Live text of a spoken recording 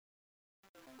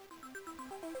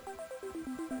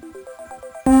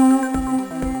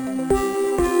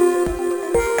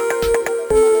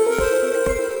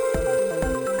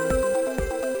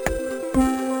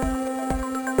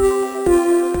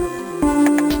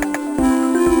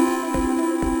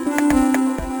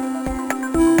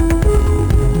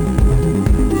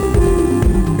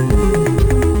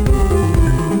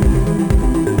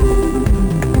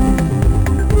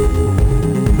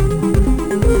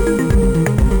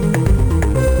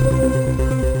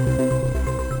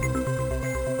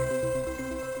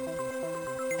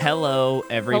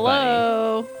everybody.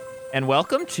 Hello. And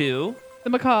welcome to... The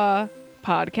Macaw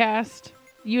Podcast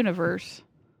Universe.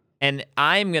 And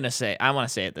I want to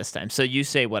say it this time. So you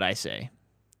say what I say.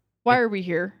 Why are we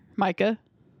here, Micah?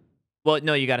 Well,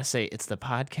 no, you got to say it's the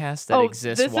podcast that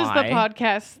exists. This is the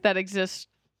podcast that exists.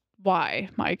 Why,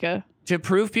 Micah? To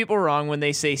prove people wrong when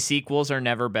they say sequels are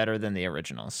never better than the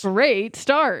originals. Great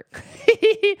start.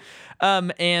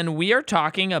 And we are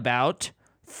talking about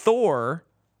Thor,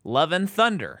 Love and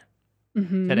Thunder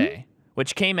today,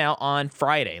 which came out on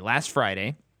last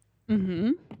Friday.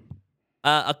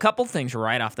 A couple things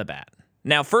right off the bat.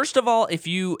 Now, first of all, if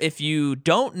you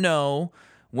don't know,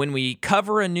 when we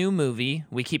cover a new movie,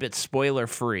 we keep it spoiler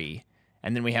free,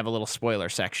 and then we have a little spoiler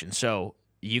section, so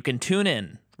you can tune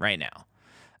in right now.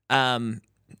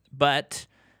 But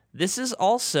this is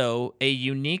also a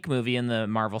unique movie in the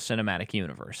Marvel Cinematic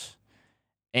Universe.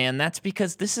 And that's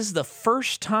because this is the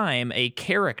first time a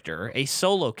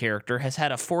solo character, has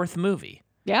had a fourth movie.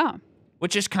 Yeah.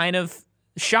 Which is kind of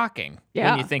shocking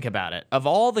when you think about it. Of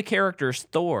all the characters,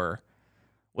 Thor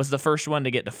was the first one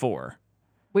to get to 4.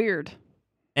 Weird.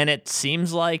 And it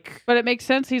seems like... But it makes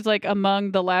sense. He's like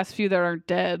among the last few that aren't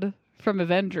dead from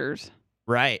Avengers.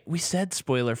 Right. We said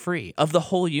spoiler free of the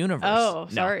whole universe. Oh,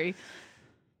 sorry.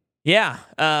 Yeah.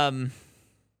 But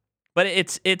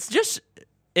it's just...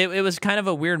 It was kind of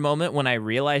a weird moment when I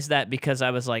realized that, because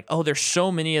I was like, oh, there's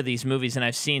so many of these movies and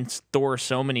I've seen Thor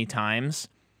so many times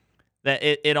that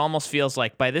it almost feels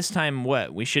like by this time,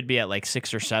 we should be at like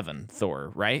 6 or 7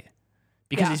 Thor, right?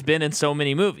 Because he's been in so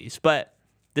many movies. But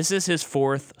this is his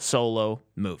 4th solo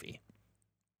movie.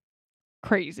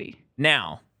 Crazy.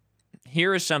 Now,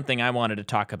 here is something I wanted to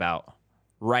talk about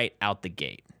right out the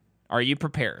gate. Are you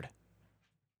prepared?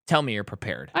 Tell me you're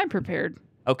prepared. I'm prepared.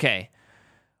 Okay.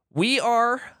 We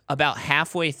are about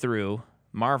halfway through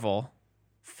Marvel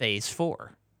Phase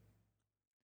 4.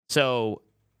 So,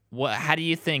 how do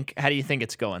you think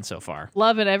it's going so far?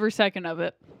 Loving every second of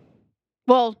it.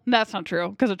 Well, that's not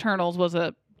true, because Eternals was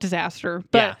a disaster,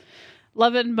 but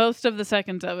loving most of the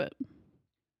seconds of it.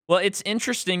 Well, it's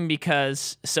interesting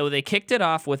because they kicked it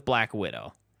off with Black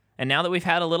Widow. And now that we've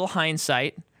had a little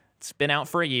hindsight, it's been out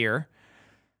for a year.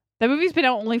 That movie's been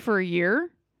out only for a year?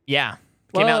 Yeah.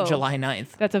 Came out July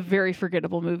 9th. That's a very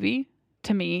forgettable movie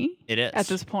to me. It is. At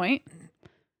this point.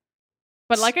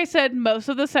 But like I said, most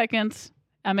of the seconds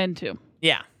I'm into.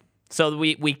 Yeah. So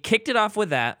we kicked it off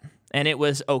with that, and it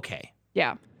was okay.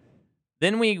 Yeah.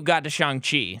 Then we got to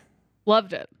Shang-Chi.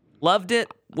 Loved it. Loved it.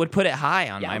 Would put it high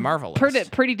on my Marvel list. Put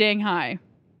it pretty dang high.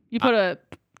 You put a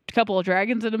couple of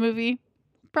dragons in a movie,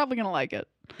 probably going to like it.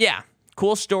 Yeah.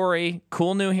 Cool story.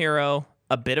 Cool new hero.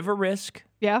 A bit of a risk.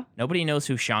 Yeah. Nobody knows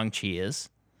who Shang-Chi is.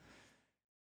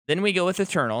 Then we go with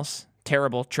Eternals.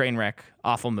 Terrible, train wreck,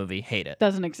 awful movie. Hate it.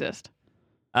 Doesn't exist.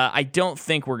 I don't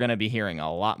think we're going to be hearing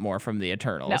a lot more from the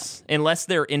Eternals. No. Unless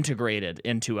they're integrated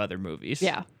into other movies.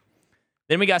 Yeah.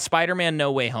 Then we got Spider-Man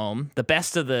No Way Home. The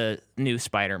best of the new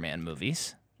Spider-Man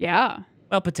movies. Yeah.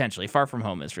 Well, potentially. Far From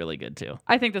Home is really good, too.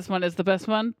 I think this one is the best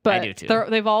one. But I do, too.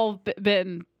 They've all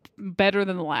been better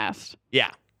than the last. Yeah.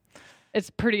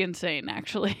 It's pretty insane,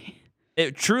 actually.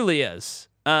 It truly is.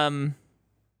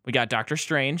 We got Doctor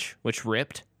Strange, which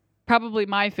ripped. Probably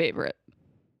my favorite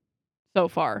so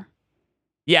far.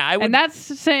 Yeah, I would. And that's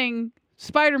saying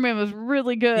Spider-Man was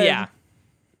really good. Yeah.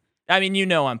 I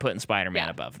mean, I'm putting Spider-Man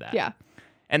above that. Yeah.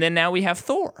 And then now we have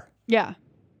Thor. Yeah.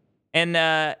 And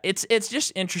it's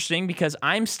just interesting because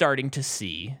I'm starting to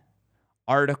see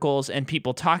articles and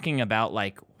people talking about,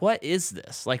 like, what is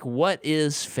this? Like, what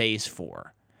is Phase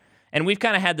 4? And we've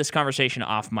kind of had this conversation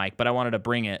off mic, but I wanted to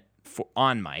bring it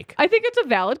on mic. I think it's a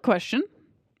valid question.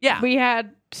 Yeah. We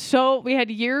had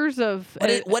years of...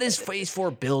 What is Phase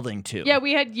 4 building to? Yeah,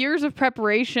 we had years of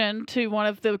preparation to one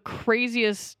of the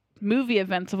craziest movie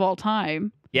events of all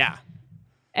time. Yeah.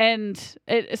 And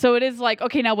so it is like,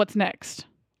 okay, now what's next?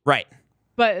 Right.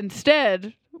 But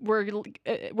instead, we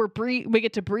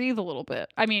get to breathe a little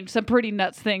bit. I mean, some pretty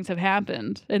nuts things have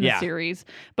happened in the series,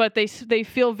 but they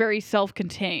feel very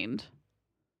self-contained.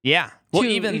 Yeah. Well,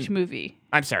 even each movie.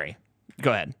 I'm sorry.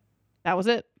 Go ahead. That was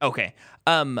it. Okay.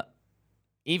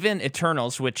 Even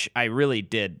Eternals, which I really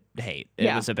did hate.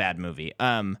 It was a bad movie.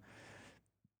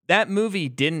 That movie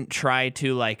didn't try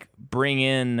to, like, bring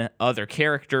in other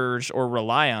characters or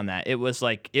rely on that. It was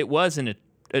like it was an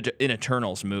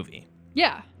Eternals movie.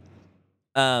 Yeah.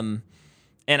 And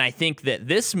I think that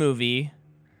this movie,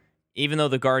 even though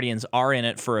the Guardians are in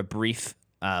it for a brief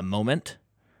moment,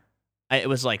 it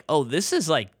was like, oh, this is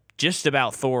like just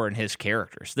about Thor and his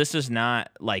characters. This is not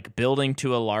like building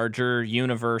to a larger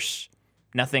universe,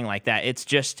 nothing like that. It's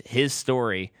just his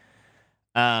story.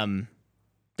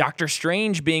 Doctor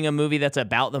Strange being a movie that's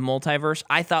about the multiverse,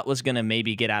 I thought was going to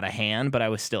maybe get out of hand, but I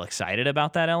was still excited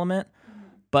about that element.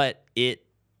 But it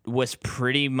was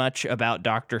pretty much about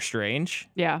Doctor Strange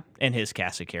and his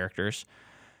cast of characters.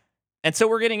 And so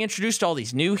we're getting introduced to all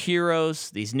these new heroes,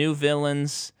 these new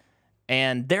villains,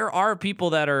 and there are people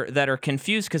that are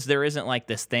confused because there isn't like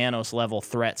this Thanos level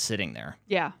threat sitting there.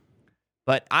 Yeah.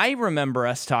 But I remember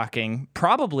us talking,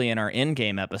 probably in our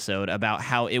in-game episode, about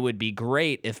how it would be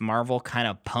great if Marvel kind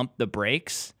of pumped the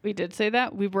brakes. We did say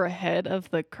that. We were ahead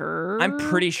of the curve. I'm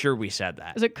pretty sure we said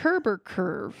that. Is it curb or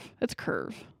curve? It's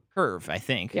curve. Curve, I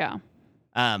think. Yeah.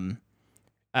 And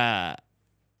I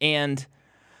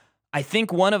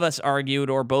think one of us argued,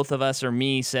 or both of us or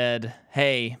me said,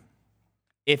 hey,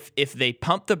 if they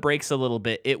pump the brakes a little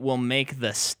bit, it will make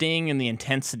the sting and the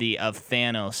intensity of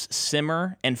Thanos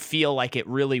simmer and feel like it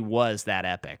really was that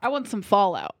epic. I want some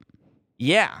fallout.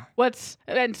 Yeah.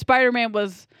 And Spider-Man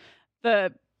was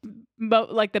the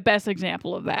best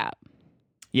example of that.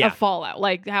 Yeah. Of fallout,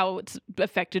 like how it's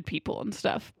affected people and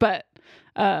stuff. But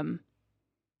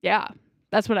yeah,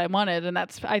 that's what I wanted, and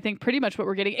that's, I think, pretty much what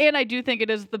we're getting. And I do think it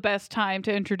is the best time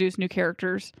to introduce new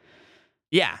characters.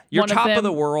 Yeah, you're top of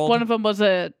the world. One of them was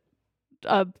a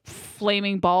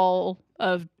flaming ball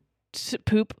of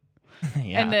poop.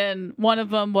 Yeah. And then one of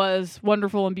them was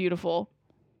Wonderful and Beautiful.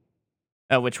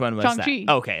 Which one was Shang-Chi.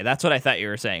 that? Okay, that's what I thought you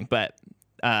were saying. But,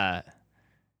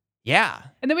 yeah.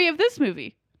 And then we have this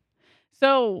movie.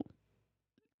 So,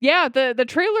 yeah, the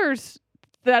trailers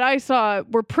that I saw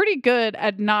were pretty good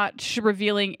at not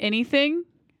revealing anything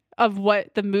of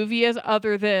what the movie is,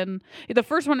 other than the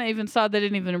first one I even saw, they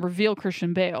didn't even reveal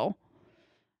Christian Bale.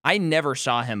 I never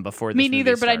saw him before this Me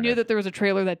neither, movie but I started. knew that there was a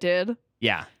trailer that did.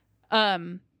 Yeah. But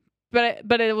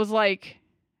it was like,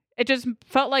 it just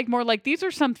felt like more like these are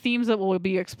some themes that we'll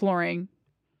be exploring.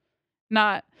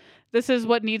 Not, this is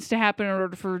what needs to happen in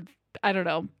order for, I don't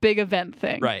know, big event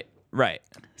thing. Right.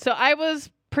 So I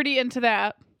was pretty into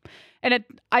that. And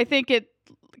I think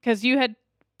because you had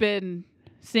been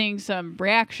seeing some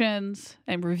reactions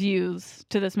and reviews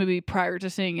to this movie prior to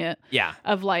seeing it. Yeah.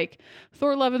 Of like,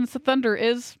 Thor Love and Thunder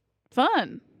is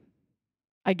fun,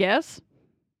 I guess.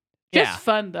 Just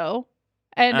fun, though.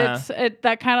 And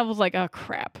that kind of was like, oh,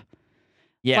 crap.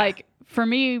 Yeah. Like, for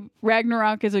me,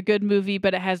 Ragnarok is a good movie,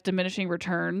 but it has diminishing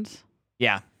returns.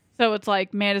 Yeah. So it's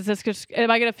like, man,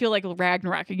 am I going to feel like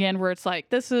Ragnarok again, where it's like,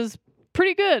 this is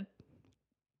pretty good?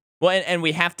 Well, and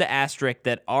we have to asterisk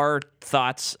that our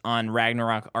thoughts on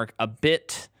Ragnarok are a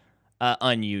bit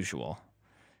unusual.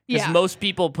 Because most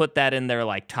people put that in their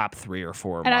like top 3 or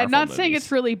 4 And Marvel I'm not movies. saying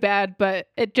it's really bad, but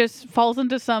it just falls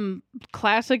into some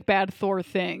classic bad Thor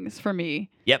things for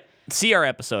me. Yep. See our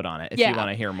episode on it if you want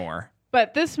to hear more.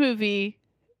 But this movie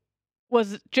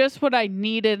was just what I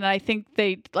needed, and I think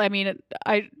they're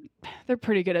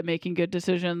pretty good at making good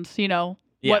decisions,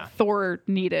 what Thor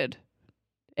needed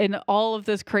in all of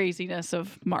this craziness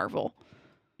of Marvel.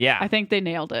 Yeah. I think they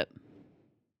nailed it.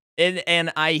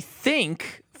 And I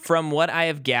think from what I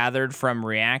have gathered from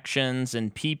reactions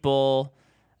and people,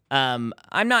 I'm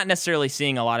not necessarily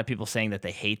seeing a lot of people saying that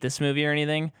they hate this movie or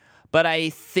anything, but I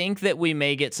think that we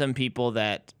may get some people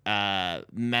that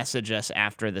message us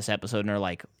after this episode and are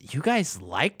like, you guys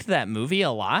liked that movie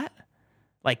a lot?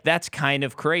 Like, that's kind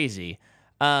of crazy.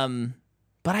 But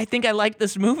I think I like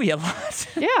this movie a lot.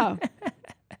 Yeah.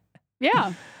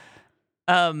 Yeah.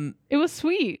 It was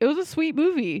sweet. It was a sweet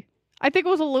movie. I think it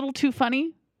was a little too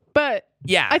funny, but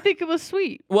yeah, I think it was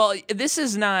sweet. Well, this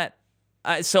is not...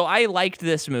 so I liked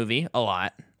this movie a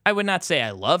lot. I would not say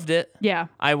I loved it. Yeah.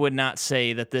 I would not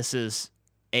say that this is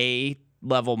A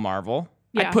level Marvel.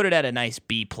 Yeah. I'd put it at a nice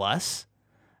B+. But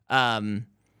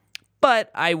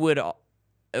I would...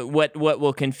 What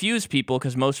will confuse people,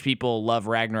 because most people love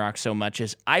Ragnarok so much,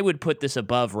 is I would put this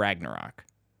above Ragnarok.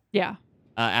 Yeah.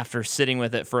 After sitting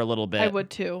with it for a little bit. I would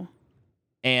too.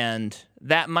 And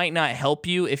that might not help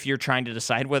you if you're trying to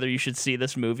decide whether you should see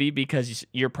this movie, because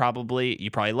you probably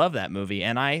love that movie,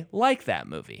 and I like that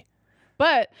movie.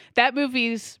 But that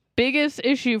movie's biggest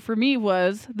issue for me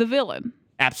was the villain.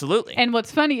 Absolutely. And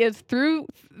what's funny is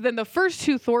then the first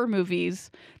 2 Thor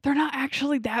movies, they're not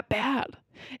actually that bad.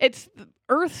 It's the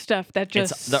Earth stuff that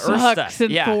just sucks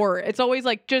in Thor. It's always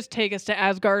like, just take us to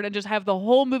Asgard and just have the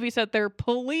whole movie set there,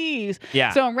 please.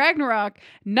 Yeah. So in Ragnarok,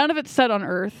 none of it's set on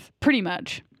Earth, pretty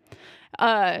much.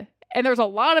 And there's a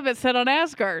lot of it set on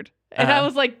Asgard. And I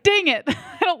was like, dang it,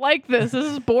 I don't like this. This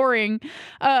is boring.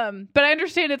 But I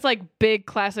understand it's like big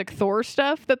classic Thor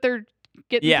stuff that they're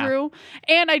getting through.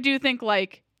 And I do think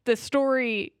like the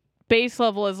story base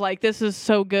level is like, this is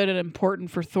so good and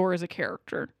important for Thor as a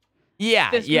character.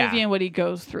 Yeah. This movie and what he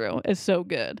goes through is so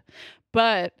good.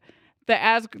 But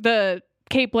the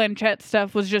Kate Blanchett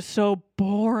stuff was just so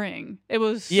boring. It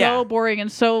was so boring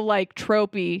and so like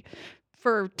tropey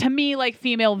to me, like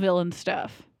female villain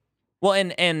stuff. Well,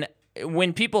 and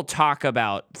when people talk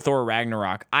about Thor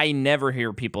Ragnarok, I never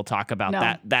hear people talk about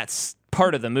that. That's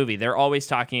part of the movie. They're always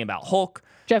talking about Hulk,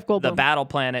 Jeff Goldblum, the Battle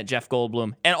Planet, Jeff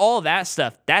Goldblum, and all of that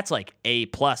stuff. That's like A+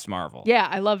 Marvel. Yeah,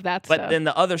 I love that stuff. But then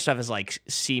the other stuff is like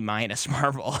C-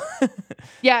 Marvel.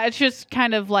 Yeah, it's just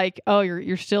kind of like, oh,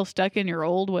 you're still stuck in your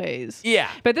old ways. Yeah.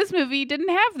 But this movie didn't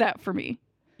have that for me.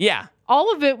 Yeah.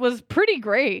 All of it was pretty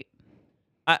great.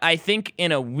 I think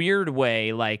in a weird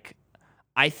way, like,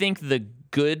 I think the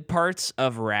good parts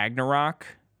of Ragnarok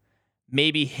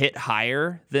maybe hit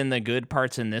higher than the good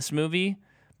parts in this movie,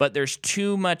 but there's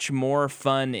too much more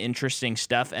fun, interesting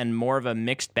stuff and more of a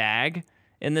mixed bag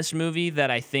in this movie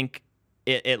that I think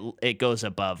it goes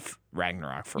above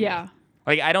Ragnarok for me.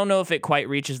 Like, I don't know if it quite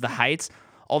reaches the heights,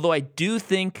 although I do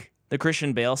think the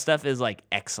Christian Bale stuff is, like,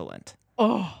 excellent.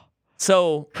 Oh.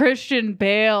 So Christian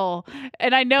Bale.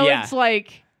 And I know it's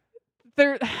like,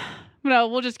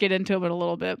 we'll just get into it in a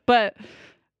little bit, but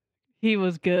he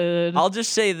was good. I'll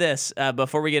just say this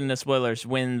before we get into spoilers.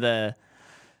 When the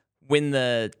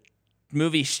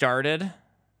movie started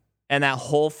and that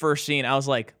whole first scene, I was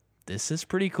like, this is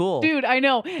pretty cool. Dude, I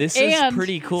know. This is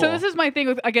pretty cool. So this is my thing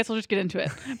with, I guess I'll just get into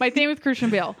it. My thing with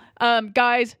Christian Bale.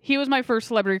 Guys, he was my first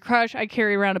celebrity crush. I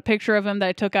carry around a picture of him that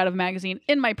I took out of a magazine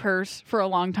in my purse for a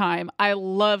long time. I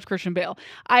loved Christian Bale.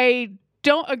 I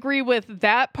don't agree with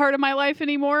that part of my life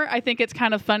anymore. I think it's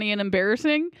kind of funny and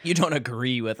embarrassing. You don't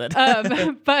agree with it.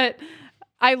 But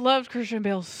I loved Christian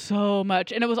Bale so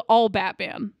much. And it was all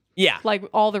Batman. Yeah. Like,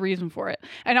 all the reason for it.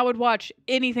 And I would watch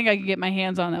anything I could get my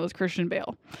hands on that was Christian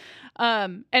Bale.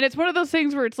 And it's one of those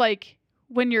things where it's like,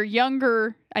 when you're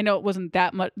younger, I know it wasn't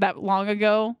that long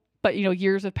ago, but, you know,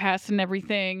 years have passed and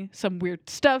everything, some weird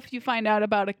stuff you find out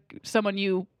about someone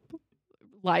you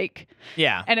like.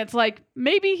 Yeah. And it's like,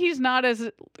 maybe he's not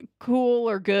as cool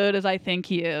or good as I think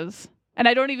he is. And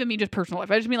I don't even mean just personal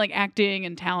life. I just mean like acting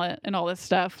and talent and all this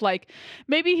stuff. Like,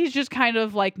 maybe he's just kind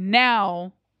of like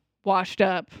now washed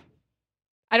up.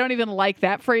 I don't even like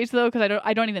that phrase though, because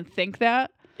I don't even think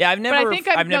that. Yeah, I've never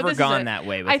gone that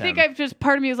way with him. I think I've just,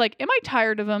 part of me is like, am I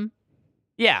tired of him?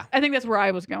 Yeah. I think that's where I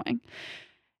was going.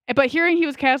 But hearing he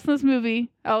was cast in this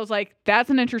movie, I was like, that's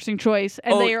an interesting choice.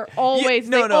 And they are always,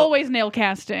 always nail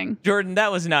casting. Jordan, that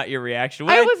was not your reaction.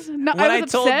 I was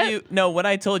upset. When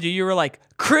I told you were like,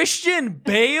 Christian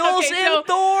Bale's in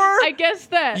Thor? I guess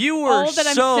that you were all that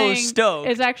so I'm saying stoked.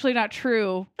 Is actually not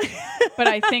true, but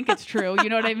I think it's true. You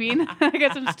know what I mean? I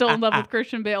guess I'm still in love with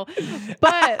Christian Bale.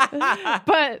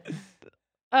 But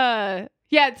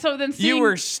yeah, so then you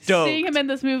were stoked. Seeing him in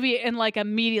this movie, and like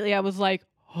immediately I was like,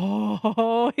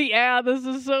 oh yeah, this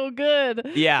is so good.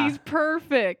 Yeah, he's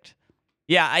perfect.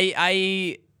 Yeah,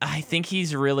 I think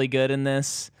he's really good in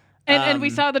this. And we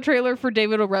saw the trailer for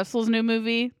David O. Russell's new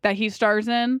movie that he stars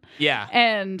in. Yeah.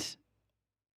 And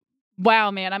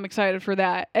wow, man, I'm excited for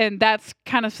that. And that's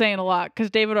kind of saying a lot, because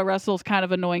David O. Russell's kind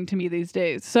of annoying to me these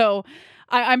days. So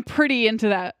I'm pretty into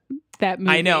that movie.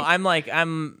 I know. I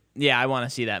want to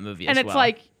see that movie as well. And it's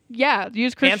like, yeah,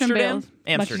 use Christian Bale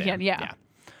Amsterdam. Much as you can. Yeah.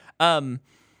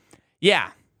 Yeah.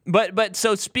 But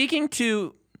so speaking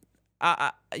to,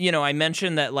 I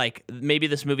mentioned that like maybe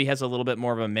this movie has a little bit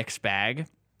more of a mixed bag.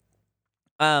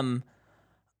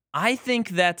 I think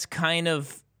that's kind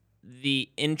of the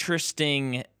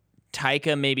interesting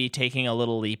Taika maybe taking a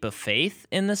little leap of faith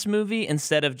in this movie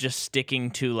instead of just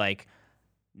sticking to like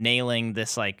nailing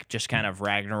this like just kind of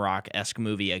Ragnarok-esque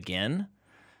movie again.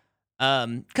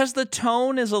 'Cause the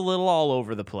tone is a little all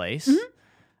over the place.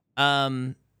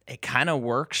 Mm-hmm. It kind of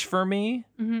works for me.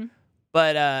 Mm-hmm.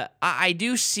 But I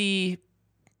do see,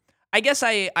 I guess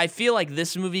I feel like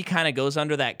this movie kind of goes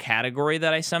under that category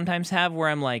that I sometimes have where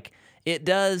I'm like, it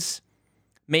does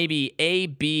maybe A,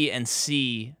 B, and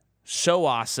C so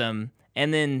awesome,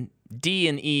 and then D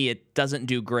and E it doesn't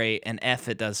do great, and F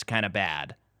it does kind of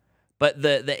bad. But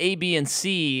the A, B, and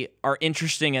C are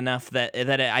interesting enough that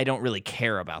I don't really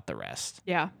care about the rest.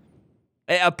 Yeah.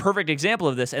 A perfect example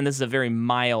of this, and this is a very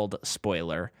mild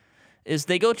spoiler, is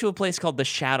they go to a place called the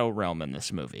Shadow Realm in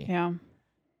this movie. Yeah.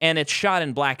 And it's shot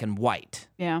in black and white.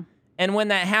 Yeah. And when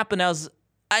that happened,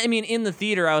 in the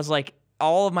theater, I was like,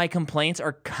 all of my complaints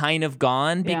are kind of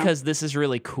gone because this is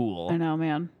really cool. I know,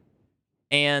 man.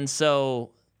 And so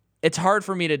it's hard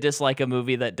for me to dislike a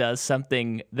movie that does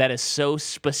something that is so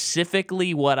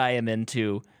specifically what I am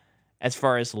into as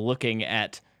far as looking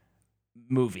at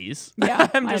movies. Yeah,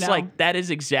 I'm just like, that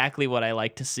is exactly what I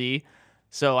like to see.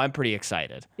 So I'm pretty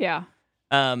excited. Yeah.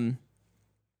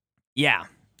 Yeah.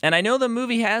 And I know the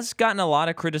movie has gotten a lot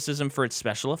of criticism for its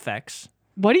special effects.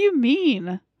 What do you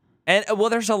mean? And well,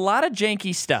 there's a lot of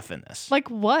janky stuff in this. Like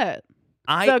what?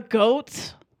 The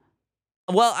goats?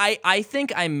 Well, I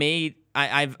think I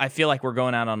feel like we're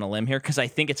going out on a limb here because I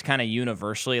think it's kind of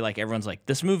universally like everyone's like,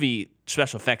 this movie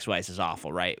special effects wise is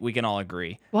awful, right? We can all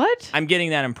agree. What? I'm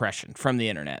getting that impression from the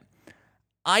internet.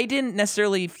 I didn't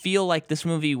necessarily feel like this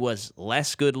movie was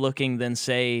less good looking than,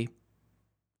 say,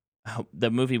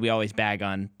 the movie we always bag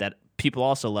on that people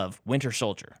also love, Winter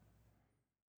Soldier.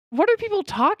 What are people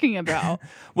talking about?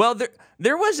 Well,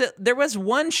 there was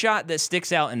one shot that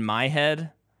sticks out in my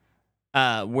head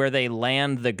where they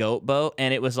land the goat boat,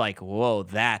 and it was like, whoa,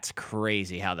 that's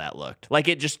crazy how that looked. Like,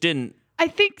 it just didn't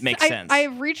make sense.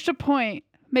 I've reached a point,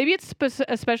 maybe it's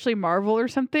especially Marvel or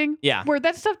something, where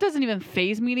that stuff doesn't even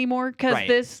faze me anymore because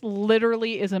this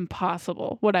literally is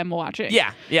impossible, what I'm watching.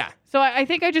 Yeah. So I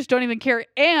think I just don't even care.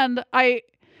 And I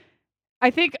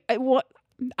think I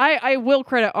will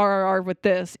credit RRR with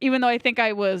this, even though I think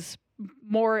I was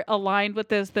more aligned with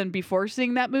this than before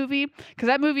seeing that movie, because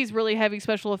that movie's really heavy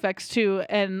special effects too,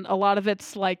 and a lot of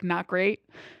it's like not great,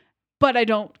 but I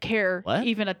don't care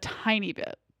even a tiny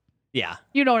bit. Yeah.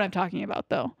 You know what I'm talking about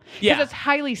though. Yeah. Because it's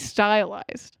highly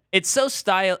stylized. It's so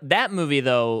that movie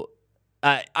though,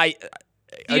 I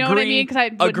you know what I mean? Because I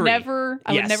would agree.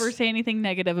 would never say anything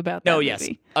negative about that movie. Yes.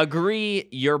 Agree.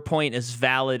 Your point is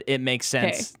valid. It makes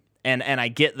sense. And I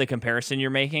get the comparison you're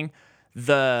making.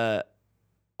 The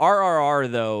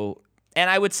RRR though, and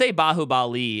I would say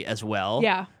Bahubali as well.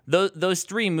 Yeah. Those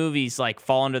three movies like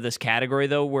fall under this category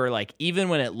though, where like even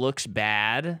when it looks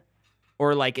bad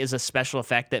or like is a special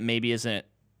effect that maybe isn't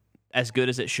as good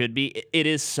as it should be, it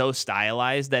is so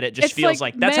stylized that it just feels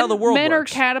like that's how the world works. Men are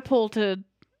catapulted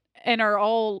and are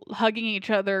all hugging each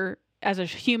other as a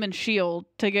human shield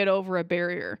to get over a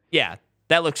barrier. Yeah,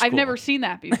 that looks cool. I've never seen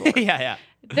that before. Yeah.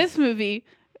 This movie,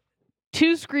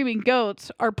 two screaming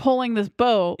goats are pulling this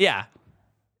boat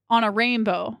on a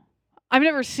rainbow. I've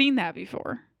never seen that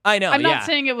before. I know, I'm not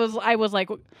saying I was like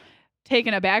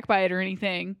taken aback by it or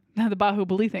anything. The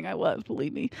Bahubali thing I was,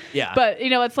 believe me. Yeah. But,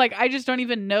 it's like I just don't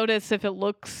even notice if it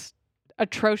looks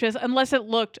atrocious unless it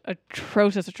looked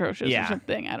atrocious or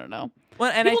something. I don't know.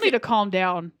 Well, and people need to calm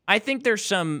down. I think there's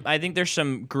some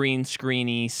green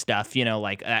screeny stuff,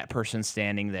 like that person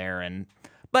standing there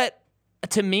but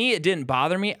to me it didn't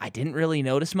bother me. I didn't really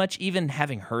notice much even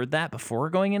having heard that before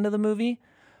going into the movie.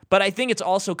 But I think it's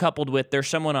also coupled with there's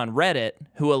someone on Reddit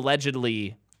who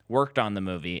allegedly worked on the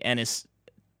movie and is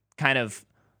kind of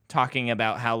talking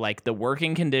about how like the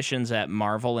working conditions at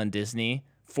Marvel and Disney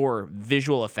for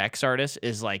visual effects artists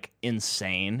is like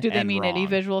insane. Do they mean wrong. Any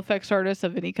visual effects artists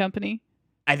of any company?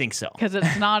 I think so. Because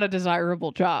it's not a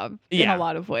desirable job in a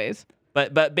lot of ways.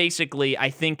 But basically, I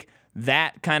think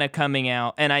that kind of coming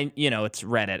out, and it's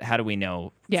Reddit. How do we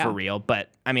know for real? But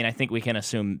I mean, I think we can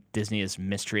assume Disney is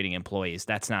mistreating employees.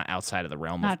 That's not outside of the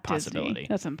realm of possibility. Disney.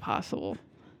 That's impossible.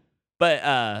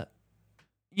 But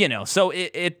so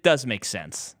it does make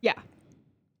sense. Yeah.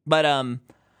 But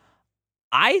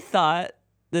I thought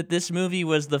that this movie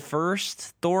was the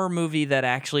first Thor movie that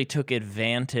actually took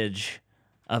advantage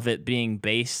of it being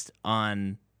based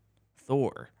on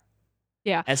Thor.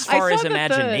 Yeah. As far as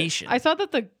imagination. I saw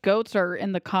that the goats are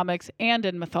in the comics and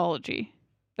in mythology.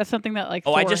 That's something that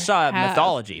Thor I just saw has.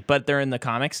 mythology, but they're in the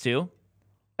comics too?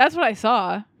 That's what I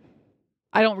saw.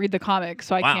 I don't read the comics,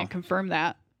 so I can't confirm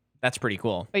that. That's pretty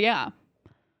cool. But yeah.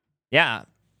 Yeah.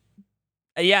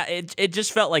 Yeah, it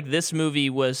just felt like this movie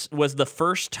was the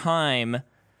first time,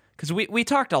 because we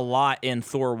talked a lot in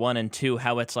Thor 1 and 2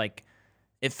 how it's like,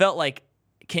 it felt like,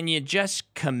 can you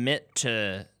just commit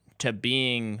to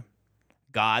being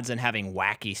gods and having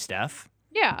wacky stuff?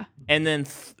 Yeah. And then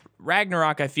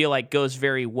Ragnarok, I feel like, goes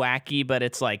very wacky, but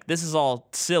it's like, this is all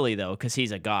silly though, because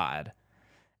he's a god.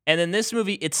 And then this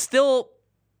movie, it's still,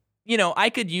 I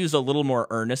could use a little more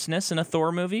earnestness in a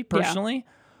Thor movie, personally.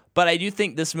 Yeah. But I do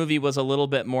think this movie was a little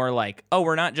bit more like, oh,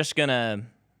 we're not just going to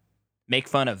make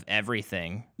fun of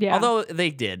everything. Yeah. Although they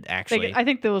did, actually. I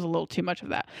think there was a little too much of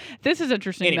that. This is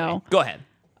interesting, though. Go ahead.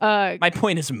 My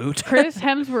point is moot. Chris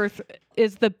Hemsworth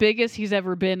is the biggest he's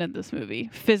ever been in this movie.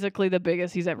 Physically the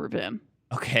biggest he's ever been.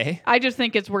 Okay. I just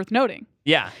think it's worth noting.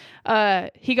 Yeah.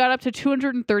 He got up to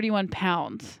 231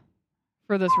 pounds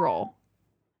for this role.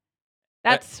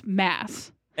 That's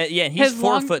mass. Yeah, and he's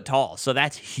 4 foot tall, so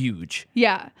that's huge.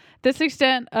 Yeah. This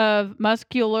extent of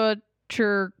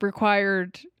musculature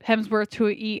required Hemsworth to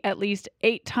eat at least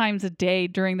 8 times a day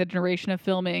during the duration of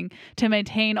filming to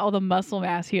maintain all the muscle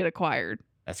mass he had acquired.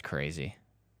 That's crazy.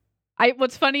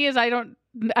 What's funny is I don't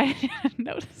I didn't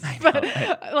notice. I know,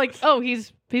 But like, oh,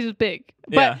 he's big.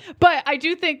 Yeah. But I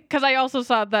do think, because I also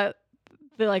saw that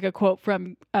like a quote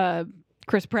from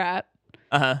Chris Pratt,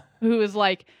 who was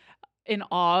like in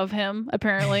awe of him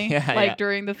apparently, Yeah.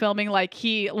 during the filming. Like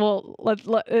it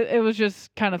was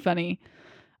just kind of funny.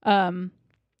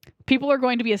 People are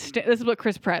going to be this is what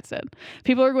Chris Pratt said.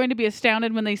 People are going to be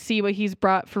astounded when they see what he's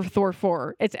brought for Thor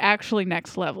 4. It's actually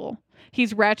next level.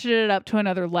 He's ratcheted it up to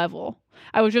another level.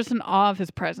 I was just in awe of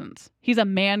his presence. He's a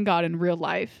man god in real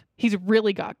life. He's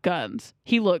really got guns.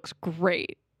 He looks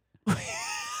great.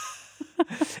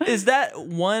 Is that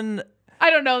one? I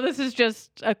don't know. This is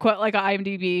just a quote, like an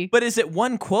IMDb. But is it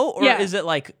one quote, or is it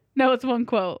like? No, it's one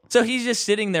quote. So he's just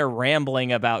sitting there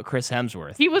rambling about Chris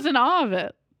Hemsworth. He was in awe of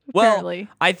it. Apparently.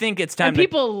 Well, I think it's time. And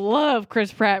people love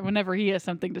Chris Pratt whenever he has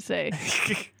something to say.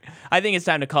 I think it's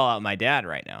time to call out my dad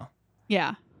right now.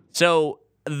 Yeah. So,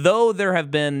 though there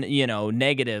have been,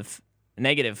 negative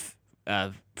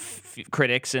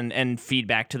critics and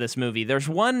feedback to this movie, there's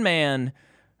one man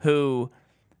who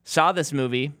saw this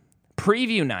movie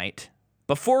preview night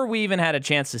before we even had a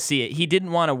chance to see it. He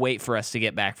didn't want to wait for us to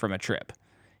get back from a trip.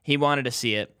 He wanted to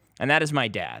see it, and that is my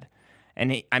dad.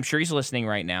 And I'm sure he's listening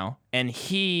right now. And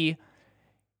he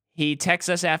texts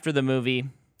us after the movie,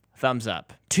 thumbs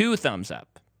up, 2 thumbs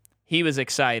up. He was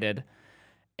excited.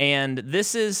 And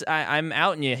this is, I'm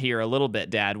outing you here a little bit,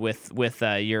 Dad, with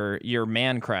your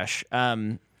man crush.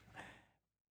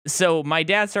 So my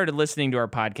dad started listening to our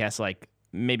podcast like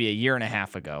maybe a year and a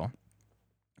half ago.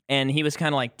 And he was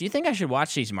kind of like, do you think I should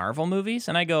watch these Marvel movies?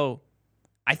 And I go,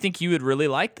 I think you would really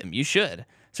like them. You should.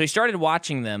 So he started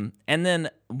watching them. And then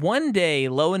one day,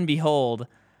 lo and behold,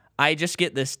 I just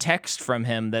get this text from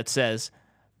him that says,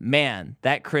 man,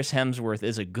 that Chris Hemsworth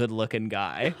is a good-looking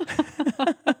guy.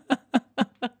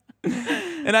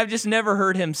 And I've just never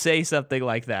heard him say something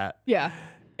like that. Yeah.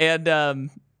 And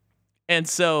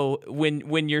so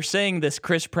when you're saying this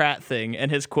Chris Pratt thing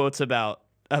and his quotes about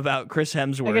Chris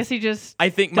Hemsworth, I guess I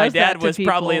think my dad was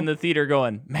people. probably in the theater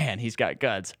going, man, he's got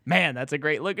guts. Man, that's a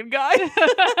great looking guy.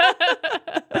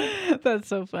 That's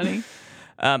so funny.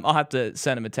 I'll have to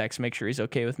send him a text, make sure he's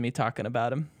okay with me talking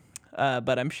about him.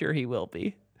 But I'm sure he will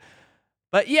be.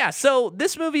 But yeah, so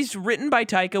this movie's written by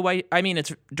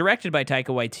it's directed by Taika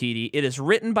Waititi. It is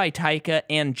written by Taika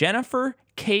and Jennifer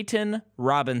Caton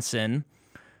Robinson,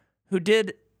 who do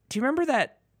you remember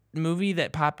that movie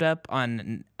that popped up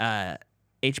on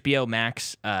HBO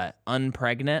Max,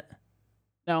 Unpregnant?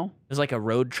 No. It was like a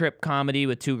road trip comedy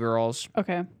with 2 girls.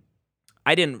 Okay.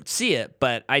 I didn't see it,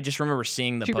 but I just remember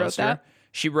seeing the poster. Wrote that?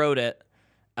 She wrote it.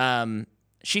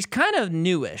 She's kind of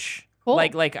newish. Cool.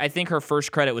 Like I think her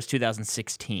first credit was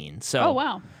 2016. So Oh,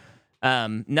 wow.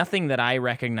 Nothing that I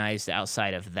recognized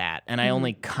outside of that, and I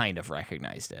only kind of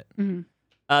recognized it. Mm-hmm.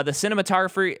 The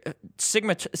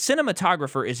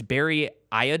cinematographer is Barry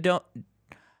Idoine,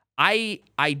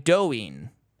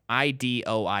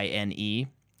 Idoine,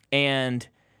 and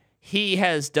he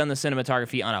has done the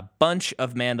cinematography on a bunch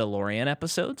of Mandalorian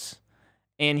episodes.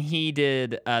 And he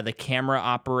did the camera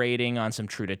operating on some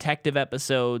True Detective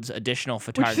episodes, additional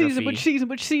photography. Which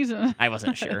season? I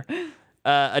wasn't sure.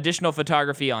 Additional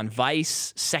photography on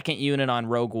Vice, second unit on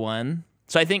Rogue One.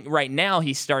 So I think right now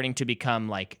he's starting to become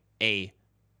like the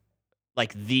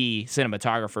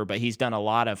cinematographer, but he's done a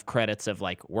lot of credits of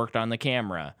like worked on the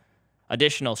camera,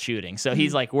 additional shooting. So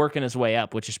he's like working his way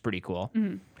up, which is pretty cool.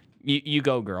 Mm-hmm. You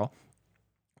go, girl.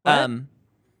 What?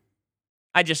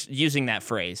 I just using that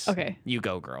phrase. Okay. You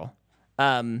go, girl.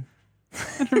 I don't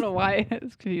know why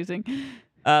it's confusing.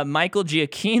 Michael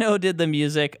Giacchino did the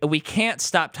music. We can't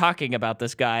stop talking about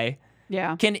this guy.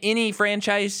 Yeah. Can any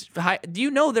franchise... Do you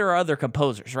know there are other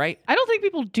composers, right? I don't think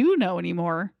people do know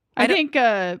anymore. I think,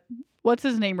 what's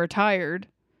his name, retired.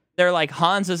 They're like,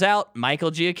 Hans is out,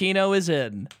 Michael Giacchino is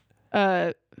in.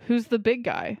 Who's the big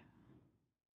guy?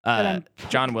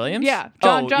 John Williams? Yeah.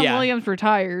 John Williams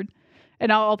retired.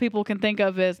 And all people can think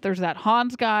of is there's that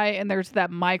Hans guy and there's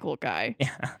that Michael guy.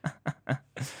 Yeah.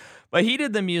 But he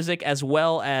did the music as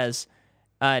well as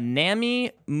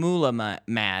Nami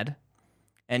Muhammad,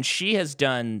 and she has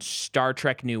done Star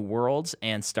Trek New Worlds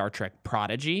and Star Trek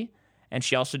Prodigy, and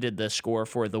she also did the score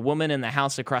for The Woman in the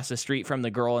House Across the Street from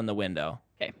the Girl in the Window.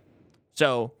 Okay.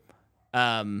 So,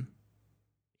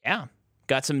 yeah,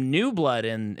 got some new blood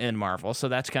in Marvel, so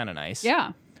that's kind of nice.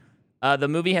 Yeah. The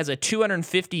movie has a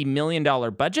 $250 million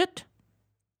budget.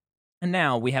 And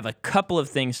now we have a couple of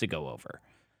things to go over.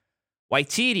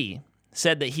 Waititi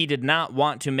said that he did not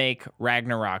want to make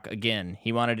Ragnarok again.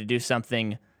 He wanted to do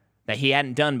something that he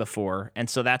hadn't done before. And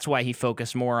so that's why he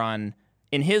focused more on,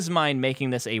 in his mind, making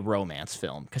this a romance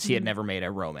film, because he had never made a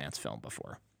romance film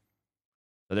before.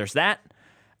 So there's that.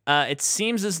 It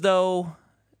seems as though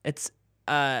it's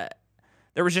there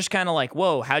was just kind of like,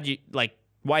 whoa,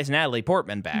 why is Natalie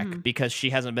Portman back? Mm-hmm. Because she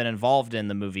hasn't been involved in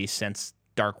the movie since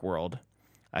Dark World.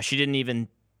 She didn't even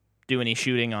do any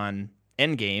shooting on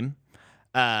Endgame.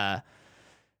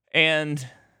 And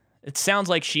it sounds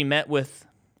like she met with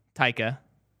Taika,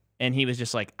 and he was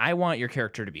just like, I want your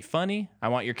character to be funny. I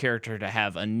want your character to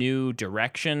have a new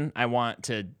direction. I want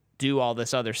to do all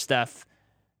this other stuff.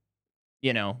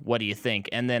 You know, what do you think?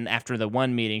 And then after the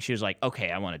one meeting, she was like,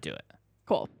 okay, I want to do it.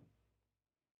 Cool.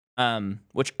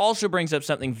 Which also brings up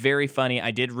something very funny.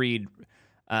 I did read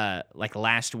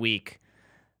last week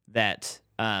that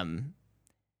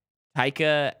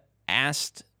Taika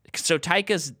asked. So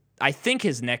I think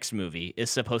his next movie is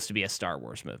supposed to be a Star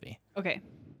Wars movie. Okay.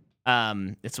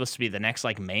 It's supposed to be the next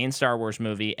main Star Wars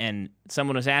movie, and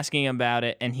someone was asking him about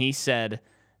it, and he said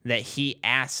that he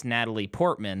asked Natalie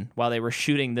Portman while they were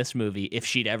shooting this movie if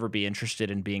she'd ever be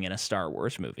interested in being in a Star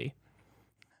Wars movie.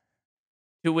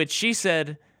 To which she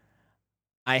said,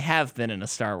 I have been in a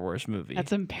Star Wars movie.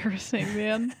 That's embarrassing,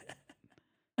 man.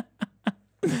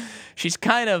 She's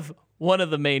kind of one of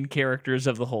the main characters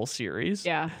of the whole series.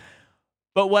 Yeah.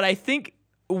 But what I think,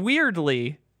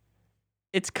 weirdly,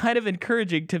 it's kind of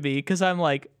encouraging to me because I'm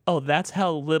like, oh, that's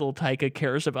how little Taika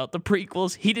cares about the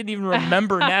prequels. He didn't even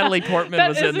remember Natalie Portman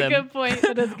was in them. That is a good point.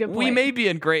 That is a good point. We may be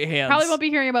in great hands. Probably won't be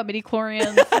hearing about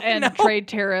midichlorians and trade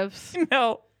tariffs.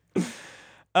 No.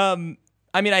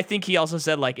 I mean, I think he also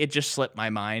said, it just slipped my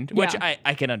mind, which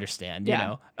I can understand, you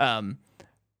know.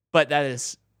 But that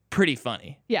is pretty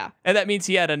funny. Yeah. And that means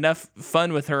he had enough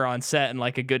fun with her on set and,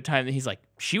 a good time that he's like,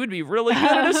 she would be really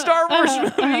good in a Star Wars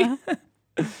movie.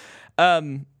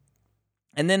 And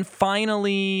then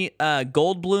finally,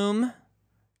 Goldblum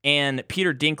and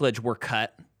Peter Dinklage were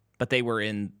cut, but they were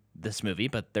in this movie,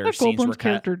 but their scenes were cut.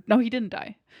 Character. No, he didn't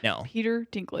die. No. Peter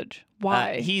Dinklage.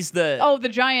 Why? He's the... Oh, the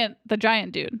giant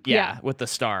dude. Yeah, with the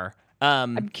star.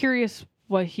 I'm curious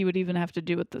what he would even have to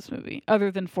do with this movie,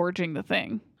 other than forging the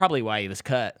thing. Probably why he was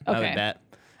cut, I Okay. would bet.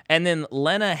 And then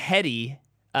Lena Headey,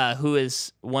 who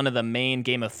is one of the main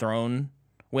Game of Thrones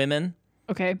women,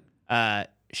 Okay.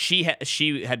 she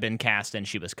had been cast and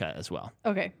she was cut as well.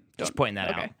 Okay. Just pointing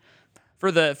that okay. out. For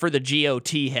the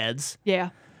GOT heads.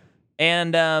 Yeah.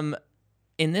 And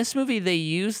in this movie, they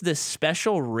use this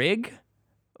special rig,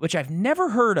 which I've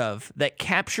never heard of, that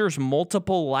captures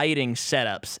multiple lighting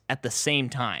setups at the same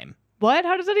time. What?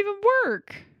 How does that even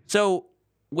work? So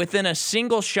within a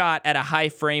single shot at a high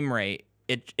frame rate,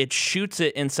 it shoots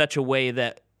it in such a way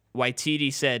that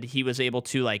Waititi said he was able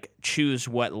to choose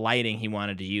what lighting he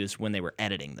wanted to use when they were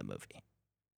editing the movie.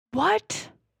 What?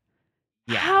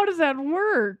 Yeah. How does that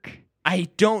work? I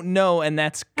don't know, and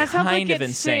that's That kind sounds like of it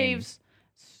insane. saves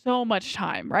so much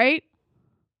time, right?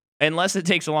 Unless it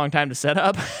takes a long time to set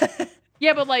up.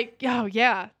 Yeah, but oh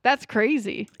yeah, that's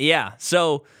crazy. Yeah.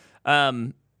 So,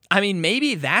 I mean,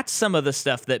 maybe that's some of the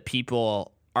stuff that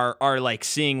people are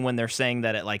seeing when they're saying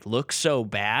that it looks so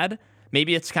bad.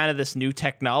 Maybe it's kind of this new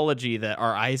technology that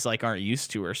our eyes aren't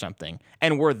used to or something.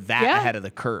 And we're that ahead of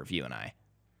the curve, you and I.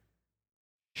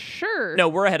 Sure. No,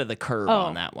 we're ahead of the curve Oh.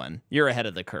 on that one. You're ahead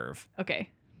of the curve. Okay.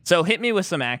 So hit me with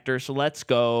some actors. So let's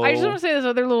go. I just want to say this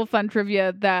other little fun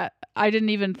trivia that I didn't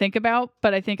even think about,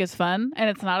 but I think is fun, and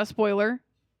it's not a spoiler.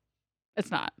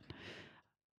 It's not.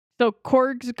 So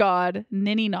Korg's god,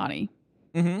 Ninny Nani,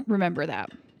 remember that,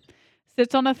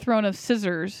 sits on a throne of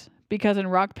scissors because in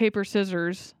rock, paper,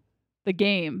 scissors, the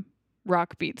game,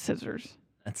 rock beats scissors.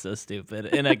 That's so stupid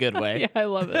in a good way. Yeah, I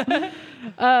love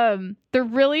it. There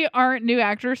really aren't new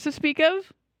actors to speak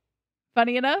of,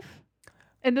 funny enough,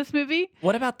 in this movie.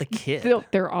 What about the kid?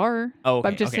 There are. Oh, okay,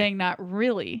 I'm just okay. saying not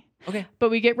really. Okay. But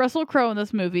we get Russell Crowe in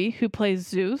this movie, who plays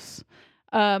Zeus.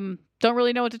 Don't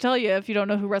really know what to tell you if you don't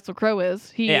know who Russell Crowe is.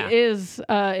 He is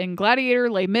in Gladiator,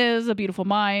 Les Mis, A Beautiful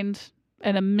Mind,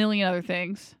 and a million other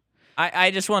things. I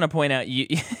just want to point out,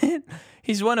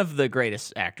 he's one of the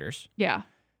greatest actors. Yeah.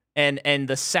 And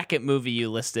the second movie you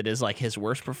listed is his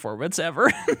worst performance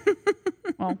ever.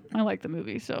 Well, I like the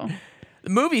movie, so. The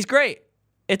movie's great.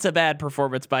 It's a bad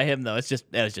performance by him, though. It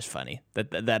was just funny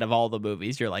that of all the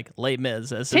movies, you're Les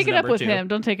Mis as take it up number with 2. him.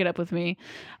 Don't take it up with me.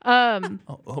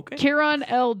 Okay. Kieran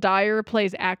L. Dyer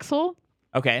plays Axel.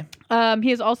 Okay.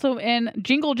 He is also in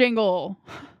Jingle Jangle.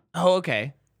 Oh,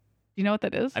 okay. You know what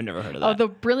that is? I've never heard of that. Oh, The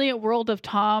Brilliant World of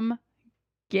Tom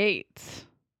Gates.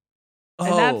 Oh.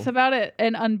 And that's about it.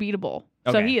 And Unbeatable.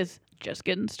 So Okay. he is just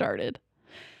getting started.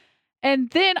 And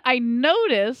then I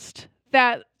noticed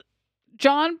that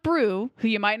John Brew, who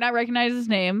you might not recognize his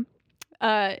name,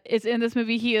 is in this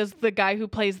movie. He is the guy who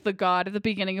plays the god at the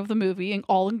beginning of the movie,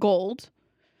 all in gold,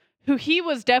 who he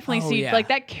was definitely yeah. like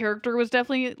that character was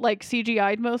definitely like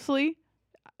CGI'd mostly.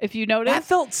 If you notice,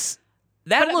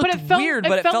 that looked weird,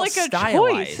 but it felt like stylized. a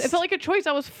choice. It felt like a choice.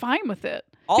 I was fine with it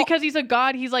because he's a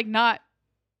god. He's like not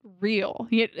real.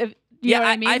 You know what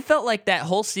I mean? I felt like that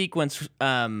whole sequence.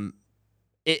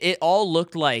 It all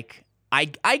looked like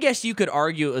I guess you could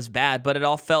argue it was bad, but it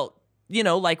all felt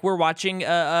like we're watching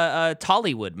a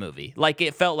Tollywood movie. Like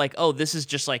it felt like, oh, this is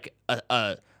just like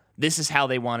this is how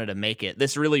they wanted to make it.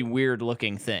 This really weird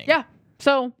looking thing. Yeah.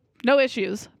 So no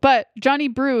issues. But Johnny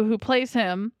Brew, who plays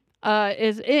him,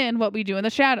 is in What We Do in the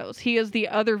Shadows. He is the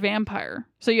other vampire.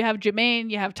 So you have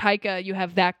Jermaine, you have Taika, you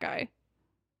have that guy.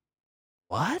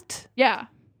 What? Yeah.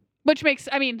 Which makes,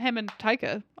 him and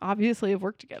Taika obviously have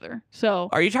worked together. So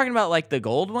Are you talking about like the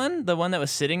gold one? The one that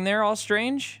was sitting there all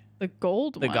strange? the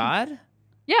gold The one. god?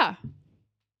 Yeah.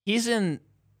 He's in...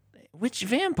 Which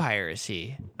vampire is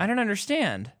he? I don't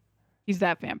understand. He's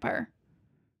that vampire.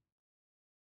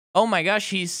 Oh my gosh,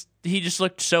 he just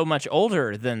looked so much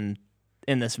older than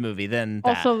in this movie than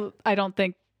that. Also, I don't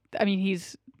think,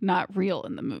 he's not real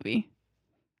in the movie.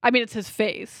 It's his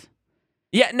face.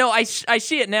 Yeah, no, I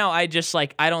see it now. I just I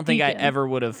don't think I Deacon. ever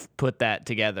would have put that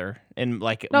together in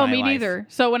No, my me life. neither.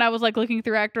 So when I was looking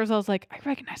through actors, I was like, I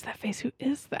recognize that face. Who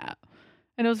is that?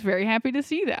 And I was very happy to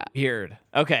see that. Weird.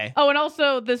 Okay. Oh, and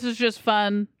also, this is just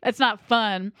fun. It's not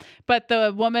fun, but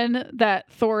the woman that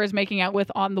Thor is making out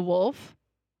with on the wolf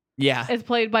Yeah. is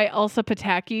played by Elsa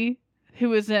Pataki,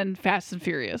 who is in Fast and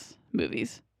Furious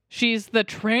movies. She's the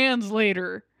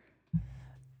translator.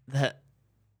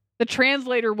 The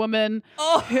translator woman.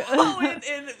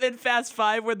 In Fast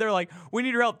 5 when they're like, we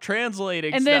need your help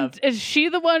translating And stuff. then is she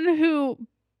the one who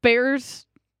bears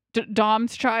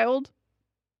Dom's child?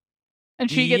 And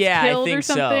she gets killed or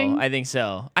something? I think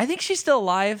so. I think she's still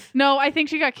alive. No, I think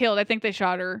she got killed. I think they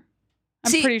shot her.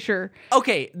 I'm pretty sure.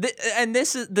 Okay, and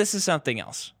this is something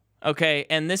else. Okay,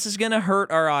 and this is going to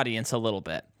hurt our audience a little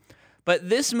bit. But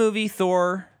this movie,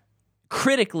 Thor,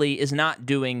 critically is not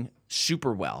doing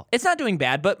super well. It's not doing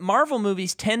bad, but Marvel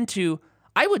movies tend to,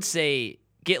 I would say,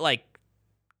 get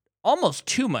almost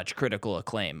too much critical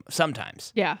acclaim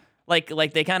sometimes. Yeah. Like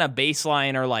they kind of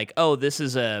baseline are like, oh, this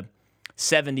is a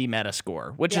 70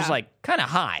 Metascore, which is kind of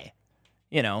high,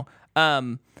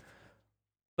 But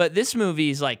this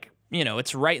movie's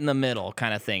it's right in the middle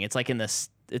kind of thing. It's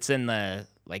it's in the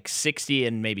 60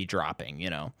 and maybe dropping,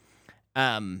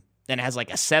 And it has a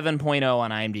 7.0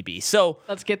 on IMDb. So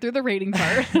let's get through the rating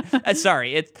part.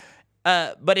 sorry,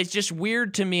 but it's just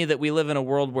weird to me that we live in a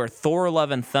world where Thor: Love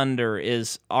and Thunder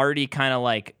is already kind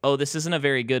of oh, this isn't a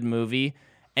very good movie,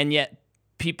 and yet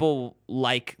people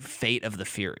like Fate of the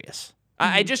Furious.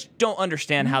 Mm-hmm. I just don't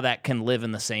understand how that can live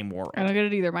in the same world. I don't get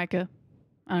it either, Micah.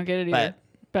 I don't get it either.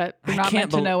 But we're not meant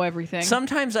to know everything.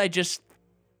 Sometimes I just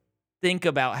think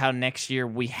about how next year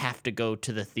we have to go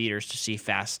to the theaters to see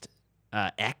Fast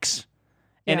X.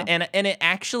 And it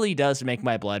actually does make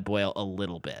my blood boil a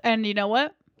little bit. And you know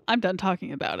what? I'm done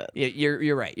talking about it.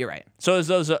 You're right. You're right. So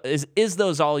is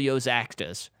those all Yo's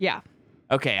actors? Yeah.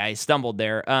 Okay, I stumbled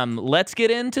there. Let's get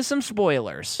into some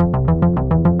spoilers.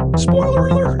 Spoiler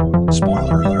alert!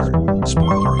 Spoiler alert!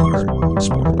 Spoiler alert!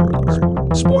 Spoiler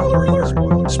alert! Spoiler alert!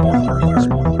 Spoiler alert!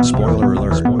 Spoiler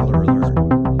alert! Spoiler alert!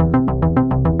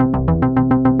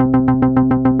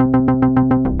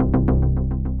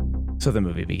 So the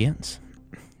movie begins.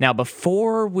 Now,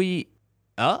 before we...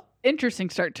 Interesting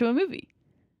start to a movie.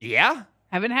 Yeah?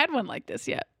 Haven't had one like this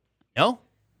yet. No?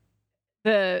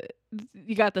 You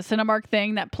got the Cinemark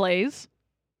thing that plays.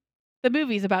 The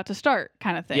movie's about to start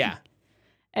kind of thing. Yeah.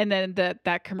 And then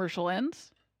that commercial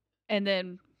ends. And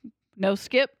then no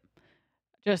skip.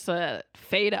 Just a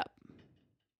fade up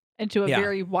into a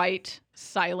very white,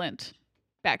 silent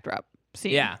backdrop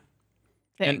scene. Yeah.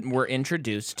 Thing. And we're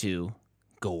introduced to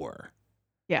Gore.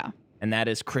 Yeah. And that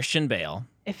is Christian Bale.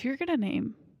 If you're going to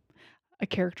name a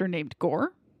character named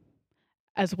Gore,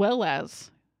 as well as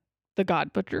the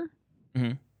God Butcher,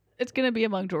 it's going to be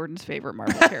among Jordan's favorite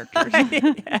Marvel characters.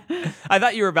 Yeah. I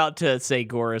thought you were about to say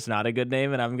Gore is not a good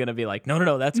name, and I'm going to be like,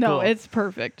 no, that's cool. No, it's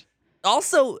perfect.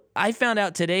 Also, I found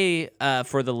out today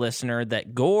for the listener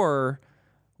that Gore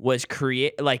was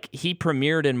he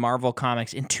premiered in Marvel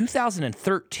Comics in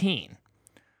 2013,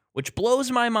 which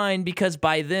blows my mind because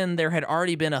by then there had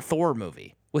already been a Thor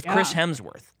movie with Chris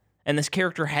Hemsworth, and this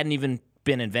character hadn't even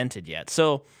been invented yet.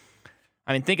 So,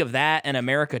 think of that and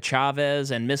America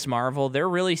Chavez and Miss Marvel. They're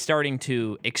really starting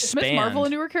to expand. Is Miss Marvel a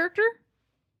newer character?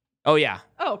 Oh, yeah.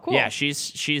 Oh, cool. Yeah,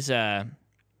 she's I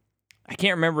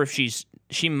can't remember if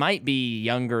she might be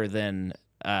younger than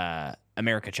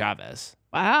America Chavez.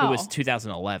 Wow. Who was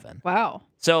 2011. Wow.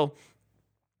 So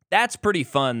that's pretty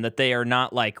fun that they are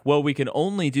not like, well, we can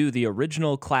only do the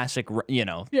original classic,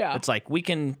 Yeah. It's like we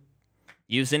can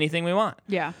use anything we want.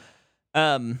 Yeah.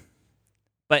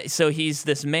 But so he's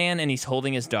this man and he's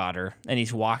holding his daughter and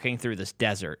he's walking through this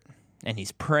desert and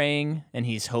he's praying and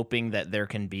he's hoping that there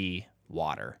can be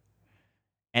water.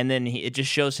 And then it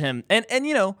just shows him, and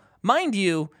mind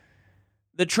you,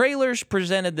 the trailers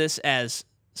presented this as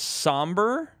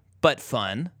somber but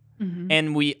fun,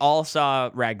 and we all saw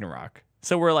Ragnarok.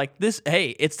 So we're like,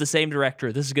 it's the same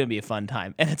director. This is going to be a fun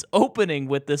time. And it's opening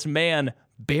with this man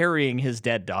burying his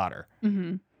dead daughter.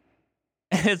 Mm-hmm.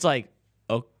 And it's like,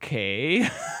 okay.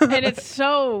 And it's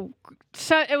so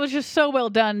it was just so well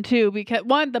done, too, because,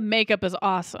 one, the makeup is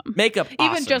awesome.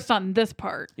 Even just on this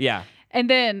part. Yeah. And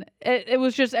then it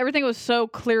was just, everything was so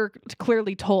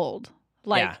clearly told.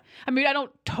 Like, Yeah. I mean, I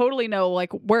don't totally know,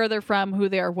 like, where they're from, who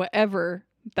they are, whatever.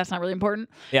 That's not really important.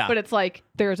 Yeah. But it's like,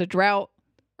 there's a drought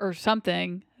or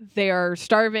something. They are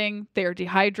starving. They are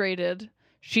dehydrated.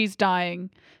 She's dying.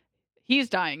 He's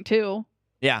dying, too.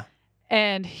 Yeah.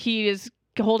 And he is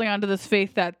holding on to this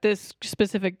faith that this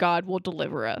specific God will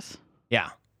deliver us.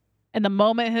 Yeah. And the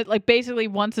moment, like, basically,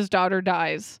 once his daughter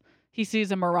dies, he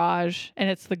sees a mirage, and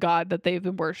it's the God that they've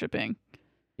been worshiping.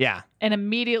 Yeah. And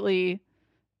immediately,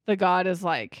 the God is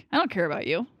like, I don't care about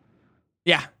you.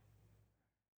 Yeah.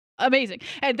 Amazing.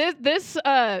 And this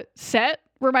set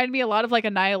reminded me a lot of, like,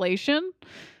 Annihilation,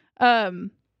 where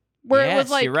it was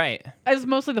like, you're right. it was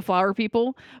mostly the flower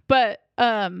people, but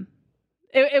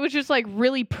it was just, like,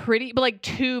 really pretty, but, like,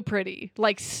 too pretty,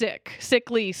 like,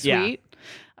 sickly sweet. Yeah.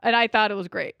 And I thought it was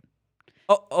great.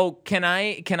 Oh, can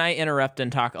I interrupt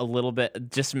and talk a little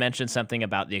bit, just mention something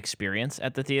about the experience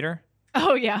at the theater?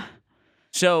 Oh, yeah.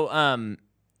 So,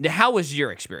 how was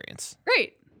your experience?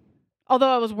 Great.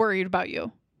 Although I was worried about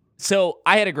you. So,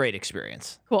 I had a great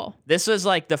experience. Cool. This was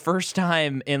like the first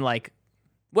time in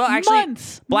actually,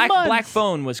 Months. Black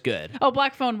Phone was good. Oh,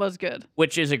 Black Phone was good.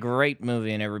 Which is a great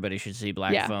movie and everybody should see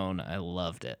Black Phone. I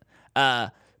loved it.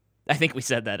 I think we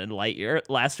said that in Lightyear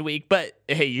last week, but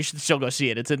hey, you should still go see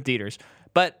it. It's in theaters.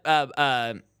 But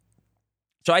so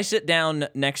I sit down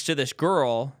next to this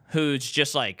girl who's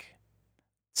just like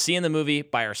seeing the movie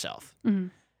by herself. Mm-hmm.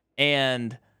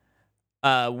 And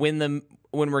when the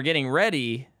movie's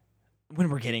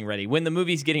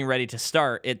getting ready to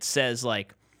start, it says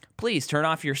like, please turn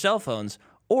off your cell phones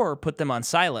or put them on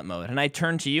silent mode. And I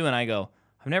turn to you and I go,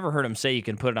 I've never heard them say you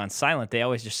can put it on silent. They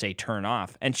always just say turn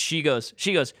off. And she goes,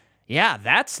 yeah,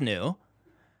 that's new.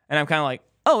 And I'm kind of like,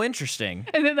 oh, interesting.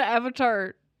 And then the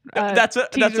Avatar that's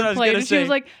what I was played, going to and say. she was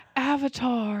like,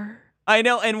 Avatar. I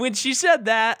know. And when she said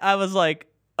that, I was like,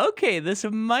 okay, this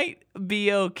might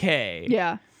be okay.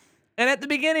 Yeah. And at the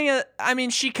beginning,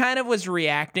 she kind of was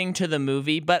reacting to the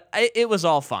movie, but it was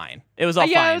all fine. It was all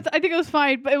fine. I think it was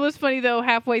fine. But it was funny, though,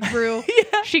 halfway through,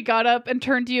 she got up and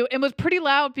turned to you and was pretty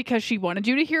loud because she wanted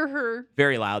you to hear her.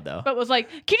 Very loud, though. But was like,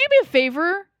 can you do me a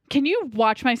favor? Can you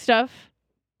watch my stuff?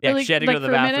 Yeah, really, she had to go to the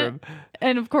bathroom.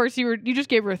 And, of course, you just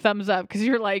gave her a thumbs up because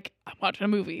you're like, I'm watching a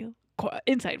movie.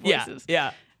 Inside voices.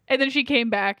 Yeah. And then she came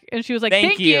back and she was like,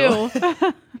 Thank you.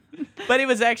 you. But it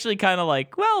was actually kind of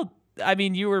like, well,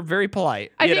 you were very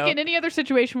polite. I think in any other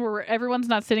situation where everyone's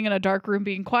not sitting in a dark room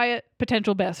being quiet,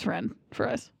 potential best friend for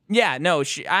us. Yeah, no,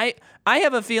 I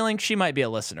have a feeling she might be a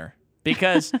listener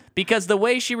because the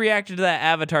way she reacted to that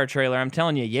Avatar trailer, I'm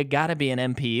telling you got to be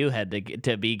an MPU head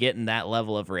to be getting that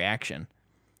level of reaction.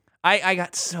 I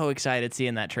got so excited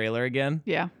seeing that trailer again.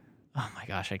 Yeah. Oh my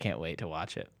gosh, I can't wait to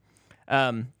watch it.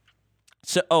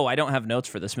 I don't have notes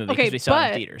for this movie because we saw it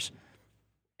in theaters.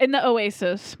 In the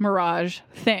Oasis Mirage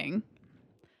thing,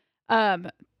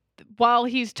 while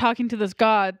he's talking to this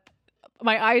god,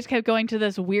 my eyes kept going to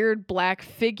this weird black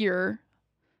figure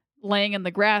laying in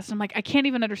the grass. And I'm like, I can't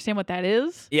even understand what that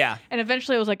is. Yeah. And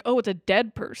eventually I was like, oh, it's a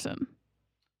dead person.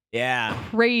 Yeah.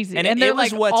 Crazy. And it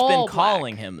was like what's been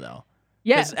calling him, though.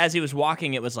 Yes. As he was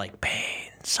walking, it was like pain,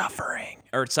 suffering,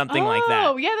 or something like that.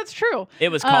 Oh, yeah, that's true. It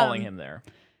was calling him there.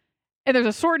 And there's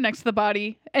a sword next to the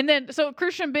body. And then, so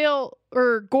Christian Bale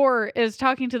or Gore is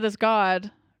talking to this god.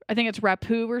 I think it's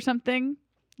Rapu or something.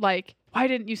 Like, why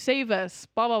didn't you save us?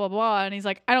 Blah, blah, blah, blah. And he's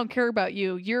like, I don't care about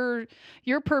you. Your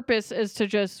purpose is to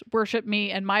just worship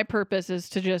me. And my purpose is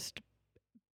to just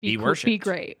be worshipped. Be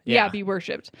great. Yeah, be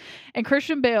worshipped. And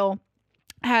Christian Bale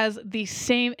has the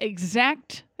same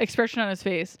exact expression on his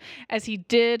face as he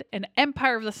did in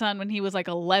Empire of the Sun when he was like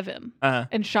 11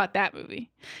 and shot that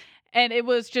movie. And it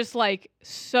was just like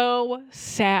so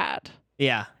sad.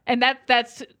 Yeah. And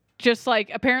that's just like,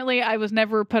 apparently I was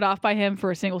never put off by him for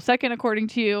a single second, according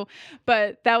to you.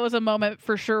 But that was a moment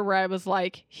for sure where I was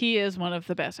like, he is one of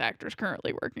the best actors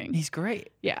currently working. He's great.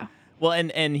 Yeah. Well,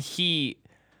 and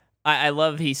I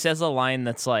love, he says a line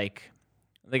that's like,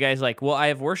 the guy's like, well, I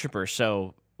have worshipers,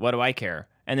 so what do I care?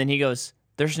 And then he goes,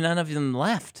 there's none of them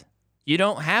left. You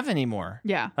don't have any more.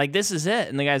 Yeah. Like, this is it.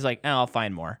 And the guy's like, oh, I'll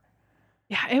find more.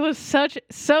 Yeah, it was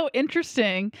so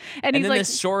interesting. And he's then like,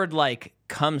 this sword, like,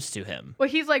 comes to him. well,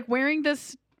 he's like wearing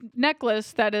this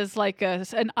necklace that is like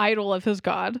an idol of his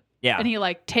god. Yeah. And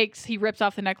he rips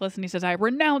off the necklace and he says, I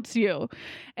renounce you.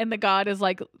 And the god is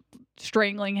like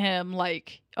strangling him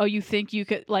like, oh, you think you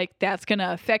could, like, that's going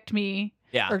to affect me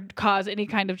or cause any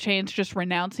kind of change, just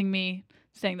renouncing me,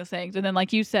 saying the things. And then,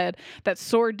 like you said, that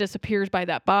sword disappears by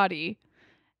that body.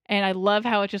 And I love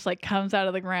how it just like comes out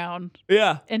of the ground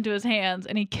into his hands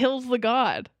and he kills the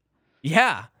god.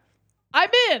 Yeah. I'm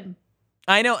in.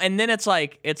 I know. And then it's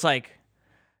like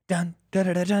dun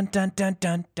dun dun dun dun dun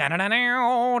dun dun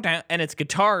dun dun, and it's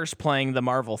guitars playing the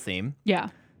Marvel theme. Yeah.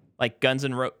 Like Guns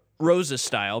N' Roses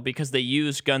style, because they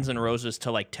use Guns N' Roses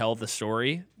to like tell the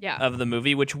story of the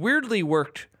movie, which weirdly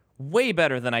worked way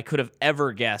better than I could have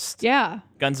ever guessed. Yeah.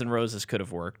 Guns N' Roses could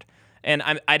have worked. And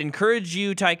I'd encourage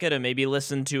you, Taika, to maybe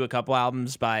listen to a couple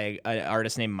albums by an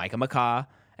artist named Micah McCaw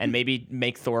and maybe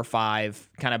make Thor 5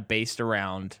 kind of based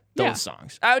around those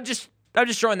songs. I was just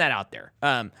throwing that out there.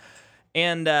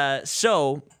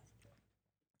 So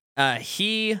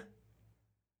he,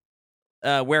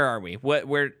 where are we?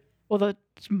 Where? Well, the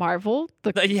Marvel.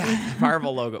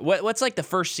 Marvel logo. What's like the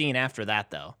first scene after that,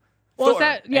 though? Well, Thor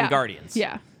and Guardians.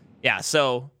 Yeah. Yeah,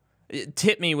 so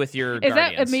tip me with your Is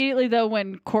Guardians. that immediately, though,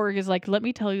 when Korg is like, let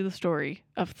me tell you the story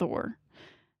of Thor?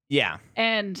 Yeah.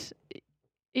 And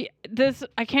this,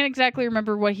 I can't exactly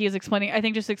remember what he is explaining. I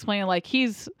think just explaining, like,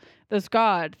 he's this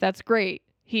god. That's great.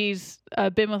 He's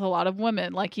been with a lot of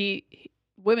women. Like,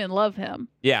 women love him.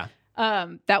 Yeah.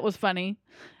 That was funny.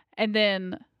 And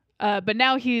then, but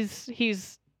now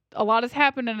he's a lot has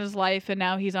happened in his life, and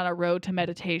now he's on a road to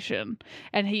meditation.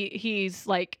 And he's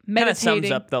like meditating. Kind of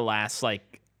sums up the last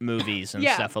like movies and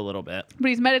stuff a little bit. But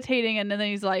he's meditating, and then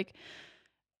he's like,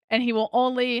 and he will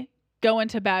only go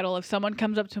into battle if someone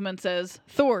comes up to him and says,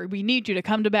 Thor, we need you to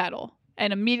come to battle.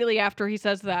 And immediately after he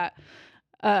says that,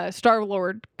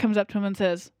 Star-Lord comes up to him and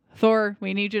says, Thor,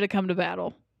 we need you to come to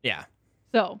battle. Yeah.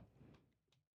 So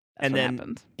that's and what then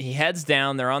happens. He heads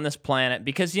down. They're on this planet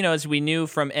because, you know, as we knew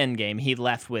from Endgame, he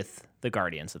left with the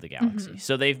Guardians of the Galaxy. Mm-hmm.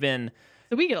 So they've been...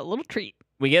 So we get a little treat.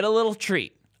 We get a little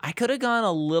treat. I could have gone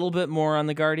a little bit more on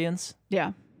the Guardians.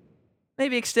 Yeah.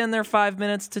 Maybe extend their 5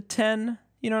 minutes to 10.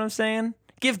 You know what I'm saying?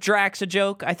 Give Drax a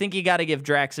joke. I think you got to give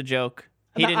Drax a joke.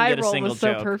 He didn't get a single was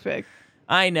so joke. Perfect.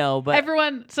 I know, but...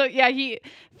 Everyone... So, yeah,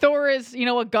 Thor is, you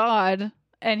know, a god...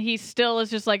 And he still is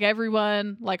just like,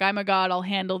 everyone, like, I'm a god, I'll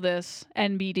handle this,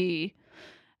 NBD.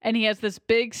 And he has this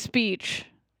big speech.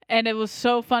 And it was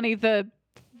so funny. The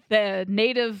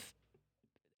native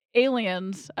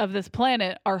aliens of this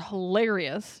planet are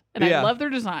hilarious. And I love their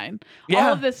design. Yeah.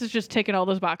 All of this is just ticking all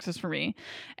those boxes for me.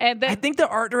 And I think the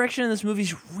art direction in this movie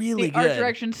is really good. The art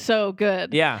direction's so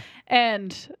good. Yeah.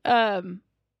 And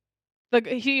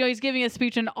he's giving a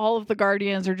speech, and all of the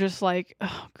Guardians are just like,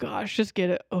 oh gosh, just get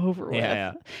it over with.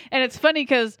 Yeah. And it's funny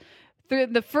because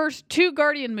the first two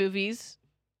Guardian movies,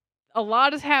 a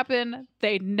lot has happened.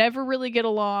 They never really get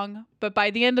along. But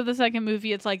by the end of the second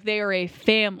movie, it's like they are a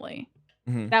family.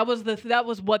 Mm-hmm. That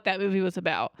was what that movie was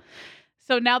about.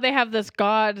 So now they have this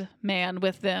God man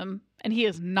with them, and he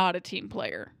is not a team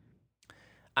player.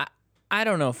 I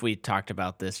don't know if we talked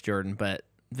about this, Jordan, but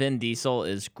Vin Diesel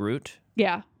is Groot.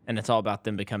 Yeah. And it's all about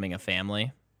them becoming a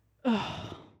family.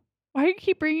 Ugh. Why do you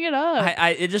keep bringing it up?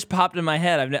 It just popped in my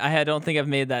head. I don't think I've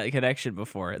made that connection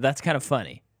before. That's kind of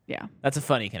funny. Yeah. That's a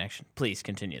funny connection. Please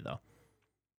continue, though.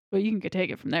 Well, you can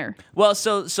take it from there. Well,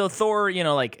 so Thor, you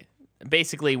know, like,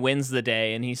 basically wins the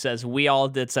day, and he says, we all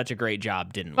did such a great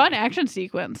job, didn't we? Fun action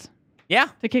sequence. Yeah.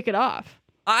 To kick it off.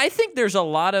 I think there's a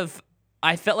lot of...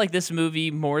 I felt like this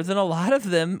movie, more than a lot of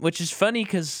them, which is funny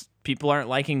because people aren't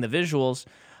liking the visuals...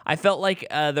 I felt like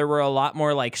there were a lot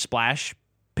more like splash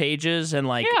pages and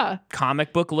like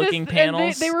comic book looking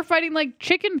panels. They were fighting like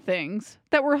chicken things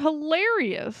that were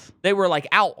hilarious. They were like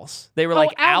owls. They were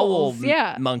like owls,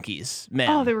 owl monkeys, men.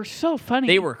 Oh, they were so funny.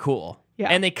 They were cool. Yeah.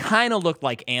 And they kind of looked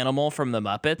like Animal from the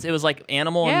Muppets. It was like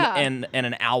Animal and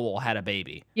an owl had a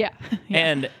baby. Yeah.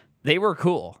 And they were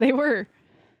cool. They were.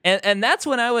 And that's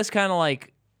when I was kind of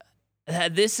like,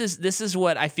 this is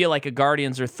what I feel like a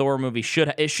Guardians or Thor movie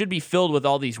should. It should be filled with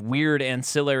all these weird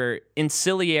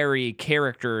ancillary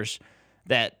characters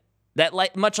that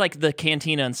like much like the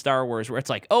Cantina in Star Wars, where it's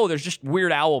like, oh, there's just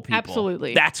weird owl people.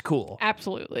 Absolutely, that's cool.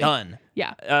 Absolutely done.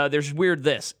 Yeah. There's weird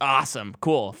this. Awesome.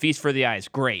 Cool. Feast for the eyes.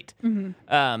 Great.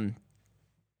 Mm-hmm.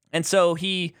 And so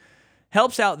he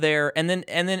helps out there, and then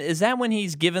is that when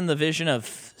he's given the vision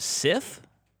of Sif?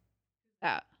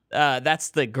 Yeah. That's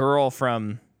the girl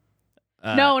from.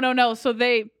 No. So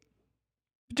they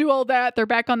do all that. They're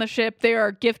back on the ship. They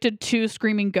are gifted 2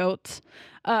 screaming goats.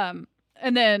 And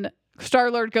then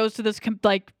Star-Lord goes to this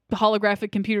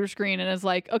holographic computer screen and is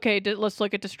like, okay, let's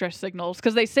look at distress signals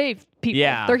because they save people.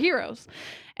 Yeah. They're heroes.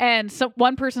 And so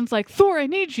one person's like, Thor, I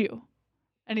need you.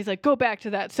 And he's like, go back to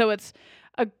that. So it's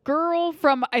a girl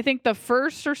from, I think, the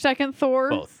first or second Thor.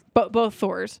 Both. Both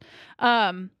Thors.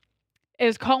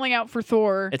 Is calling out for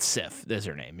Thor. It's Sif. Is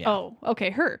her name. Yeah. Oh, okay,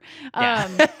 her.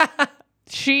 Yeah.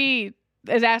 She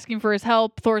is asking for his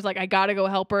help. Thor's like, I gotta go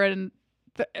help her. And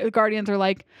the Guardians are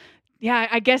like, yeah,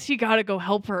 I guess you gotta go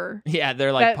help her. Yeah,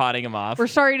 they're like potting him off. We're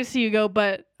sorry to see you go,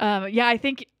 but yeah, I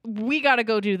think we gotta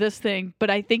go do this thing, but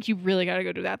I think you really gotta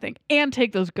go do that thing and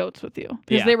take those goats with you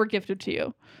because they were gifted to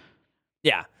you.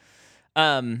 Yeah.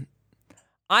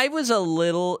 I was a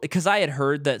little, because I had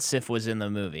heard that Sif was in the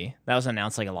movie. That was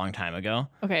announced like a long time ago.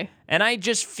 Okay. And I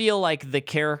just feel like the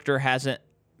character hasn't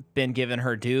been given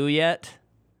her due yet.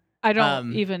 I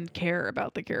don't even care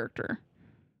about the character.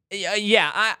 Yeah,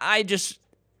 I just,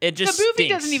 it just the movie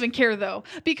stinks. doesn't even care though,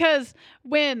 because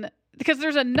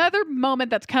there's another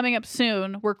moment that's coming up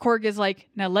soon where Korg is like,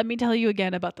 now let me tell you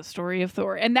again about the story of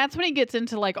Thor, and that's when he gets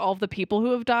into like all of the people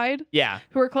who have died,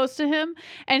 who are close to him,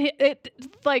 and it's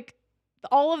like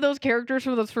all of those characters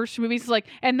from those first 2 movies is like,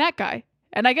 and that guy,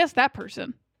 and I guess that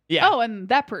person. Yeah. Oh, and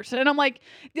that person. And I'm like,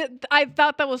 I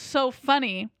thought that was so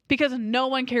funny because no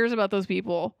one cares about those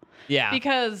people. Yeah.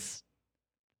 Because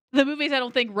the movies, I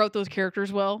don't think, wrote those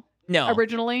characters well. No.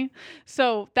 Originally.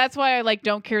 So that's why I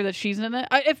don't care that she's in it.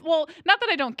 Not that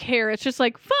I don't care. It's just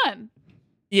like fun.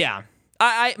 Yeah.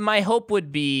 I my hope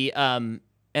would be, and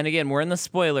again, we're in the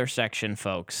spoiler section,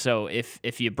 folks. So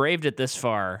if you braved it this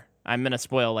far, I'm going to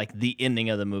spoil like the ending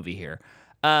of the movie here.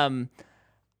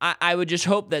 I would just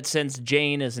hope that since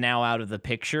Jane is now out of the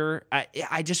picture,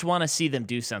 I just want to see them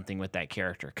do something with that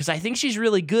character. Because I think she's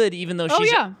really good, even though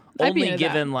she's only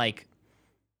given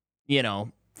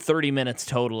 30 minutes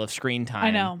total of screen time.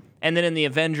 I know. And then in the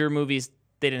Avenger movies,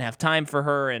 they didn't have time for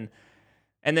her. And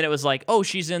then it was like, oh,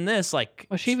 she's in this. Like,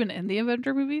 was she even in the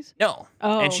Avenger movies? No.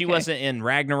 Oh, and she wasn't in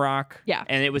Ragnarok. Yeah.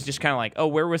 And it was just kind of like, oh,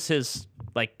 where was his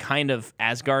kind of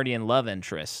Asgardian love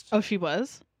interest? Oh, she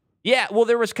was? Yeah, well,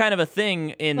 there was kind of a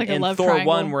thing in Thor triangle?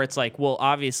 1 where it's like, well,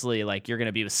 obviously, you're going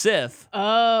to be with Sif.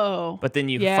 Oh. But then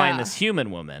you find this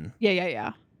human woman.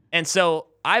 Yeah. And so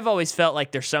I've always felt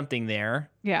like there's something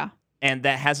there. Yeah. And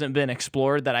that hasn't been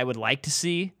explored that I would like to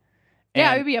see. Yeah, And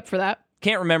I would be up for that.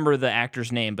 Can't remember the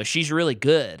actor's name, but she's really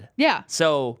good. Yeah.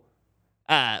 So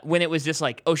when it was just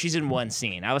like, oh, she's in one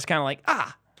scene, I was kind of like,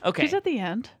 okay. She's at the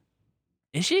end.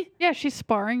 Is she? Yeah, she's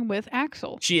sparring with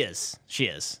Axel. She is.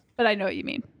 But I know what you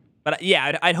mean. But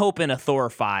yeah, I'd hope in a Thor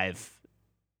 5,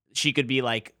 she could be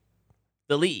like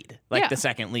the lead, the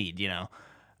second lead, Hey,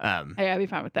 I'd be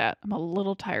fine with that. I'm a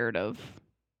little tired of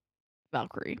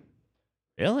Valkyrie.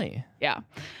 Really? Yeah.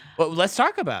 Well, let's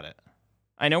talk about it.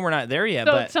 I know we're not there yet,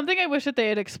 so but something I wish that they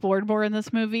had explored more in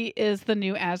this movie is the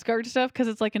new Asgard stuff, because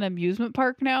it's like an amusement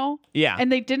park now. Yeah.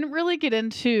 And they didn't really get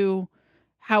into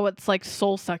how it's like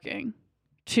soul sucking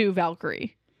to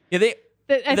Valkyrie. Yeah,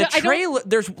 the trailer,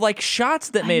 there's shots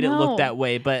that made it look that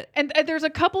way, but and there's a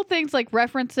couple things like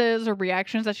references or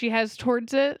reactions that she has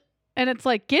towards it, and it's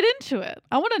like, get into it.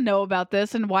 I want to know about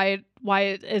this and why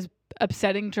it is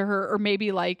upsetting to her, or maybe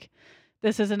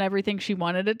this isn't everything she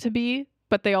wanted it to be,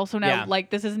 but they also now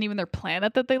this isn't even their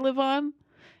planet that they live on.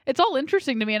 It's all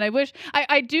interesting to me, and I wish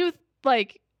I do I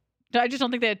just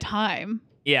don't think they had time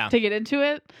to get into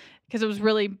it, because it was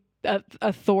really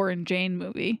a Thor and Jane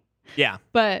movie. Yeah.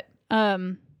 But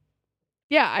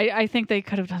I think they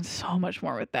could have done so much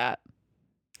more with that.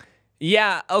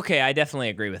 Yeah, okay, I definitely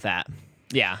agree with that.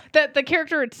 Yeah. The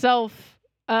character itself,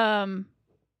 I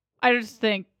just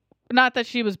think, not that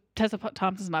Tessa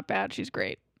Thompson's not bad, she's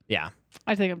great. Yeah.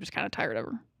 I think I'm just kind of tired of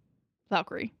her.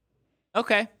 Valkyrie.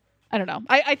 Okay. I don't know.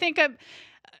 I think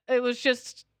it was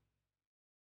just,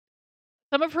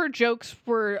 some of her jokes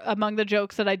were among the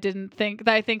jokes that I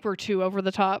think were too over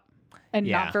the top. And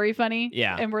not very funny.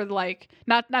 Yeah. And we're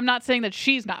I'm not saying that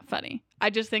she's not funny. I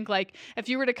just think if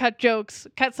you were to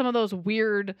cut some of those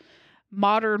weird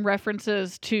modern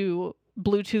references to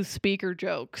Bluetooth speaker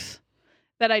jokes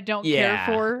that I don't care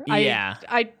for.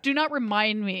 I do not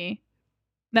remind me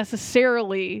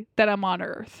necessarily that I'm on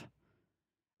Earth,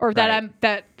 or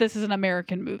that this is an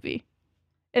American movie.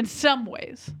 In some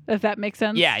ways, if that makes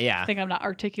sense. Yeah. I think I'm not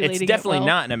articulating it. It's definitely well.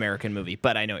 not an American movie,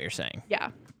 but I know what you're saying.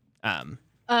 Yeah. Um,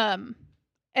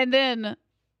 And then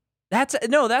That's a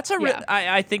Yeah.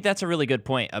 I think that's a really good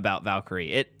point about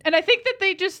Valkyrie. And I think that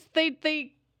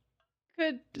they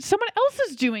could. Someone else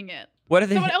is doing it. What are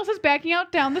they? Someone else is backing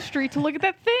out down the street to look at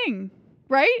that thing,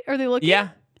 right? Are they looking?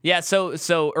 Yeah.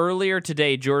 So earlier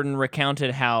today, Jordan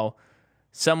recounted how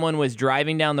someone was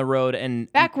driving down the road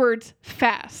and Backwards,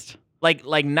 fast.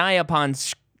 like nigh upon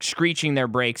screeching their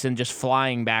brakes and just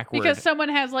flying backward. Because someone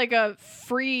has like a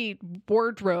free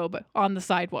wardrobe on the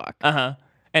sidewalk.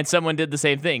 And someone did the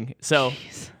same thing. So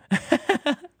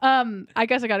I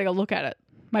guess I gotta go look at it.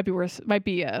 Might be worth. Might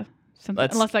be something.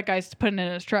 Unless that guy's putting it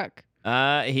in his truck.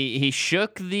 he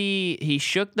shook the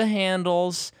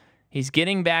handles. He's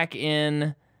getting back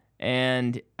in,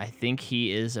 and I think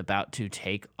he is about to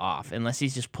take off, unless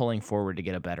he's just pulling forward to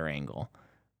get a better angle.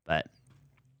 But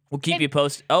we'll keep you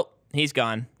posted. Oh, he's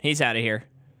gone. He's out of here.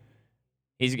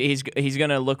 He's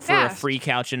gonna look for a free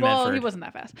couch in Medford. Well, he wasn't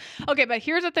that fast. Okay, but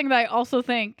here's the thing that I also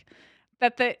think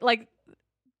that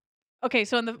okay,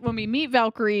 so when we meet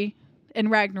Valkyrie in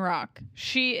Ragnarok,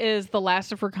 she is the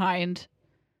last of her kind.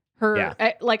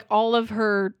 Like all of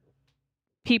her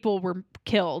people were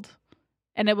killed,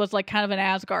 and it was like kind of an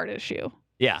Asgard issue.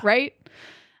 Yeah. Right.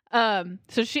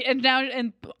 So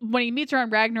and when he meets her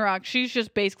on Ragnarok, she's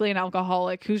just basically an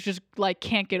alcoholic who's just like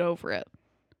can't get over it.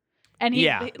 And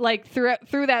he like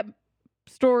through that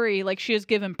story, like she is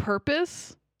given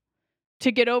purpose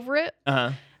to get over it.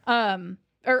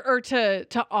 Or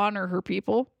to honor her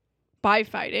people by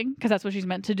fighting, because that's what she's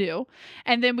meant to do.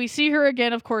 And then we see her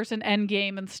again, of course, in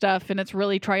Endgame and stuff, and it's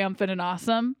really triumphant and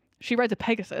awesome. She rides a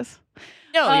Pegasus.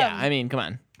 Oh yeah, I mean, come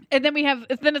on. And then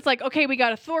it's like, okay, we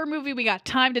got a Thor movie, we got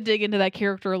time to dig into that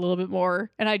character a little bit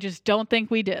more, and I just don't think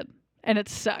we did. And it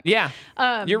sucked. Yeah,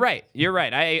 you're right.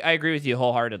 I agree with you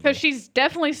wholeheartedly. Because she's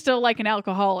definitely still like an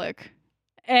alcoholic.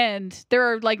 And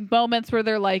there are like moments where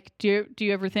they're like, do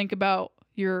you ever think about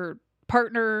your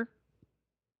partner,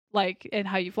 like, and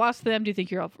how you've lost them? Do you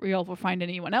think you'll ever find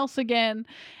anyone else again?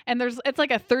 And it's like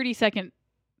a 30-second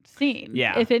scene,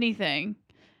 if anything.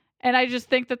 And I just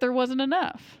think that there wasn't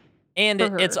enough. And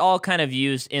it's all kind of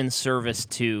used in service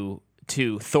to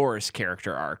Thor's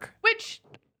character arc, which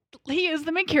he is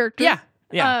the main character.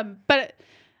 Yeah. But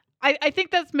I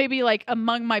think that's maybe like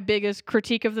among my biggest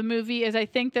critique of the movie is I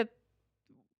think that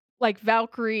like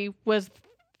Valkyrie was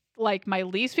like my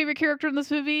least favorite character in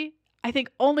this movie. I think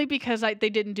only because they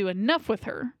didn't do enough with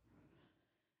her.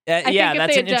 That's an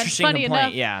interesting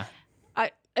complaint.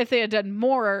 If they had done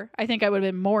more, I think I would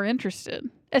have been more interested.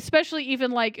 Especially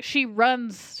even like she's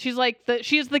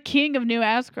the king of New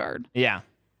Asgard. Yeah.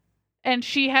 And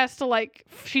she has to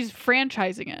she's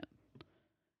franchising it.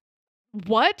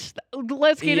 What?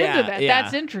 Let's get into that. Yeah.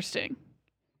 That's interesting.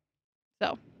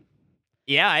 So.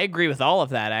 Yeah, I agree with all of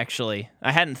that, actually.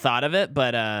 I hadn't thought of it,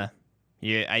 but I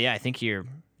think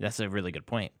that's a really good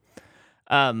point.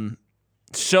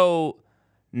 So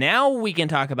now we can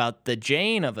talk about the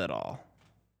Jane of it all.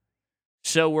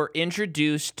 So we're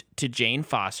introduced to Jane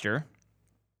Foster,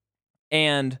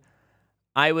 and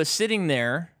I was sitting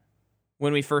there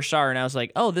when we first saw her, and I was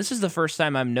like, oh, this is the first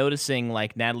time I'm noticing,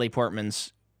 like, Natalie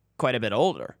Portman's quite a bit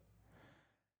older.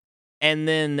 And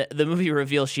then the movie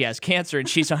reveals she has cancer, and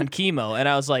she's on chemo, and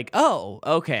I was like, oh,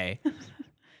 okay.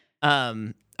 Okay. I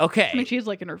mean, she's,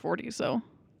 like, in her 40s, so...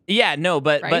 Yeah, no,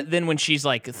 but right? But then when she's,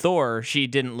 like, Thor, she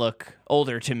didn't look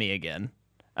older to me again.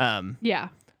 Yeah.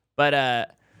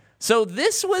 But, so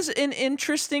this was an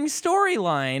interesting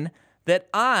storyline that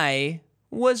I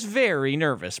was very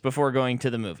nervous before going to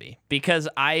the movie, because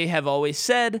I have always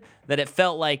said that it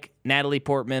felt like Natalie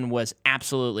Portman was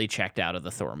absolutely checked out of the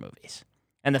Thor movies.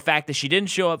 And the fact that she didn't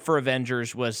show up for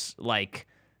Avengers was like,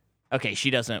 okay,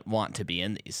 she doesn't want to be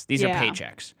in these. These are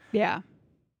paychecks. Yeah.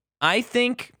 I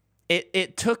think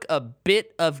it took a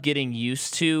bit of getting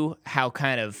used to how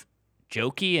kind of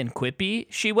jokey and quippy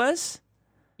she was.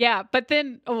 Yeah, but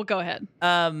then, go ahead.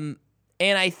 And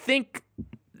I think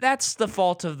that's the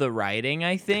fault of the writing,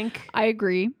 I think. I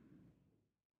agree.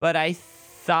 But I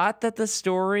thought that the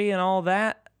story and all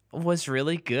that was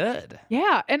really good.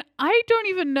 Yeah, and I don't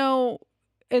even know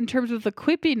in terms of the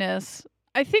quippiness.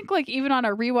 I think, like, even on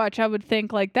a rewatch, I would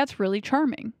think, like, that's really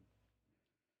charming.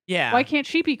 Yeah. Why can't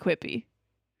she be quippy?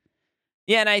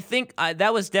 Yeah, and I think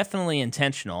that was definitely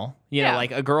intentional. You know,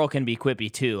 like, a girl can be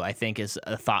quippy too, I think, is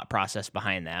a thought process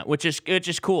behind that, which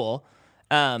is cool.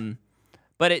 But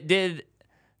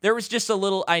there was just a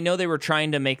little, I know they were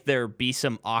trying to make there be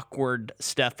some awkward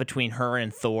stuff between her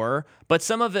and Thor, but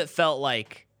some of it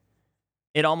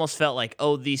almost felt like,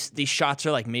 oh, these shots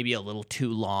are like maybe a little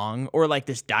too long, or like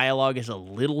this dialogue is a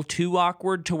little too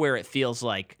awkward to where it feels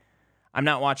like I'm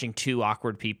not watching two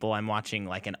awkward people. I'm watching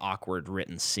like an awkward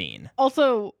written scene.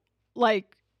 Also,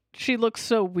 like, she looks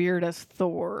so weird as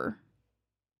Thor.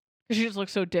 She just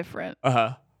looks so different.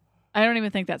 Uh-huh. I don't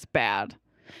even think that's bad.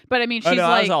 But I mean, Oh, she's no,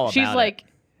 I was all she's about like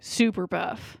super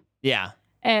buff Yeah.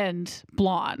 and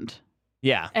blonde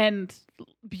Yeah. and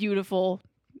beautiful.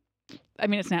 I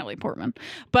mean, it's Natalie Portman,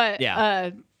 but Yeah.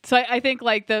 so I think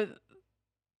like that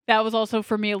was also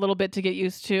for me a little bit to get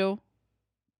used to.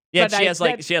 Yeah, But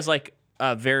she has like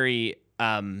a very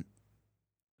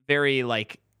very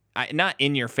like not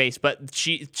in your face, but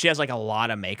she has like a lot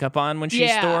of makeup on when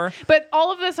she's Thor. But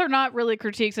all of this are not really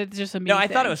critiques. It's just a me No, I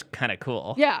thing. thought it was kind of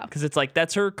cool. Yeah. Because it's like,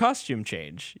 that's her costume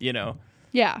change, you know?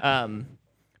 Yeah.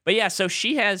 But yeah, so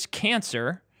she has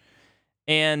cancer,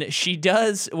 and she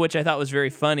does, which I thought was very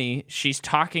funny. She's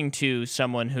talking to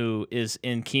someone who is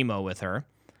in chemo with her.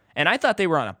 And I thought they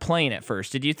were on a plane at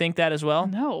first. Did you think that as well?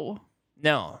 No.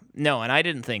 No, and I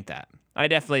didn't think that. I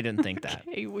definitely didn't think that.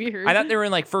 Okay, weird. I thought they were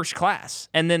in like first class,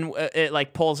 and then it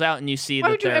like pulls out and you see Why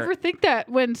that would you ever think that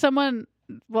when someone?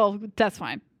 Well, that's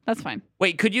fine. That's fine.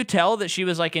 Wait, could you tell that she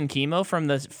was like in chemo from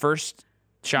the first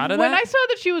shot of When that? I saw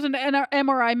that she was an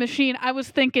MRI machine, I was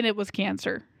thinking it was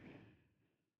cancer.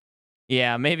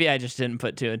 Yeah, maybe I just didn't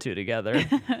put two and two together.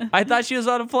 I thought she was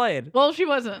on a plane. Well, she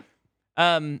wasn't.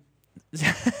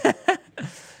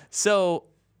 So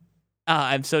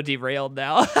I'm so derailed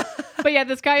now. But yeah,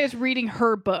 this guy is reading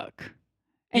her book,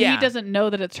 and Yeah. he doesn't know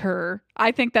that it's her.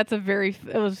 I think that's it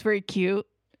was very cute.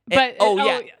 But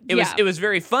It was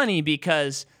very funny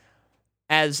because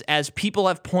as people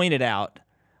have pointed out,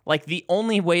 like the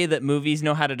only way that movies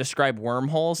know how to describe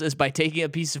wormholes is by taking a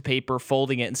piece of paper,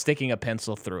 folding it, and sticking a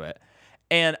pencil through it.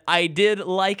 And I did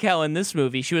like how in this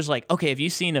movie she was like, "Okay, have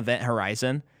you seen Event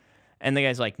Horizon?" And the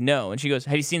guy's like, "No." And she goes,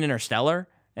 "Have you seen Interstellar?"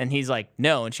 And he's like,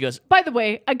 "No." And she goes, By the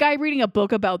way, a guy reading a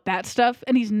book about that stuff,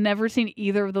 and he's never seen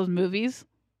either of those movies.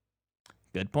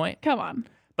 "Good point." Come on,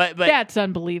 But that's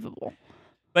unbelievable.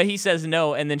 But he says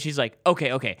no, and then she's like,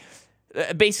 okay.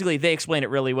 Basically, they explain it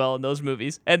really well in those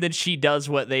movies, and then she does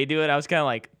what they do, and I was kind of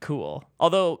like, cool.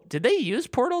 Although, did they use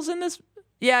portals in this?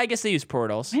 Yeah, I guess they use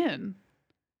portals. Man,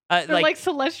 they're like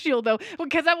celestial though,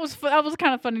 because that was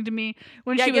kind of funny to me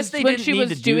when Yeah, I she guess was they when didn't she need was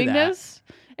to do doing that. this,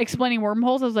 explaining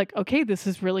wormholes. I was like, okay, this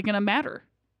is really gonna matter,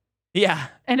 Yeah.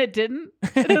 and it didn't.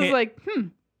 And I was like,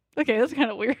 okay, that's kind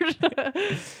of weird.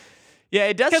 Yeah,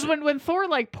 it does. Because when Thor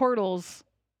like portals,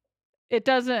 it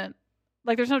doesn't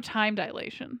like there's no time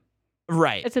dilation.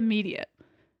 Right. It's immediate.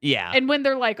 Yeah. And when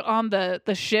they're like on the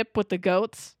ship with the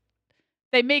goats,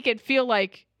 they make it feel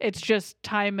like it's just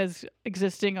time is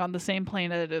existing on the same plane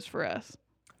that it is for us.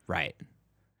 Right.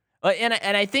 And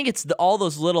I think it's all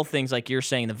those little things like you're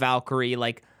saying, the Valkyrie,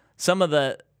 like some of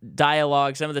the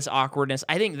dialogue, some of this awkwardness.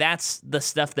 I think that's the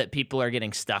stuff that people are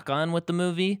getting stuck on with the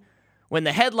movie. When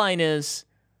the headline is,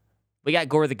 we got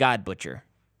Gore the God Butcher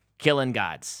killing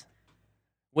gods.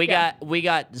 We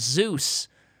got Zeus,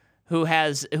 who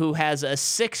has a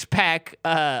 6-pack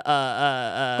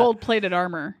Gold-plated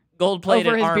armor. Gold-plated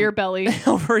over his beer belly.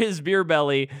 over his beer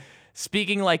belly,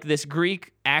 speaking like this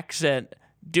Greek accent,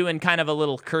 doing kind of a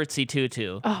little curtsy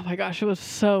tutu. Oh my gosh, it was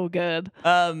so good.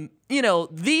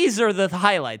 These are the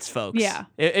highlights, folks. Yeah.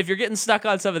 If you're getting stuck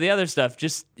on some of the other stuff,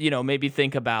 just, maybe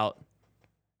think about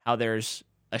how there's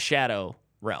a shadow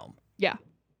realm. Yeah.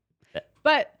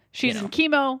 But she's in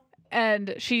chemo,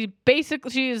 and she's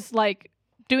like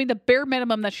doing the bare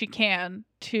minimum that she can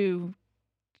to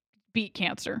beat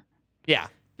cancer. Yeah.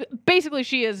 Basically,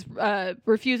 she is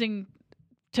refusing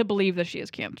to believe that she has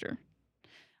cancer.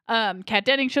 Kat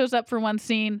Denning shows up for one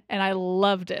scene, and I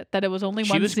loved it that it was only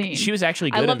one scene. She was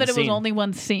actually good. I love that it scene. was only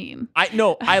one scene. I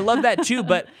love that too.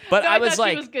 But No, I was thought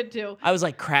like, she was good too. I was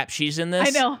like, crap, she's in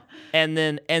this. I know. And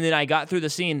then I got through the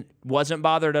scene, wasn't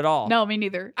bothered at all. No, me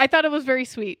neither. I thought it was very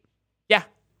sweet.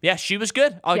 Yeah, she was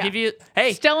good. I'll give you.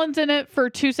 Hey, Stellan's in it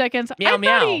for 2 seconds. Meow,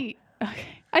 meow.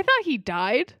 I thought he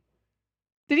died.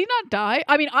 Did he not die?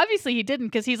 I mean, obviously he didn't,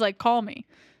 because he's like, call me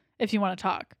if you want to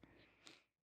talk.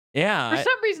 Yeah. For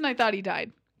some reason, I thought he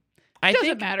died.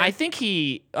 Doesn't matter. I think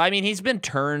he's been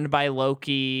turned by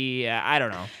Loki. I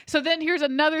don't know. So then here's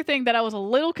another thing that I was a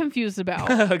little confused about.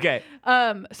 Okay.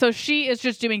 So she is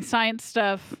just doing science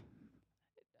stuff,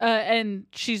 and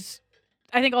she's,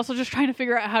 I think, also just trying to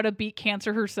figure out how to beat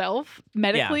cancer herself,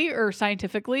 medically or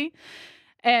scientifically,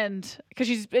 and because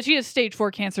she has stage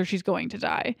 4 cancer, she's going to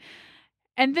die.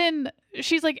 And then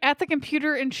she's like at the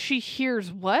computer, and she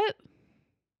hears what?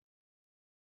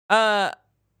 No.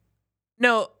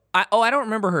 I don't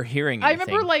remember her hearing anything. I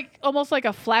remember like almost like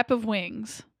a flap of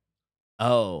wings.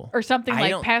 Oh. Or something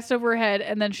like passed over her head,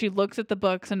 and then she looks at the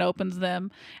books and opens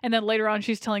them. And then later on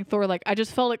she's telling Thor, like, I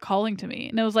just felt it calling to me.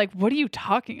 And it was like, what are you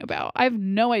talking about? I have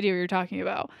no idea what you're talking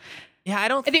about. Yeah, I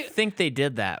don't think they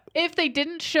did that. If they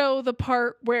didn't show the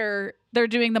part where they're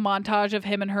doing the montage of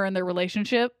him and her and their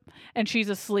relationship, and she's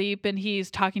asleep and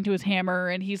he's talking to his hammer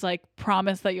and he's like,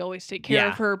 promise that you always take care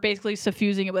of her, basically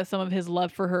suffusing it with some of his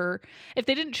love for her. If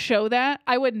they didn't show that,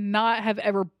 I would not have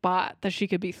ever bought that she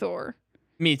could be Thor.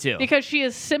 Me too. Because she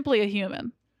is simply a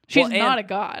human. She's not a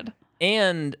god.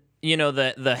 And, you know,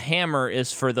 the hammer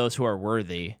is for those who are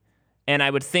worthy. And I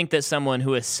would think that someone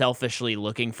who is selfishly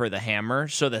looking for the hammer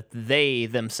so that they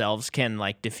themselves can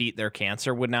like defeat their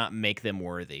cancer would not make them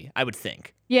worthy. I would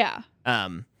think. Yeah.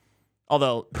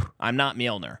 Although I'm not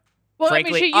Mjolnir. Well,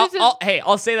 frankly, I mean, she uses.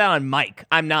 I'll say that on mic.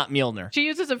 I'm not Mjolnir. She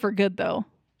uses it for good, though.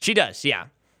 She does, yeah.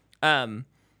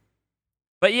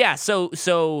 But yeah,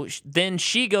 so then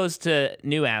she goes to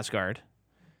New Asgard.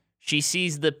 She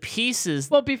sees the pieces.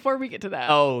 Well, before we get to that.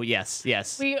 Oh, yes.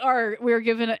 We are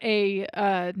given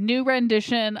a new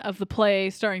rendition of the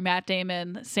play starring Matt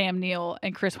Damon, Sam Neill,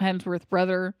 and Chris Hemsworth,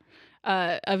 brother,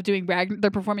 of doing they're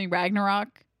performing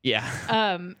Ragnarok. Yeah.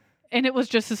 And it was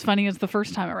just as funny as the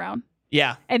first time around.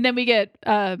 Yeah. And then we get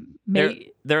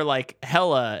they're like,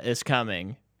 Hela is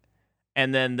coming.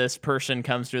 And then this person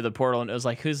comes through the portal and it was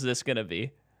like, who's this going to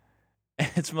be?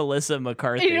 It's Melissa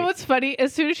McCarthy. You know what's funny?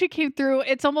 As soon as she came through,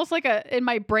 it's almost like in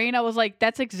my brain, I was like,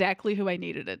 that's exactly who I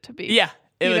needed it to be. Yeah,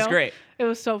 it was great. It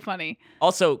was so funny.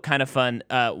 Also kind of fun.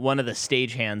 One of the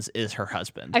stagehands is her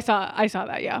husband. I saw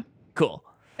that, yeah. Cool.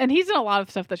 And he's in a lot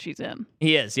of stuff that she's in.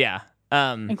 He is, yeah.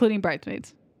 Including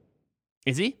Bridesmaids.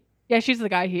 Is he? Yeah, she's the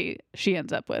guy she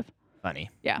ends up with. Funny.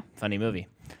 Yeah. Funny movie.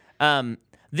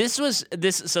 This is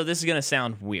going to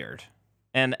sound weird.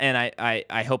 And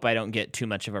I hope I don't get too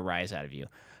much of a rise out of you.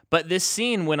 But this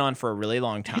scene went on for a really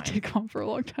long time. It did go on for a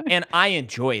long time. And I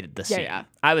enjoyed the scene. Yeah.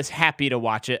 I was happy to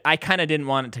watch it. I kind of didn't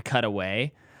want it to cut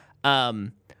away.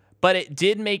 But it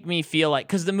did make me feel like,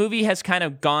 because the movie has kind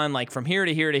of gone like from here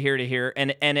to here to here to here.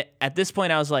 And at this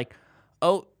point I was like,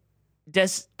 oh,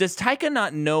 does Taika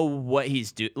not know what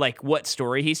he's like what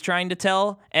story he's trying to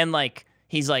tell? And like,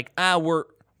 he's like, we're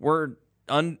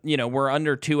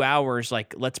under 2 hours.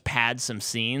 Like, let's pad some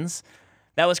scenes.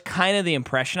 That was kind of the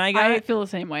impression I got. I feel the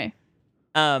same way.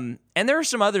 And there are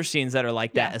some other scenes that are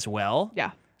like that as well.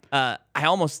 Yeah. I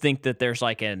almost think that there's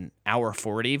like an hour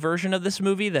 40 version of this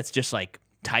movie that's just like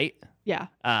tight. Yeah.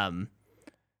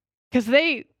 Because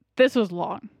this was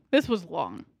long. This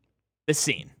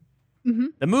scene. Mm-hmm.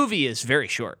 The movie is very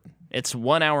short. It's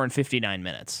 1 hour and 59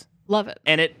 minutes. Love it.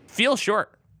 And it feels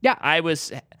short. Yeah.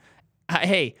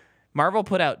 Hey, Marvel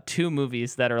put out 2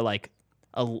 movies that are like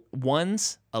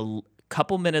one's a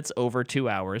couple minutes over 2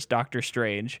 hours, Doctor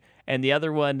Strange, and the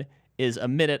other one is a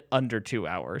minute under 2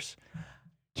 hours.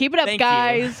 Keep it up,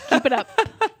 guys. Keep it up.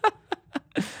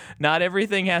 Not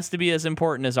everything has to be as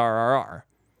important as RRR,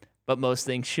 but most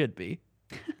things should be.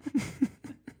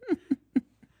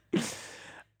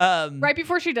 Right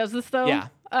before she does this, though,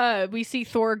 we see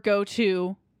Thor go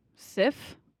to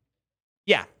Sif.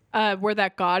 Yeah. Where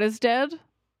that god is dead.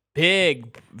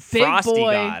 Big frosty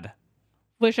boy. god.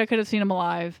 Wish I could have seen him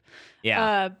alive.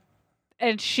 Yeah.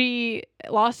 And she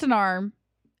lost an arm,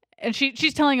 and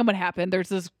she's telling him what happened. There's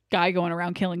this guy going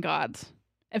around killing gods.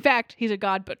 In fact, he's a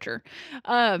god butcher.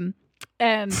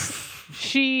 And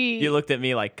she... You looked at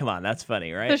me like, come on, that's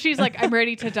funny, right? So she's like, I'm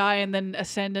ready to die and then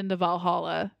ascend into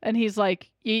Valhalla. And he's like,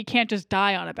 you can't just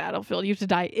die on a battlefield. You have to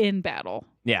die in battle.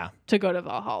 Yeah. To go to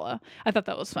Valhalla. I thought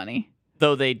that was funny.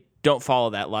 Though they don't follow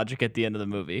that logic at the end of the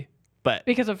movie. But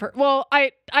because of her. Well,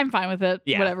 I'm fine with it.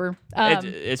 Yeah. Whatever.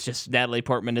 It's just Natalie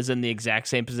Portman is in the exact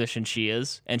same position she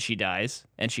is, and she dies,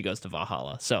 and she goes to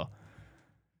Valhalla. So.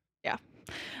 Yeah.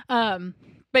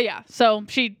 But yeah, so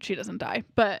she doesn't die.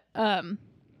 But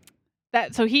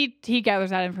so he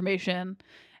gathers that information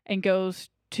and goes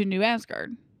to New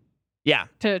Asgard. Yeah.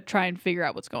 To try and figure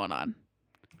out what's going on.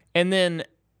 And then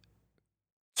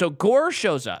so Gore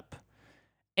shows up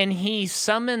and he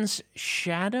summons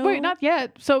Shadow. Wait, not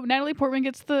yet. So Natalie Portman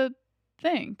gets the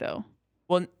thing though.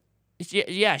 Well,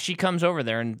 yeah, she comes over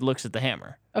there and looks at the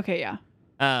hammer. Okay, yeah.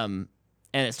 And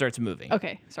it starts moving.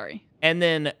 Okay, sorry. And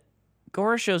then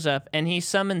Gore shows up and he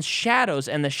summons shadows,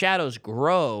 and the shadows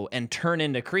grow and turn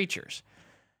into creatures.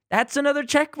 That's another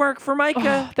check mark for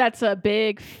Micah. Oh, that's a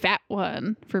big fat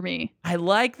one for me. I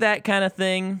like that kind of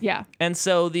thing. Yeah. And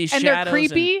so these and shadows... they're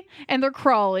creepy and they're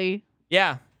crawly.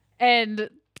 Yeah. And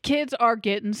kids are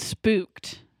getting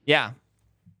spooked. Yeah.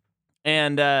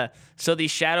 And so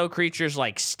these shadow creatures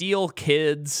like steal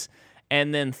kids,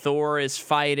 and then Thor is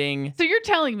fighting. So you're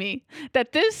telling me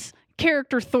that this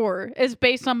character Thor is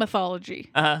based on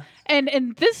mythology. Uh-huh. And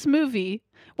in this movie,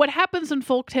 what happens in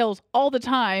folktales all the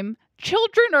time,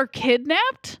 children are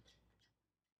kidnapped?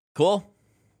 Cool.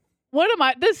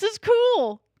 This is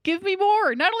cool. Give me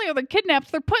more. Not only are they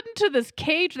kidnapped, they're put into this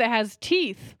cage that has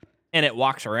teeth. And it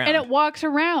walks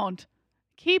around.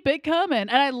 Keep it coming.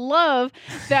 And I love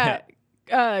that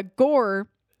Gore,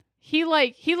 he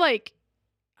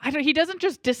doesn't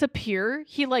just disappear.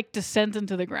 He descends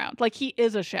into the ground. Like he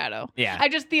is a shadow. Yeah.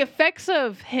 The effects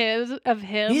of him.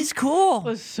 He's cool.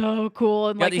 Was so cool.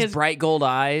 And got these his bright gold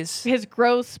eyes. His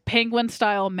gross penguin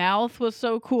style mouth was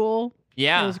so cool.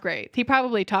 Yeah. It was great. He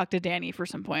probably talked to Danny for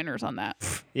some pointers on that.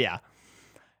 Yeah.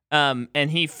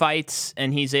 And he fights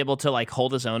and he's able to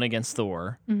hold his own against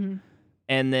Thor. Mm-hmm.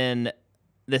 And then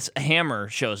this hammer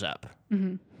shows up.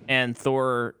 Mm-hmm. And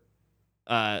Thor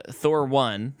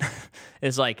 1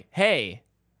 is like, hey,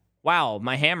 wow,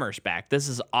 my hammer's back. This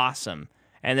is awesome.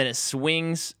 And then it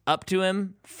swings up to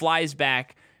him, flies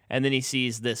back, and then he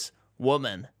sees this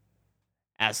woman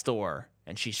as Thor,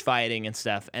 and she's fighting and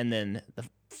stuff. And then the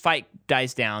fight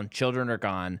dies down, children are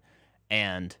gone,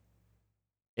 and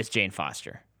it's Jane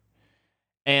Foster.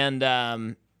 And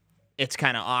it's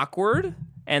kind of awkward,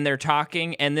 and they're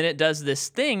talking, and then it does this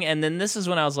thing, and then this is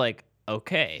when I was like,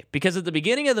 okay. Because at the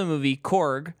beginning of the movie,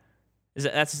 Korg,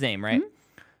 that's his name, right?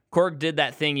 Mm-hmm. Korg did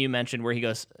that thing you mentioned where he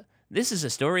goes, this is a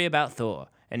story about Thor,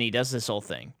 and he does this whole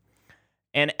thing.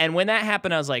 And when that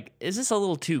happened, I was like, is this a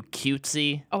little too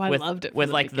cutesy? Oh, I loved it.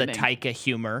 With the Taika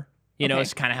humor. You know,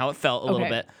 it's kind of how it felt a little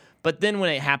bit. But then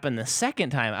when it happened the second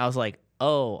time, I was like,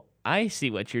 oh, I see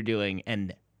what you're doing,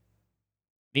 and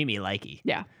Mimi likey.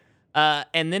 Yeah.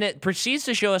 And then it proceeds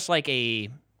to show us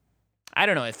I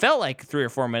don't know, it felt like 3 or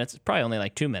 4 minutes. It's probably only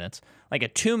 2 minutes. Like a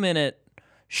 2-minute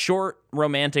short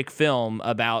romantic film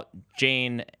about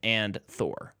Jane and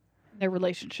Thor. Their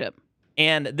relationship.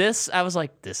 And this, I was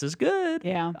like, this is good.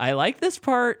 Yeah. I like this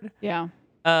part. Yeah.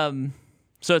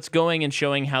 So it's going and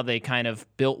showing how they kind of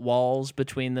built walls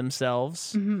between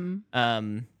themselves.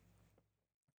 Mm-hmm.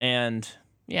 And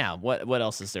yeah, what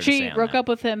else is there to say on that? She broke up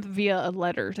with him via a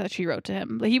letter that she wrote to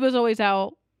him. He was always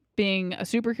out being a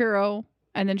superhero,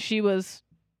 and then she was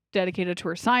dedicated to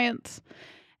her science.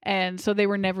 And so they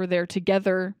were never there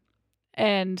together.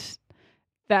 And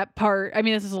that part, I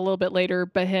mean, this is a little bit later,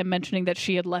 but him mentioning that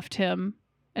she had left him,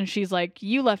 and she's like,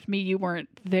 you left me, you weren't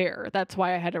there. That's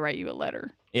why I had to write you a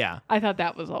letter. Yeah. I thought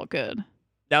that was all good.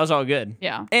 That was all good.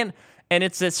 Yeah. And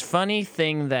it's this funny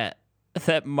thing that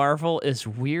Marvel is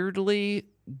weirdly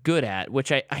good at,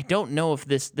 which I don't know if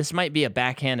this might be a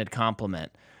backhanded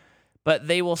compliment, but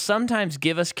they will sometimes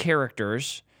give us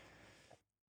characters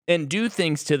and do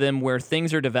things to them where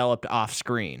things are developed off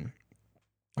screen.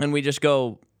 And we just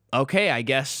go, okay, I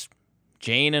guess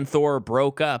Jane and Thor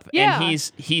broke up. Yeah.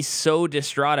 And he's so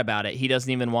distraught about it, he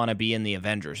doesn't even want to be in the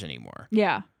Avengers anymore.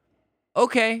 Yeah.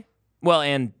 Okay. Well,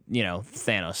 and,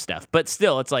 Thanos stuff. But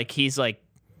still, it's like he's like,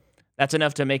 that's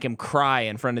enough to make him cry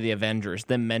in front of the Avengers,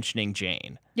 them mentioning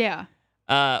Jane. Yeah.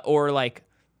 Or like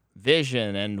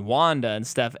Vision and Wanda and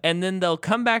stuff. And then they'll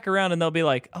come back around and they'll be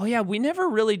like, oh, yeah, we never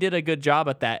really did a good job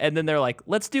at that. And then they're like,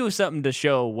 let's do something to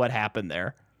show what happened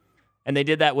there. And they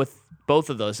did that with both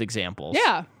of those examples.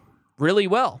 Yeah. Really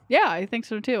well. Yeah, I think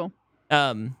so too.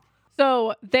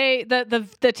 So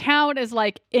the town is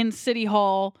like in City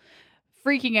Hall,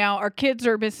 freaking out. Our kids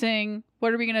are missing.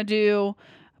 What are we gonna do?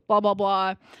 Blah blah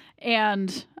blah.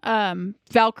 And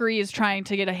Valkyrie is trying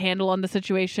to get a handle on the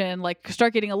situation, like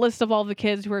start getting a list of all the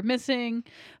kids who are missing.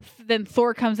 Then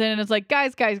Thor comes in and is like,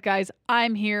 guys,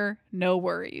 I'm here. No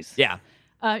worries. Yeah.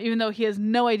 Even though he has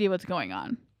no idea what's going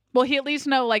on. Well, he at least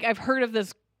know, like, I've heard of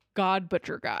this God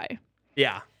Butcher guy.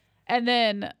 Yeah. And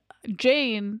then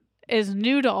Jane is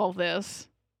new to all this,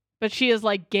 but she is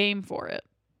like game for it.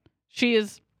 She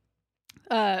is,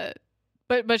 but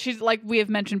she's like we have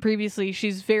mentioned previously,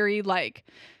 she's very like,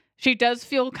 she does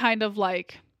feel kind of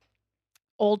like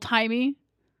old timey,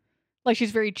 like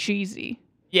she's very cheesy.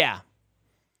 Yeah.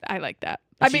 I like that.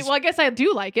 I mean, well, I guess I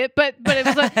do like it, but it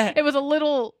was it was a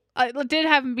little. It did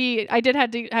have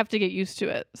to get used to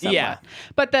it. Somewhat. Yeah.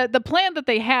 But the plan that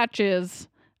they hatch is,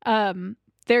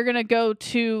 they're gonna go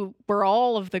to where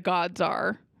all of the gods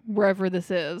are, wherever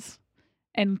this is,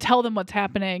 and tell them what's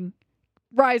happening.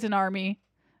 Rise an army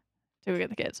to get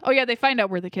the kids. Oh yeah, they find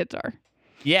out where the kids are.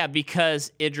 Yeah,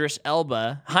 because Idris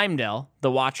Elba, Heimdall, the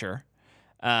Watcher,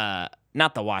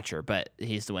 not the Watcher, but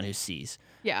he's the one who sees.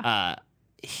 Yeah.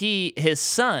 His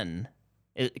son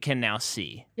can now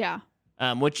see. Yeah.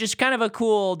 Which is kind of a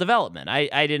cool development.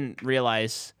 I didn't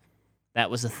realize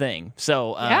that was a thing.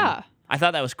 So yeah. I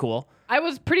thought that was cool. I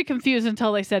was pretty confused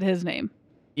until they said his name.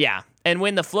 Yeah. And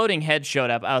when the floating head showed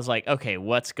up, I was like, okay,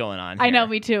 what's going on here? I know,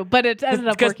 me too. But it ended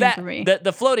up working for me.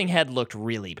 The floating head looked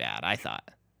really bad, I thought.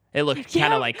 It looked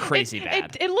kind of like crazy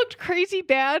bad. It looked crazy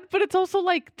bad, but it's also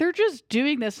like they're just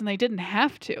doing this and they didn't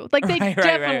have to. Like they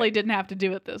definitely didn't have to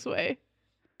do it this way.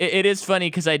 It is funny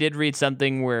because I did read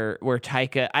something where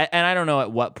Taika, and I don't know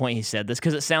at what point he said this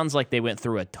because it sounds like they went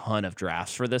through a ton of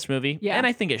drafts for this movie. Yeah. And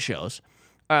I think it shows.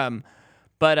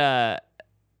 But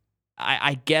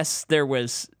I guess there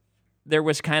was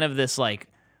kind of this like,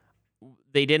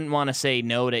 they didn't want to say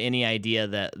no to any idea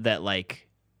that like,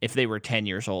 if they were 10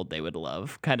 years old, they would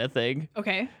love kind of thing.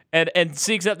 Okay. And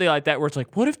seeing something like that where it's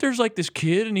like, what if there's like this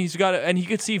kid and and he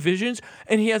could see visions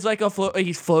and he has like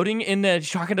he's floating in the, he's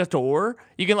talking to Thor.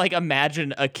 You can like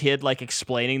imagine a kid like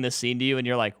explaining the scene to you and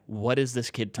you're like, what is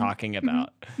this kid talking about?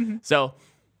 So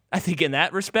I think in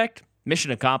that respect,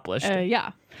 mission accomplished.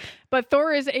 Yeah. But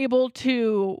Thor is able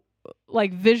to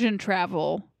like vision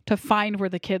travel to find where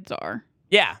the kids are.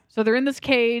 Yeah. So they're in this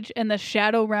cage in the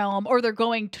Shadow Realm, or they're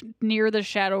going near the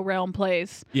Shadow Realm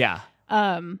place. Yeah.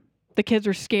 The kids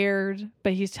are scared,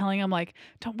 but he's telling them like,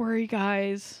 "Don't worry,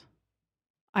 guys.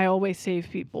 I always save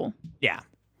people." Yeah.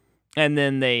 And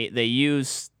then they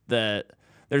use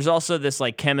there's also this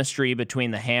like chemistry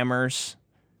between the hammers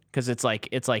because it's like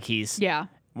he's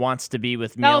wants to be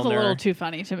with Mjolnir. That was a little too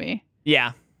funny to me.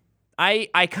 Yeah.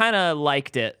 I kind of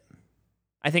liked it.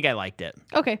 I think I liked it.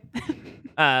 Okay.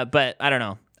 But I don't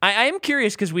know. I am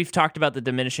curious because we've talked about the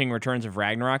diminishing returns of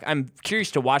Ragnarok. I'm curious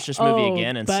to watch this movie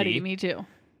again and see. Me too.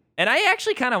 And I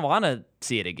actually kind of want to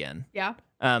see it again. Yeah.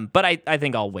 But I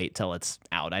think I'll wait till it's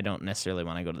out. I don't necessarily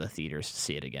want to go to the theaters to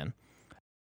see it again.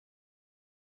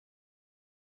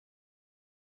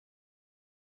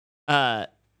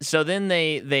 So then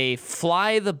they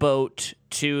fly the boat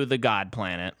to the God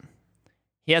planet.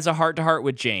 He has a heart-to-heart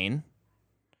with Jane.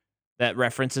 That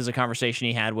references a conversation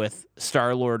he had with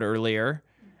Star-Lord earlier.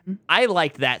 Mm-hmm. I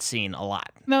liked that scene a lot.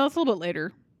 No, it's a little bit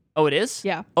later. Oh, it is?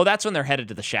 Yeah. Oh, that's when they're headed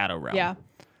to the Shadow Realm. Yeah.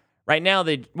 Right now,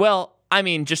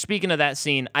 just speaking of that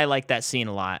scene, I like that scene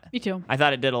a lot. Me too. I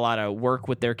thought it did a lot of work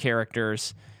with their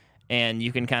characters, and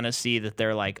you can kind of see that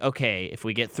they're like, okay, if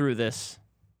we get through this,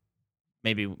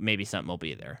 maybe something will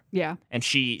be there. Yeah. And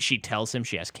she tells him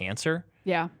she has cancer.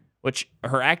 Yeah. Which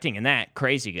her acting in that,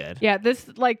 crazy good. Yeah, this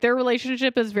like their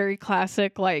relationship is very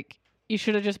classic. Like you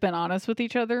should have just been honest with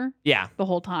each other. Yeah. The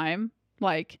whole time.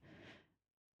 Like,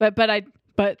 but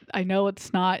I know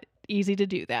it's not easy to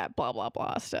do that. Blah blah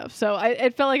blah stuff. So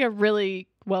it felt like a really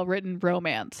well written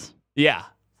romance. Yeah.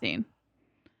 Scene.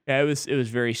 Yeah, it was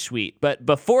very sweet. But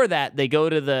before that, they go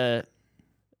to the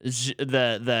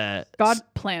God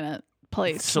planet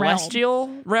place, celestial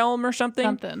realm or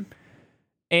something.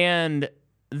 And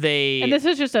this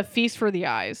is just a feast for the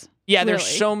eyes. Yeah, there's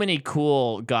so many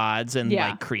cool gods and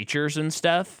like creatures and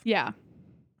stuff. Yeah.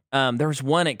 There was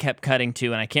one it kept cutting to,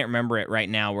 and I can't remember it right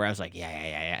now, where I was like, yeah,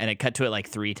 and it cut to it like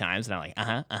 3 times, and I'm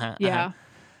like, Yeah.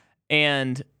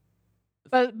 And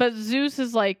but Zeus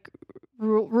is like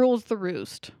rules the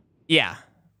roost. Yeah.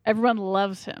 Everyone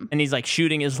loves him, and he's like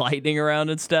shooting his lightning around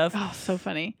and stuff. Oh, so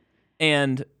funny.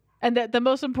 And the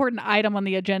most important item on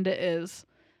the agenda is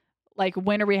like,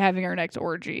 when are we having our next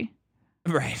orgy?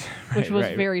 Right. Which was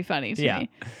very funny to me.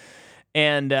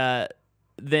 And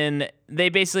then they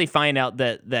basically find out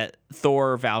that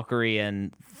Thor, Valkyrie,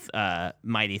 and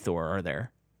Mighty Thor are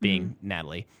there, being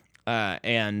Natalie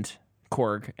and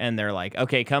Korg. And they're like,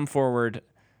 okay, come forward.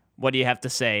 What do you have to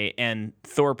say? And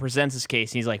Thor presents his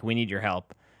case. And he's like, we need your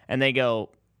help. And they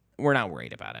go, we're not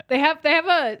worried about it. They have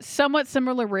a somewhat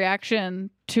similar reaction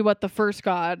to what the first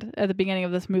god at the beginning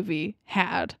of this movie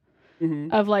had.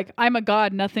 Mm-hmm. Of like, I'm a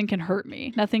god, nothing can hurt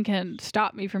me. Nothing can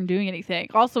stop me from doing anything.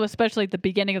 Also, especially at the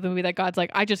beginning of the movie, that god's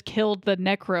like, I just killed the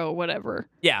necro, whatever.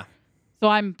 Yeah. So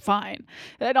I'm fine.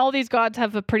 And all these gods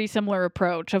have a pretty similar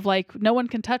approach of like, no one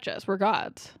can touch us. We're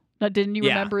gods. Now, didn't you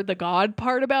remember the god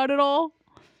part about it all?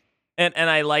 And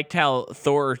I liked how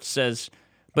Thor says,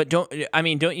 but don't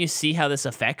you see how this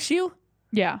affects you?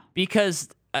 Yeah. Because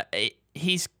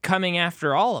he's coming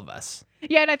after all of us.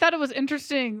 Yeah, and I thought it was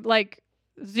interesting, like,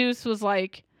 Zeus was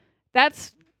like,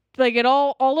 that's like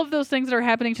all of those things that are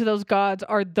happening to those gods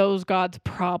are those gods'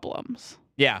 problems.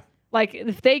 Yeah. Like,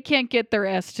 if they can't get their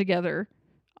S together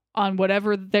on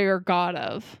whatever they're god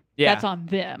of, that's on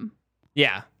them.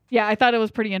 Yeah. Yeah, I thought it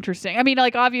was pretty interesting. I mean,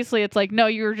 like, obviously it's like, no,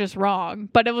 you're just wrong.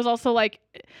 But it was also like,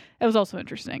 it was also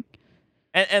interesting.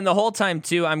 And the whole time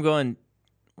too, I'm going,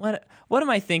 what am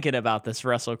I thinking about this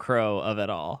Russell Crowe of it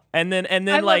all? And then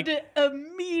I like, loved it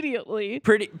immediately.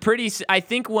 Pretty. I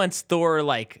think once Thor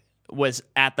like was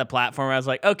at the platform, I was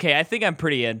like, okay, I think I'm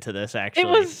pretty into this. Actually,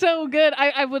 it was so good.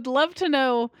 I would love to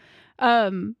know,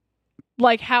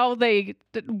 like how they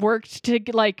worked to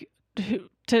like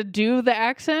to do the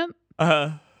accent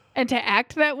and to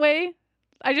act that way.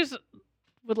 just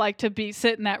would like to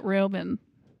sit in that room and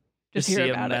just hear see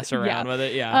about him mess it. around with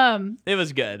it. Yeah. It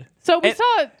was good. So we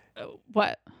saw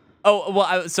what? Oh, well,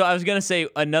 I was going to say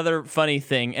another funny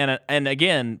thing. And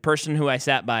again, person who I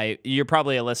sat by, you're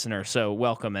probably a listener, so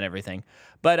welcome and everything.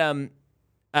 But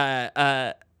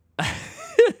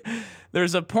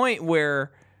there's a point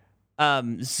where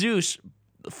Zeus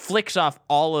flicks off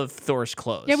all of Thor's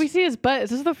clothes. Yeah, we see his butt.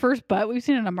 Is this the first butt we've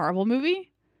seen in a Marvel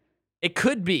movie? It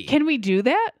could be. Can we do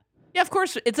that? Yeah, of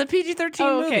course. It's a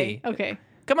PG-13 movie. Okay.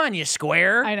 Come on, you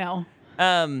square. I know.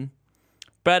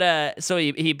 But so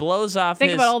he blows off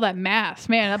Think his... about all that mass.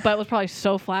 Man, that butt was probably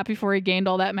so flat before he gained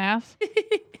all that mass.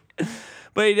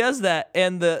 But he does that,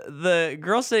 and the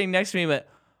girl sitting next to me went,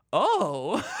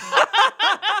 oh.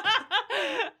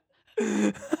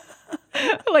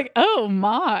 Like, oh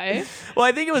my. Well,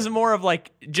 I think it was more of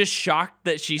like just shocked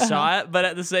that she saw it, but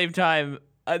at the same time,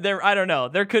 I don't know.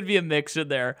 There could be a mix in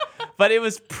there, but it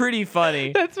was pretty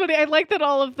funny. That's funny. I like that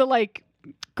all of the like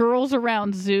girls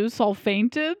around Zeus all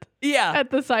fainted. Yeah.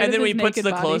 At the side and of then his when he puts naked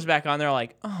the body. clothes back on, they're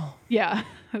like, oh. Yeah,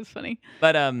 that's funny.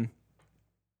 But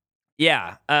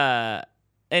yeah.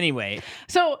 Anyway.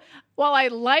 So while I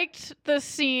liked the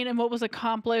scene and what was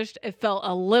accomplished, it felt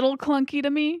a little clunky to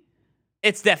me.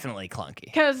 It's definitely clunky.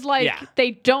 Because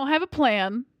they don't have a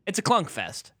plan. It's a clunk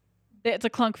fest. It's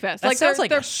a clunk fest. That sounds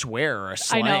like a swear or a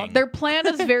slang. I know. Their plan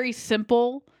is very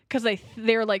simple because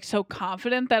they're like so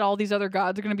confident that all these other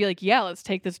gods are going to be like, yeah, let's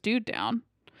take this dude down.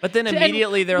 But then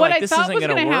immediately they're like, this isn't going to work.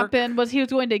 What I thought was going to happen was he was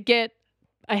going to get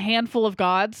a handful of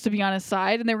gods to be on his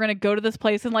side, and they were going to go to this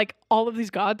place and like all of these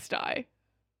gods die.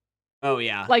 Oh,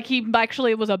 yeah. Like he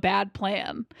actually was a bad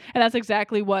plan. And that's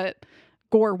exactly what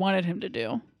Gore wanted him to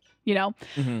do, you know?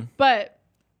 Mm-hmm. But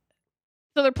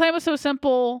so their plan was so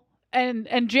simple.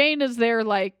 And Jane is there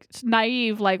like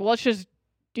naive, like, well, let's just,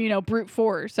 brute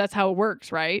force. That's how it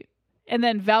works, right? And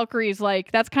then Valkyrie's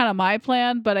like, that's kind of my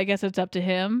plan, but I guess it's up to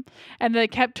him. And they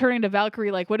kept turning to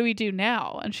Valkyrie like, what do we do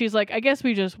now? And she's like, I guess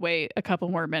we just wait a couple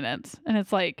more minutes. And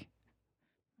it's like,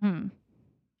 Yeah,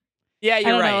 you're I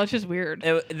don't right. know, it's just weird.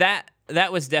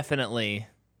 That was definitely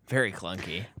very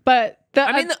clunky. But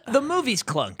the movie's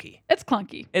clunky. It's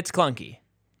clunky. It's clunky.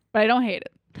 But I don't hate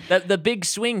it. The big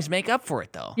swings make up for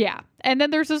it, though. Yeah. And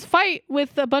then there's this fight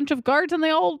with a bunch of guards, and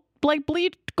they all like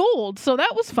bleed gold. So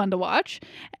that was fun to watch.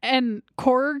 And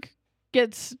Korg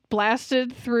gets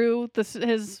blasted through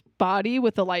his body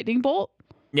with a lightning bolt.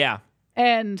 Yeah.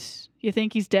 And you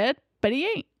think he's dead, but he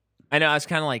ain't. I know. I was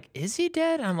kind of like, is he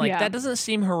dead? I'm like, that doesn't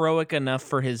seem heroic enough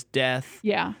for his death.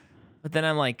 Yeah. But then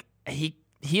I'm like, he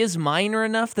is minor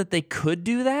enough that they could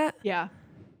do that. Yeah.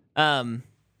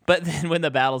 But then when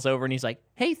the battle's over and he's like,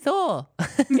 hey, Thor.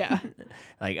 Yeah.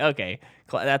 Like, okay,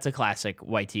 that's a classic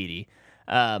Waititi.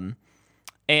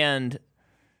 And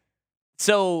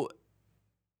so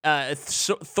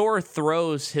Thor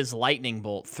throws his lightning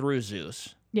bolt through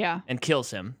Zeus. Yeah. And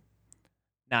kills him.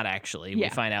 Not actually. Yeah. We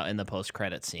find out in the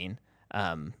post-credit scene.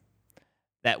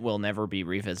 That will never be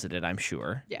revisited, I'm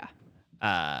sure.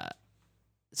 Yeah.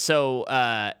 So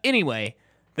anyway,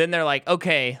 then they're like,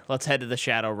 okay, let's head to the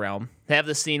Shadow Realm. They have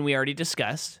the scene we already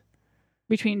discussed.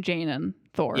 Between Jane and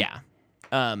Thor. Yeah.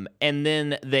 And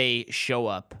then they show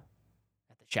up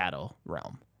at the Shadow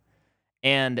Realm.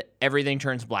 And everything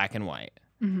turns black and white.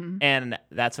 Mm-hmm. And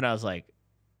that's when I was like,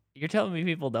 you're telling me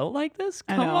people don't like this?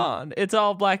 I Come know. on. It's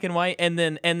all black and white. And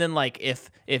then like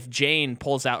if Jane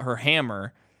pulls out her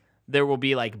hammer, there will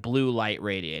be like blue light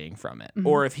radiating from it. Mm-hmm.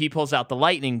 Or if he pulls out the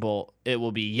lightning bolt, it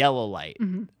will be yellow light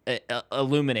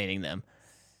illuminating them.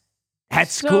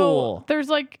 That's cool. There's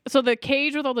so the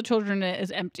cage with all the children in it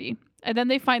is empty. And then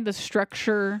they find the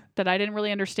structure that I didn't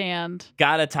really understand.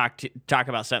 Gotta talk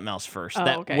about something else first.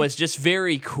 That was just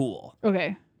very cool.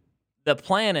 Okay. The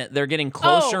planet, they're getting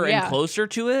closer and closer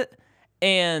to it,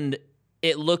 and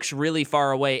it looks really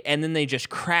far away, and then they just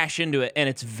crash into it, and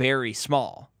it's very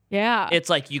small. Yeah. It's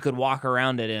like you could walk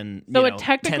around it in it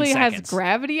technically 10 has seconds.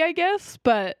 gravity, I guess,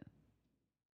 but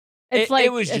it's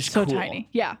it was just so cool. tiny.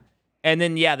 Yeah. And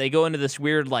then they go into this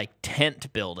weird like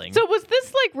tent building. So was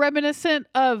this like reminiscent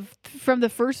of from the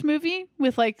first movie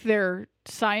with like their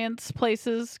science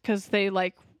places? Because they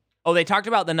like. Oh, they talked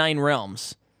about the 9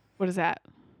 realms. What is that?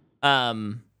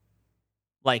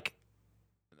 Like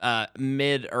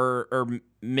mid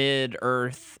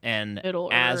Earth and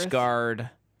Middle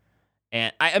Asgard.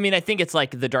 And I mean I think it's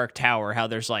like the Dark Tower, how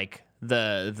there's like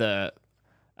the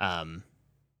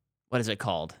what is it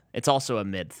called? It's also a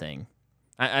mid thing.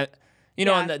 In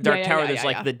the Dark Tower there's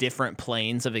like the different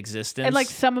planes of existence. And like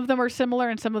some of them are similar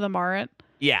and some of them aren't.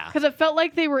 Yeah. Because it felt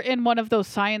like they were in one of those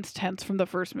science tents from the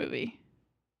first movie.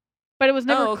 But it was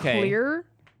never clear.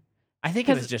 I think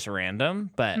it was just random,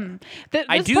 but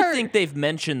I This do part- think they've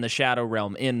mentioned the Shadow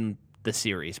Realm in the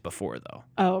series before, though.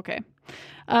 Oh, okay.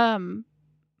 I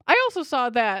also saw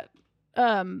that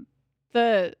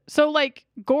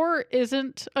Gore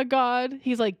isn't a god.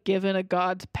 He's like given a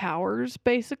god's powers,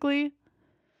 basically.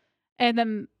 And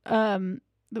then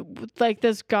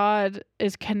this god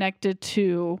is connected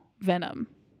to Venom.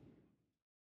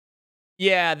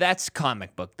 Yeah, that's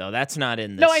comic book though. That's not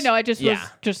in this. No, I know. I just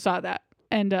saw that.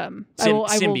 And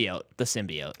symbiote, the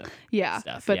symbiote. Yeah,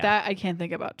 stuff, but that I can't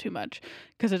think about too much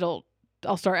because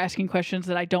I'll start asking questions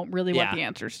that I don't really want the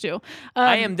answers to.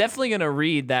 I am definitely gonna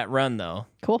read that run though.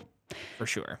 Cool, for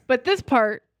sure. But this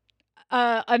part,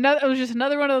 it was just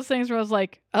another one of those things where I was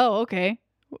like, oh, okay,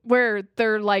 where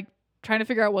they're like trying to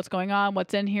figure out what's going on,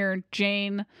 what's in here. And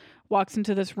Jane walks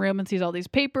into this room and sees all these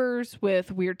papers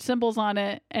with weird symbols on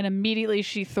it, and immediately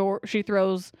she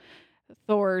throws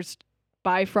Thor's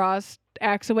Bifrost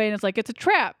axe away, and it's like, it's a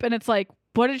trap. And it's like,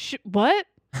 what?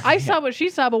 I saw what she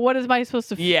saw, but what am I supposed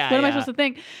to what am I supposed to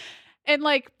think? And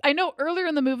like, I know earlier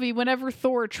in the movie, whenever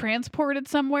Thor transported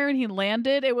somewhere and he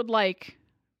landed, it would like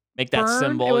make that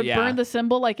symbol. It would burn the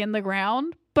symbol like in the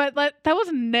ground, but that was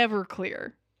never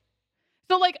clear.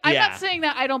 So like, I'm not saying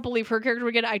that I don't believe her character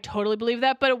would get it. I totally believe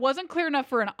that, but it wasn't clear enough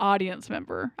for an audience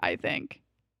member, I think.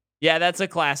 Yeah, that's a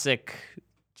classic.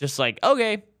 Just like,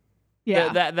 okay.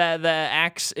 Yeah. The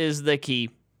axe is the key.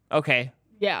 Okay.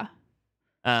 Yeah.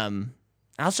 I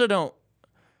also don't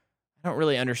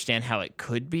really understand how it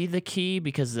could be the key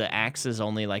because the axe is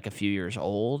only like a few years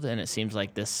old, and it seems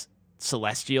like this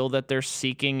celestial that they're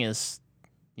seeking is,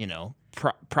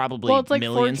 probably it's like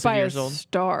millions forged of by years a old.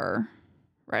 Star,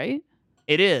 right?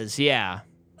 It is, yeah.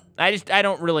 I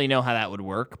don't really know how that would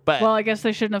work, but Well, I guess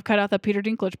they shouldn't have cut out the Peter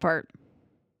Dinklage part.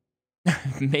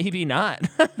 maybe not.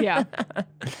 Yeah.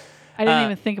 I didn't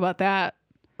even think about that.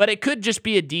 But it could just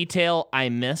be a detail I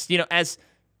missed.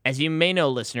 As you may know,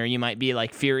 listener, you might be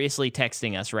like furiously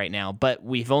texting us right now, but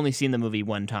we've only seen the movie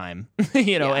one time,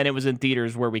 and it was in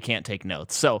theaters where we can't take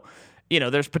notes. So,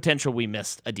 there's potential we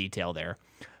missed a detail there.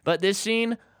 But this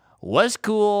scene was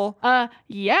cool.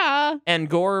 Yeah. And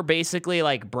Gore basically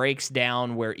like breaks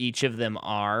down where each of them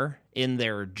are in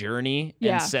their journey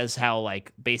and says how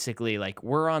like basically like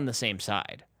we're on the same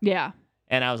side. Yeah.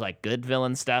 And I was like, good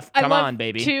villain stuff. Come on,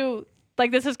 baby.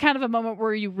 Like, this is kind of a moment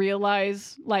where you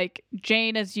realize, like,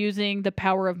 Jane is using the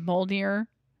power of Mjolnir.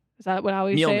 Is that how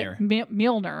you say it?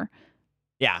 Mjolnir.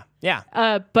 Yeah,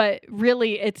 yeah. But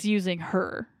really, it's using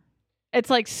her. It's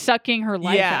like sucking her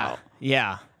life out.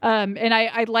 Yeah. And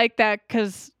I like that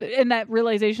because in that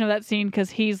realization of that scene, because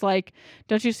he's like,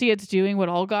 don't you see it's doing what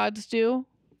all gods do?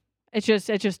 It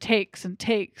just takes and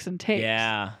takes and takes.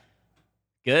 Yeah.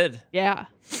 Good. Yeah.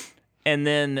 And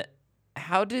then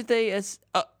how did they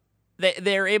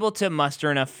they're able to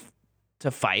muster enough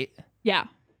to fight? Yeah.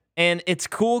 And it's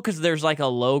cool because there's like a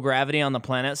low gravity on the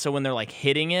planet. So when they're like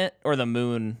hitting it, or the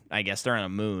moon, I guess they're on a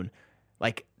moon,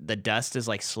 like the dust is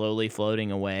like slowly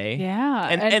floating away. Yeah.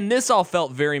 And this all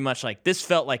felt very much like, this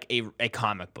felt like a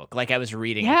comic book. Like I was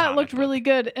reading a comic it looked book. really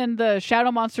good. And the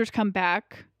shadow monsters come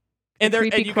back. And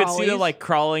you could see them like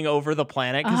crawling over the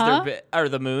planet or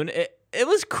the moon. It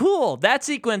was cool. That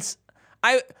sequence,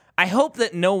 I hope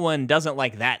that no one doesn't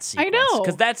like that sequence. I know.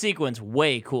 Because that sequence,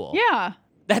 way cool. Yeah.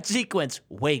 That sequence,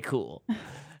 way cool.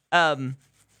 And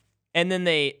then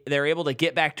they're able to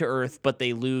get back to Earth, but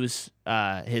they lose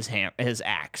his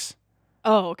axe.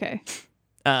 Oh, okay.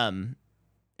 And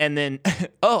then,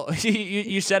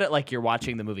 you said it like you're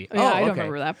watching the movie. Yeah, I don't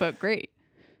remember that, but great.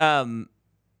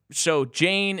 So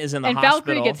Jane is in the hospital. And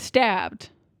Valkyrie gets stabbed.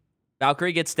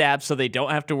 Valkyrie gets stabbed, so they don't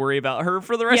have to worry about her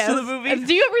for the rest of the movie.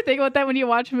 Do you ever think about that when you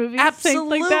watch movies?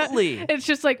 Absolutely. Like that? It's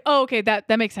just like, oh, okay, that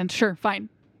makes sense. Sure, fine.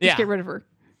 Just get rid of her.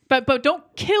 But don't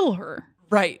kill her.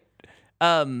 Right.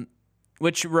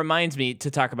 Which reminds me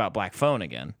to talk about Black Phone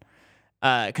again.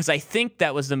 Because I think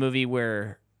that was the movie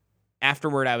where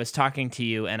afterward I was talking to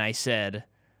you and I said,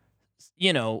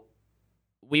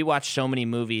 we watch so many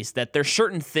movies that there's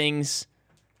certain things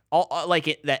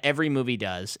that every movie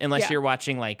does, unless you're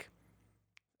watching like,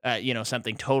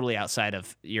 something totally outside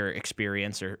of your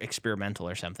experience or experimental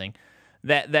or something,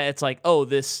 that it's like, oh,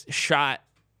 this shot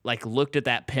like looked at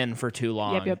that pin for too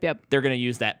long. Yep. They're going to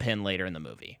use that pin later in the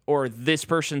movie. Or this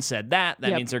person said that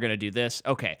means they're going to do this.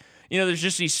 Okay. There's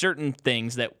just these certain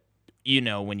things that,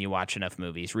 when you watch enough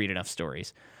movies, read enough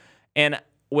stories. And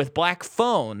with Black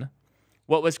Phone,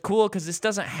 what was cool, because this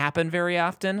doesn't happen very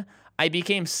often, I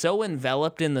became so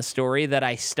enveloped in the story that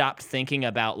I stopped thinking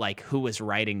about like who was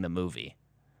writing the movie.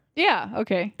 Yeah,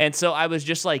 okay. And so I was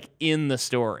just like in the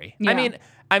story. Yeah.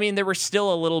 I mean there was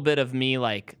still a little bit of me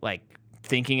like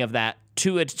thinking of that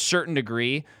to a certain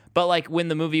degree. But like when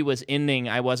the movie was ending,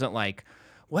 I wasn't like,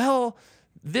 well,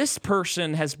 this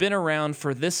person has been around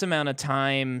for this amount of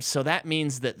time, so that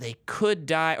means that they could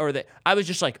die, or that I was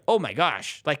just like, oh my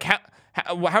gosh, like how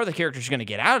are the characters going to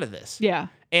get out of this? Yeah.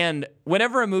 And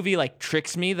whenever a movie like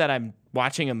tricks me that I'm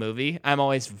watching a movie, I'm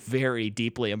always very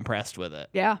deeply impressed with it.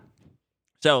 Yeah.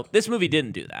 So this movie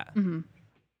didn't do that. Mm-hmm.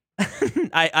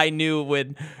 I knew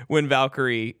when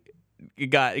Valkyrie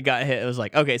got hit, it was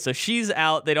like, okay, so she's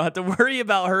out. They don't have to worry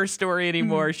about her story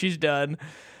anymore. Mm-hmm. She's done.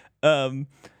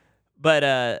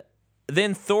 But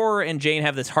then Thor and Jane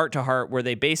have this heart-to-heart where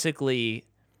they basically,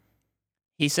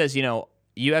 he says,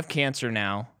 you have cancer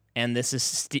now, and this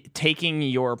is taking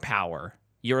your power,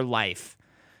 your life.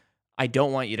 I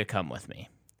don't want you to come with me.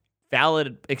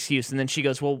 Valid excuse. And then she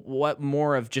goes, well, what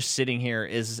more of just sitting here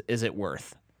is it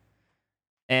worth?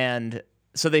 And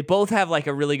so they both have like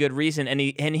a really good reason. And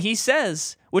he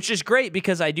says, which is great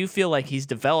because I do feel like he's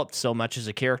developed so much as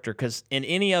a character, because in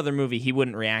any other movie, he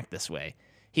wouldn't react this way.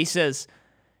 He says,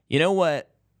 you know what?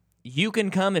 You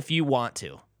can come if you want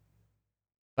to,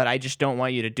 but I just don't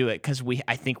want you to do it because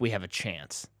I think we have a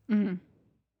chance. Mm-hmm.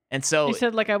 And so he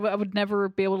said, like, I would never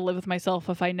be able to live with myself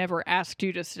if I never asked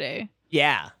you to stay.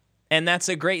 Yeah. And that's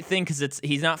a great thing because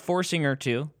he's not forcing her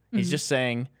to. He's just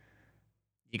saying,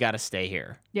 you got to stay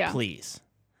here. Yeah. Please.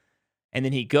 And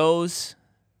then he goes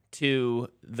to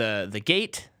the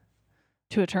gate.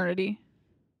 To eternity.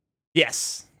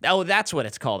 Yes. Oh, that's what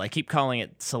it's called. I keep calling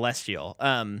it Celestial.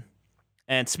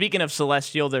 And speaking of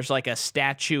Celestial, there's like a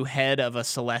statue head of a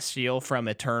Celestial from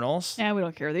Eternals. Yeah, we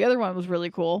don't care. The other one was really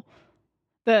cool.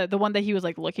 The one that he was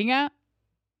like looking at,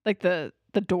 like the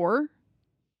door.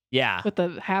 Yeah. With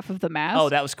the half of the mask. Oh,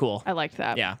 that was cool. I liked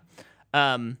that. Yeah.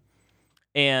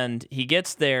 And he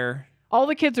gets there. All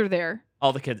the kids are there.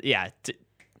 All the kids. Yeah.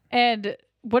 And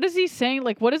what is he saying?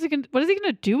 Like, what is he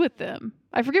gonna do with them?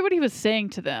 I forget what he was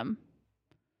saying to them.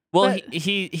 Well, but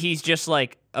he's just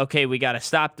like, okay, we got to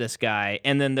stop this guy.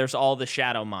 And then there's all the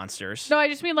shadow monsters. No, I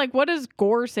just mean, like, what does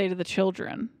Gore say to the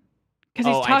children? Because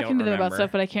he's talking to them about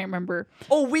stuff, but I can't remember.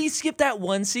 Oh, we skipped that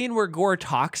one scene where Gore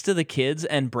talks to the kids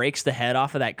and breaks the head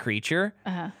off of that creature.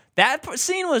 Uh-huh. That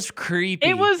scene was creepy.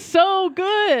 It was so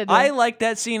good. I like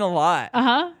that scene a lot.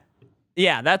 Uh-huh.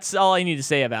 Yeah, that's all I need to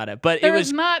say about it. But there it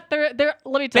was not there.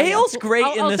 Let me tell you, Bale's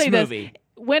great in this movie.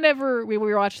 Whenever we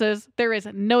watch this, there is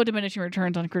no diminishing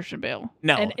returns on Christian Bale.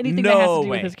 No, and anything that has to do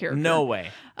with his character. No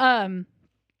way.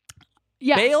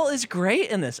 Yeah, Bale is great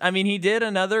in this. I mean, he did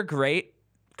another great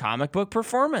comic book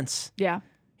performance. Yeah,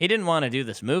 he didn't want to do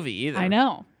this movie either. I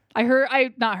know. I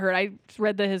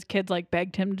read that his kids like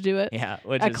begged him to do it. Yeah,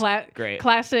 which is great.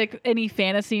 Classic any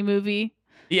fantasy movie.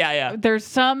 Yeah. There's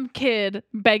some kid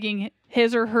begging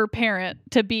his or her parent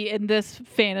to be in this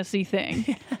fantasy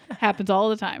thing. Happens all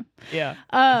the time. Yeah.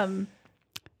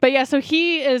 But yeah, so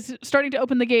he is starting to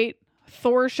open the gate.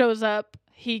 Thor shows up.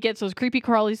 He gets those creepy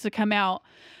crawlies to come out.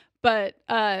 But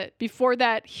before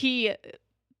that, he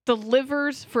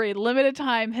delivers for a limited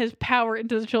time his power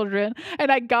into the children.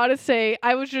 And I gotta say,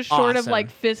 I was just short of like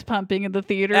fist pumping in the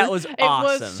theater. That was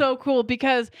awesome. It was so cool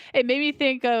because it made me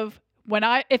think of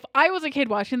if I was a kid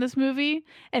watching this movie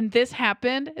and this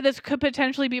happened, this could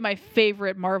potentially be my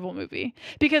favorite Marvel movie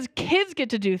because kids get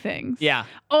to do things. Yeah.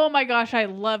 Oh my gosh, I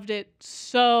loved it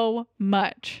so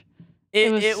much.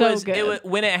 It was good.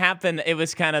 When it happened, it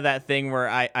was kind of that thing where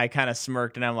I kind of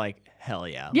smirked and I'm like, hell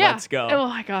yeah, let's go. Oh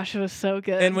my gosh, it was so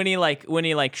good. And when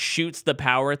he shoots the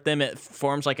power at them, it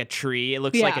forms like a tree. It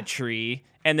looks like a tree.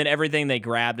 And then everything they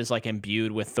grabbed is like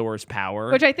imbued with Thor's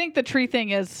power. Which I think the tree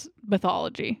thing is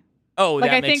mythology. Oh,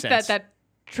 like that makes sense. I think that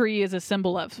tree is a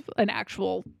symbol of an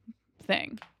actual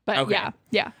thing. But okay.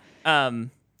 Yeah.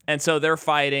 And so they're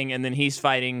fighting, and then he's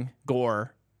fighting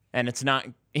Gore, and it's not.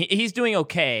 He's doing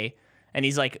okay, and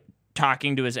he's like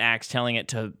talking to his axe, telling it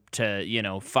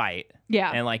to fight.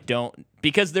 Yeah. And like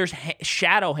because there's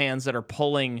shadow hands that are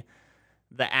pulling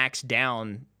the axe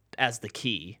down as the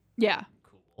key. Yeah.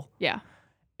 Cool. Yeah.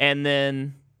 And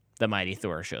then the mighty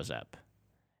Thor shows up,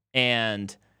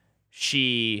 and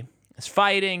she is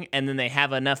fighting, and then they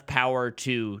have enough power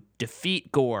to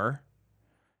defeat Gore.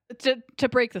 To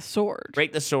break the sword.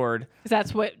 Break the sword. Because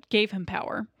that's what gave him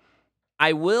power.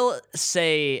 I will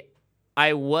say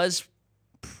I was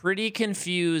pretty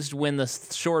confused when the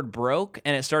sword broke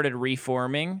and it started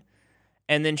reforming,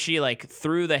 and then she like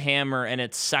threw the hammer and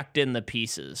it sucked in the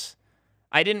pieces.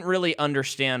 I didn't really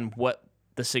understand what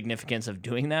the significance of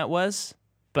doing that was.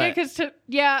 But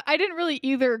I didn't really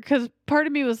either, because part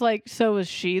of me was like, so is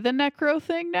she the necro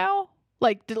thing now?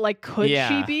 Like, could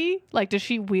she be? Like, does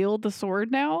she wield the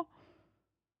sword now?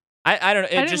 I don't know.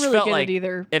 It I didn't just really felt get like it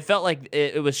either. it felt like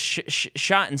it was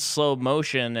shot in slow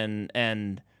motion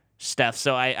and stuff.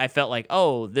 So I felt like,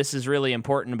 oh, this is really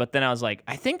important. But then I was like,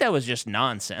 I think that was just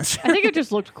nonsense. I think it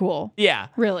just looked cool. Yeah.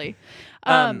 Really.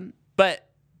 But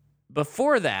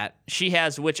before that, she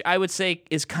has, which I would say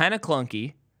is kind of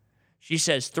clunky. She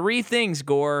says 3 things,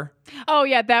 Gore. Oh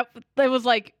yeah, that was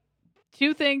like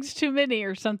 2 things too many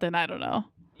or something. I don't know.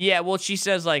 Yeah, well, she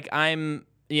says like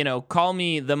call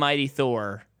me the mighty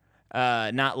Thor,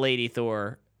 not Lady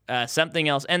Thor, something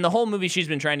else. And the whole movie, she's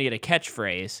been trying to get a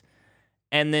catchphrase.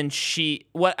 And then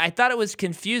what I thought it was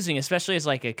confusing, especially as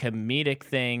like a comedic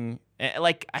thing.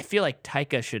 Like I feel like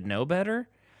Taika should know better,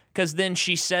 because then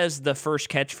she says the first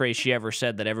catchphrase she ever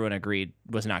said that everyone agreed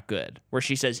was not good, where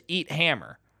she says "eat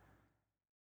hammer."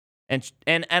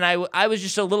 And I was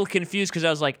just a little confused because I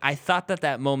was like, I thought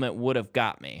that moment would have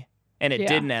got me, and it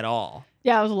didn't at all.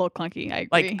 Yeah, it was a little clunky. I agree.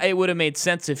 Like it would have made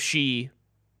sense if she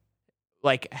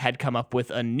like had come up with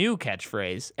a new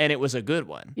catchphrase and it was a good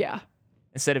one. Yeah.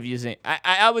 Instead of using,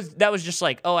 that was just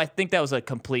like, oh, I think that was a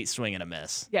complete swing and a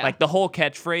miss. Yeah. Like the whole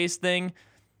catchphrase thing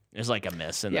is like a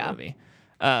miss in the movie.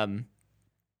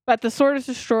 But the sword is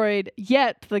destroyed,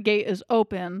 yet the gate is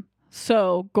open,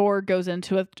 so Gore goes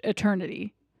into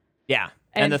eternity. Yeah.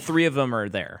 And the 3 of them are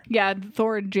there. Yeah,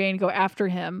 Thor and Jane go after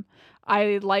him.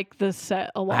 I like this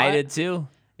set a lot. I did too.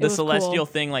 The celestial cool.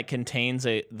 thing like contains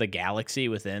the galaxy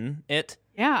within it.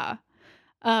 Yeah.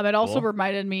 It also Cool.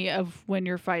 reminded me of when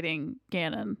you're fighting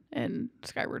Ganon in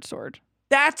Skyward Sword.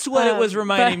 That's what it was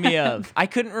reminding but- me of. I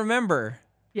couldn't remember.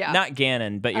 Yeah. Not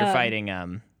Ganon, but you're fighting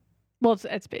Well,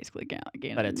 it's basically Ganon. but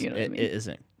you know what I mean? it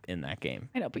isn't in that game.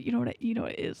 I know, but you know what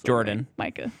it is. though, Jordan.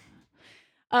 right? Micah.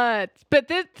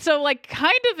 But so like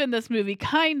kind of in this movie,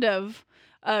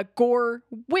 Gore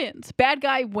wins. Bad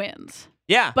guy wins.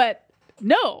 Yeah. But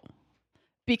no,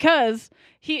 because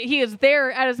he is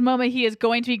there at his moment. He is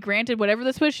going to be granted whatever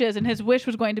this wish is, and his wish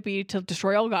was going to be to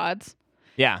destroy all gods.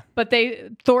 Yeah. But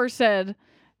Thor said,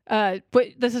 "But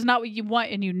this is not what you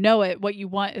want, and you know it. What you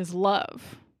want is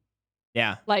love.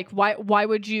 Yeah. Like, why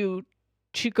would you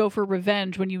go for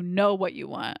revenge when you know what you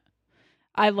want?"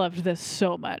 I loved this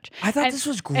so much. I thought this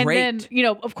was great. And then,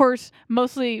 of course,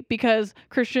 mostly because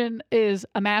Christian is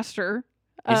a master.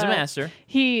 He's a master.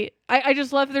 I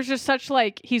just love, there's just such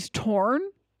like, he's torn.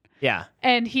 Yeah.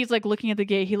 And he's like looking at the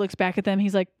gate. He looks back at them.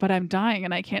 He's like, but I'm dying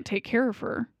and I can't take care of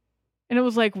her. And it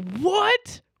was like,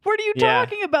 what? What are you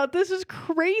talking about? This is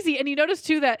crazy. And you notice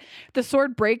too that the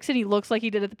sword breaks and he looks like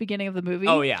he did at the beginning of the movie.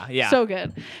 Oh yeah, yeah. So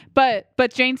good. But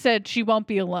Jane said she won't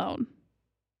be alone.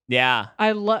 Yeah.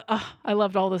 I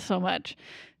loved all this so much.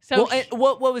 So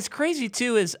what was crazy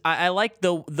too is I like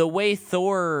the way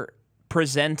Thor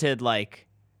presented, like,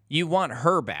 you want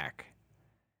her back.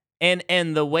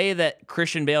 And the way that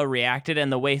Christian Bale reacted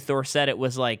and the way Thor said it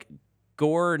was like,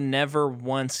 Gore never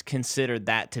once considered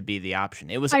that to be the option.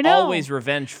 It was always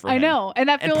revenge for him. I know. And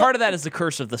part of that is the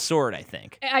curse of the sword, I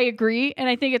think. I agree. And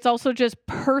I think it's also just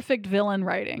perfect villain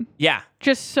writing. Yeah.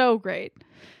 Just so great.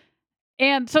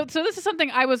 And so this is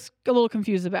something I was a little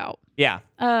confused about. Yeah.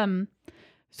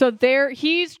 So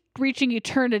he's reaching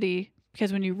eternity,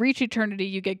 because when you reach eternity,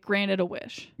 you get granted a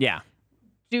wish. Yeah.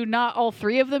 Do not all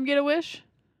 3 of them get a wish?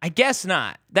 I guess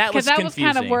not. That was confusing. Because that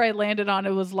was kind of where I landed on.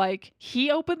 It was like, he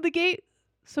opened the gate,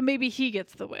 so maybe he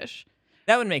gets the wish.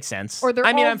 That would make sense. Or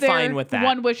I'm fine with that.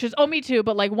 One wish is, me too,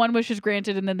 but like one wish is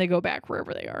granted and then they go back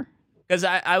wherever they are. Because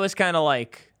I was kind of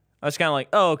like,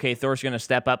 oh, okay, Thor's going to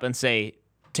step up and say,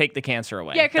 take the cancer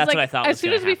away. Yeah, because that's what I thought as was soon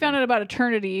gonna as we happen. found out about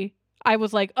eternity, I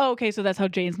was like, oh, okay, so that's how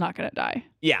Jane's not going to die.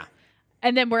 Yeah.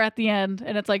 And then we're at the end,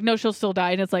 and it's like, no, she'll still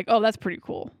die. And it's like, oh, that's pretty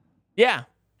cool. Yeah.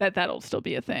 That'll still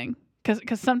be a thing.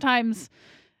 Because sometimes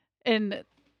in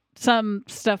some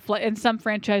stuff, like in some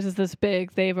franchises this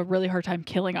big, they have a really hard time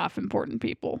killing off important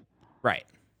people. Right.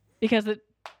 Because the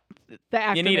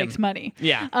actor makes money.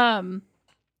 Yeah.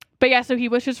 But yeah, so he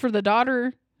wishes for the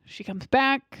daughter. She comes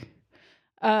back.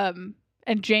 And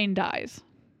Jane dies.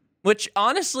 Which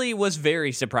honestly was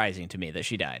very surprising to me that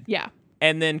she died. Yeah.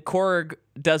 And then Korg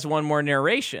does one more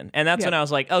narration. And that's when I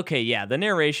was like, okay, yeah, the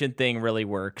narration thing really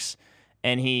works.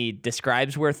 And he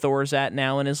describes where Thor's at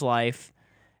now in his life.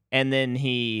 And then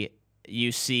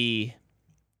you see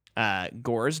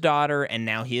Gore's daughter, and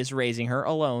now he is raising her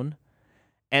alone.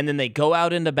 And then they go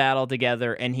out into battle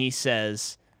together, and he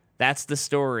says, that's the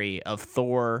story of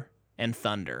Thor and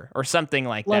Thunder, or something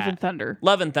like that. Love and Thunder.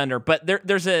 Love and Thunder. But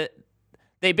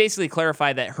they basically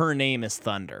clarify that her name is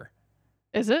Thunder.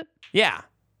 Is it? Yeah.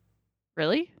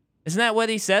 Really? Isn't that what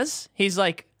he says? He's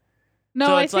like,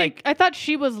 no, so I thought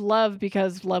she was love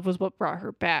because love was what brought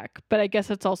her back. But I guess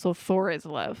it's also Thor is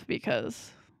love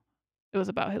because It was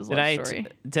about his love story.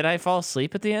 Did I fall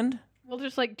asleep at the end? Well,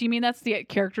 just like, do you mean that's the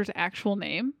character's actual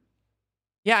name?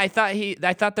 Yeah, I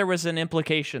thought there was an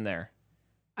implication there.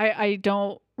 I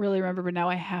don't really remember, but now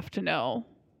I have to know.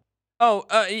 Oh,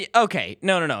 okay.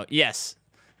 No. Yes.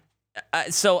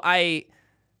 It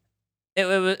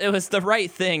was the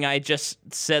right thing. I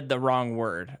just said the wrong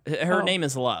word. Her name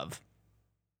is Love.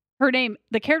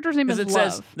 The character's name is Because it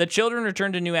Love. says, the children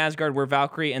return to New Asgard where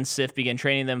Valkyrie and Sif begin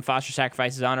training them. Foster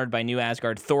sacrifice is honored by New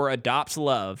Asgard. Thor adopts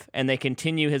Love, and they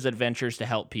continue his adventures to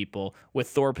help people, with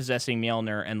Thor possessing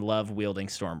Mjolnir and Love wielding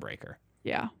Stormbreaker.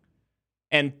 Yeah.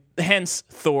 And hence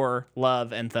Thor,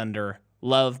 Love, and Thunder.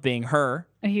 Love being her.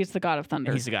 And he's the god of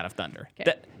thunder. He's the god of thunder.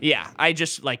 Okay. Yeah, I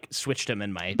just switched him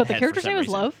in my But the head character's for some name is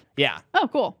reason. Love? Yeah. Oh,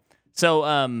 cool. So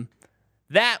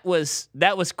that was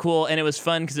cool, and it was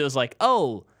fun because it was like,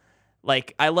 oh,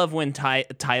 like I love when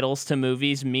titles to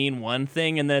movies mean one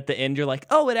thing, and then at the end you're like,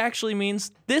 oh, it actually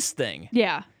means this thing.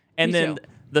 Yeah. And then too.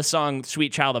 the song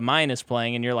 "Sweet Child of Mine" is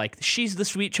playing, and you're like, she's the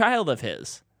sweet child of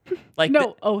his. Like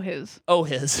no, his.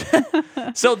 his.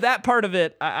 So that part of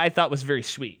it I thought was very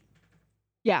sweet.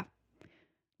 Yeah.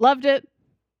 Loved it.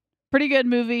 Pretty good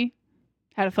movie.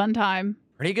 Had a fun time.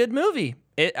 Pretty good movie.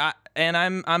 And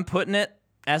I'm putting it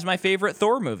as my favorite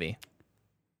Thor movie.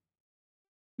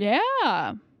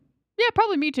 Yeah. Yeah,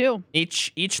 probably me too.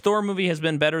 Each Thor movie has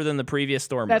been better than the previous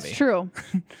Thor movie. That's true.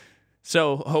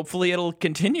 So hopefully it'll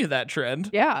continue that trend.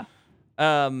 Yeah.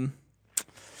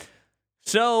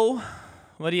 So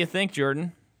what do you think,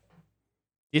 Jordan?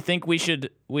 Do you think we should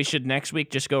next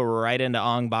week just go right into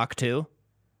Ong Bak 2?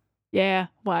 Yeah,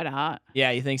 why not?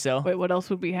 Yeah, you think so? Wait, what else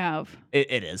would we have?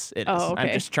 It is. Oh, okay.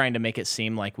 I'm just trying to make it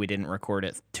seem like we didn't record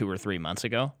it 2 or 3 months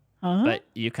ago, Huh? but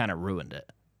you kind of ruined it.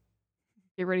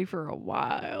 Get ready for a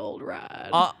wild ride.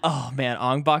 Oh man,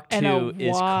 Ong Bak 2 and a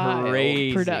is wild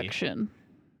crazy. production.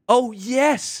 Oh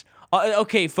yes.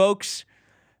 Okay, folks,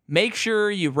 make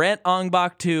sure you rent Ong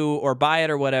Bak 2 or buy it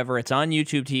or whatever. It's on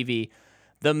YouTube TV.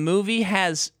 The movie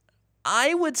has,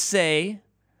 I would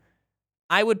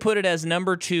put it as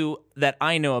number 2 that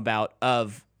I know about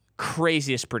of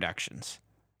craziest productions.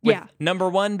 With Yeah. number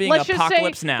 1 being Let's Apocalypse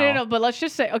just say, Now. No, but let's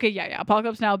just say, okay, yeah,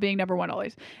 Apocalypse Now being number 1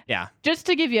 always. Yeah. Just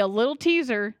to give you a little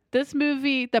teaser, this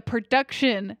movie, the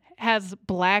production has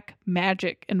black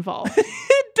magic involved.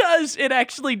 It does. It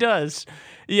actually does.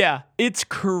 Yeah. It's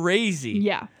crazy.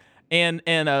 Yeah. And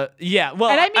yeah. Well,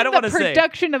 And I mean don't want the to say.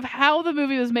 production of how the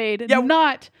movie was made, Yeah.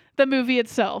 not the movie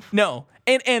itself. No.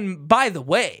 And by the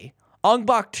way, Ong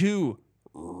Bak 2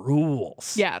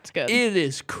 rules. Yeah, it's good. It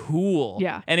is cool.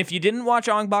 Yeah. And if you didn't watch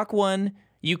Ong Bak 1,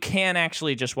 you can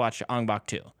actually just watch Ong Bak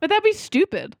 2. But that'd be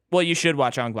stupid. Well, you should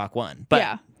watch Ong Bak 1. But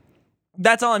yeah.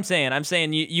 that's all I'm saying. I'm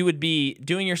saying you would be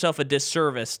doing yourself a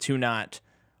disservice to not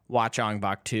watch Ong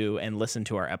Bak 2 and listen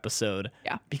to our episode.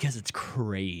 Yeah. Because it's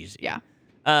crazy. Yeah.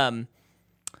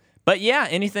 But yeah,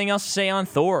 anything else to say on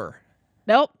Thor?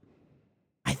 Nope.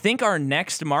 I think our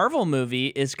next Marvel movie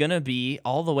is going to be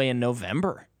all the way in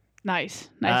November. Nice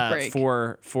break.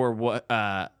 For what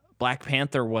Black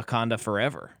Panther Wakanda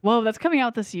Forever. Whoa, that's coming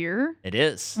out this year? It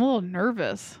is. I'm a little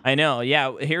nervous. I know.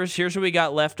 Yeah, here's what we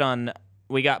got left on.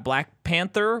 We got Black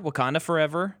Panther Wakanda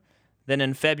Forever. Then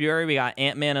in February we got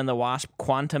Ant-Man and the Wasp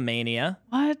Quantumania.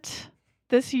 What?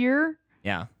 This year?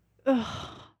 Yeah. Ugh.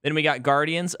 Then we got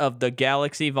Guardians of the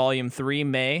Galaxy Volume 3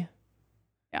 May.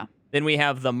 Yeah. Then we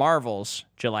have The Marvels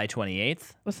July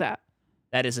 28th. What's that?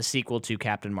 That is a sequel to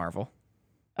Captain Marvel,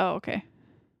 Oh, okay.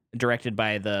 directed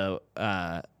by the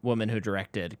woman who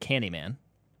directed Candyman.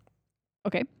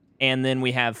 Okay. And then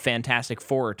we have Fantastic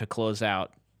Four to close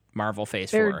out Marvel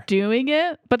Phase They're 4. doing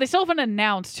it, but they still haven't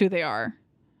announced who they are.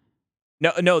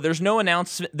 No, there's no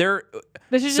announcement.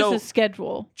 This is So- just a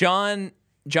schedule. John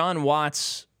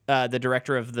Watts, the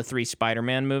director of the 3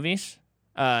 Spider-Man movies,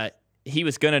 he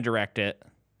was going to direct it.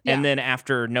 Yeah. And then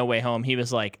after No Way Home, he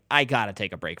was like, I got to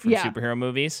take a break from Yeah. superhero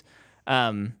movies.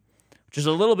 Which is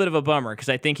a little bit of a bummer because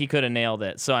I think he could have nailed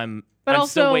it. So I'm But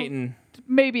still also- waiting.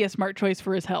 Maybe a smart choice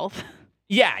for his health.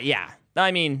 Yeah.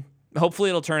 I mean, hopefully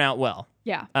it'll turn out well.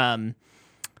 Yeah.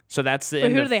 So that's the Wait,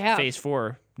 end who of do they have? Phase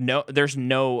 4. No, there's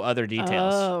no other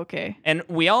details. Oh, okay. And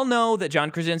we all know that John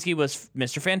Krasinski was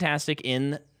Mr. Fantastic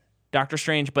in Doctor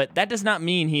Strange, but that does not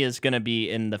mean he is going to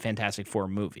be in the Fantastic Four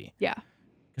movie Yeah.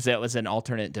 because that was an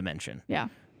alternate dimension. Yeah.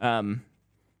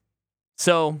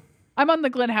 So I'm on the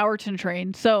Glenn Howerton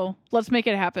train, so let's make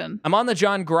it happen. I'm on the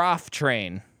John Groff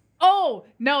train. Oh,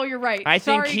 no, you're right. I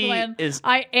think Sorry, he Glenn. is-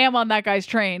 I am on that guy's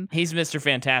train. He's Mr.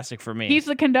 Fantastic for me. He's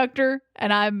the conductor,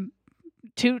 and I'm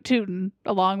tooting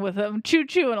along with him,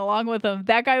 choo-chooing along with him.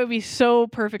 That guy would be so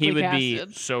perfectly he would casted.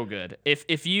 be so good.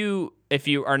 If you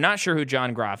are not sure who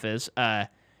John Groff is,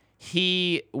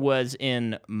 He was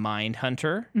in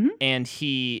Mindhunter, and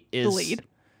he is The lead.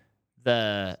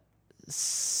 The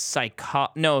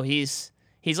No, he's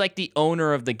like the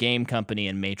owner of the game company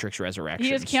in Matrix Resurrections.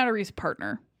 He is Keanu Reeves'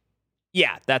 partner.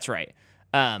 Yeah, that's right.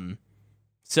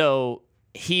 So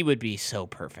he would be so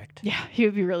perfect. Yeah, he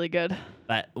would be really good.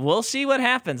 But we'll see what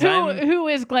happens. Who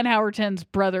is Glenn Howerton's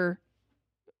brother?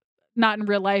 Not in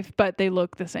real life, but they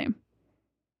look the same.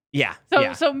 Yeah.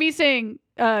 So me saying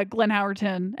Glenn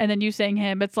Howerton and then you saying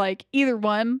him, it's like either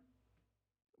one,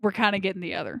 we're kind of getting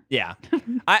the other. Yeah.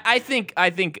 I think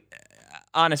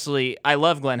honestly, I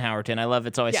love Glenn Howerton. I love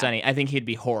It's Always Sunny. I think he'd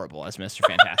be horrible as Mr.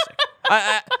 Fantastic.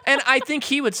 And I think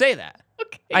he would say that.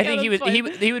 Okay, I think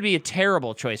he would be a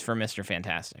terrible choice for Mr.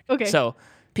 Fantastic. Okay. So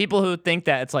people who think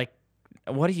that, it's like,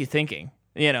 what are you thinking?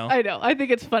 You know? I know. I think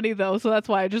it's funny though, so that's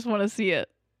why I just want to see it.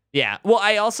 Yeah. Well,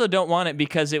 I also don't want it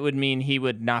because it would mean he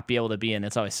would not be able to be in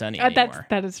It's Always Sunny anymore.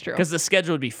 That is true. Because the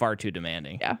schedule would be far too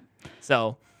demanding. Yeah.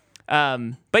 So,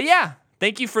 but yeah,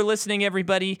 thank you for listening,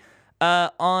 everybody.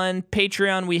 On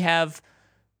Patreon, we have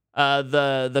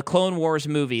the Clone Wars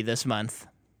movie this month.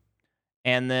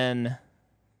 And then,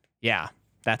 yeah,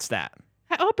 that's that.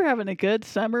 I hope you're having a good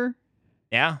summer.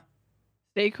 Yeah.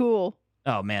 Stay cool.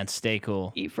 Oh, man, stay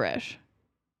cool. Eat fresh.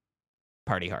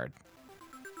 Party hard.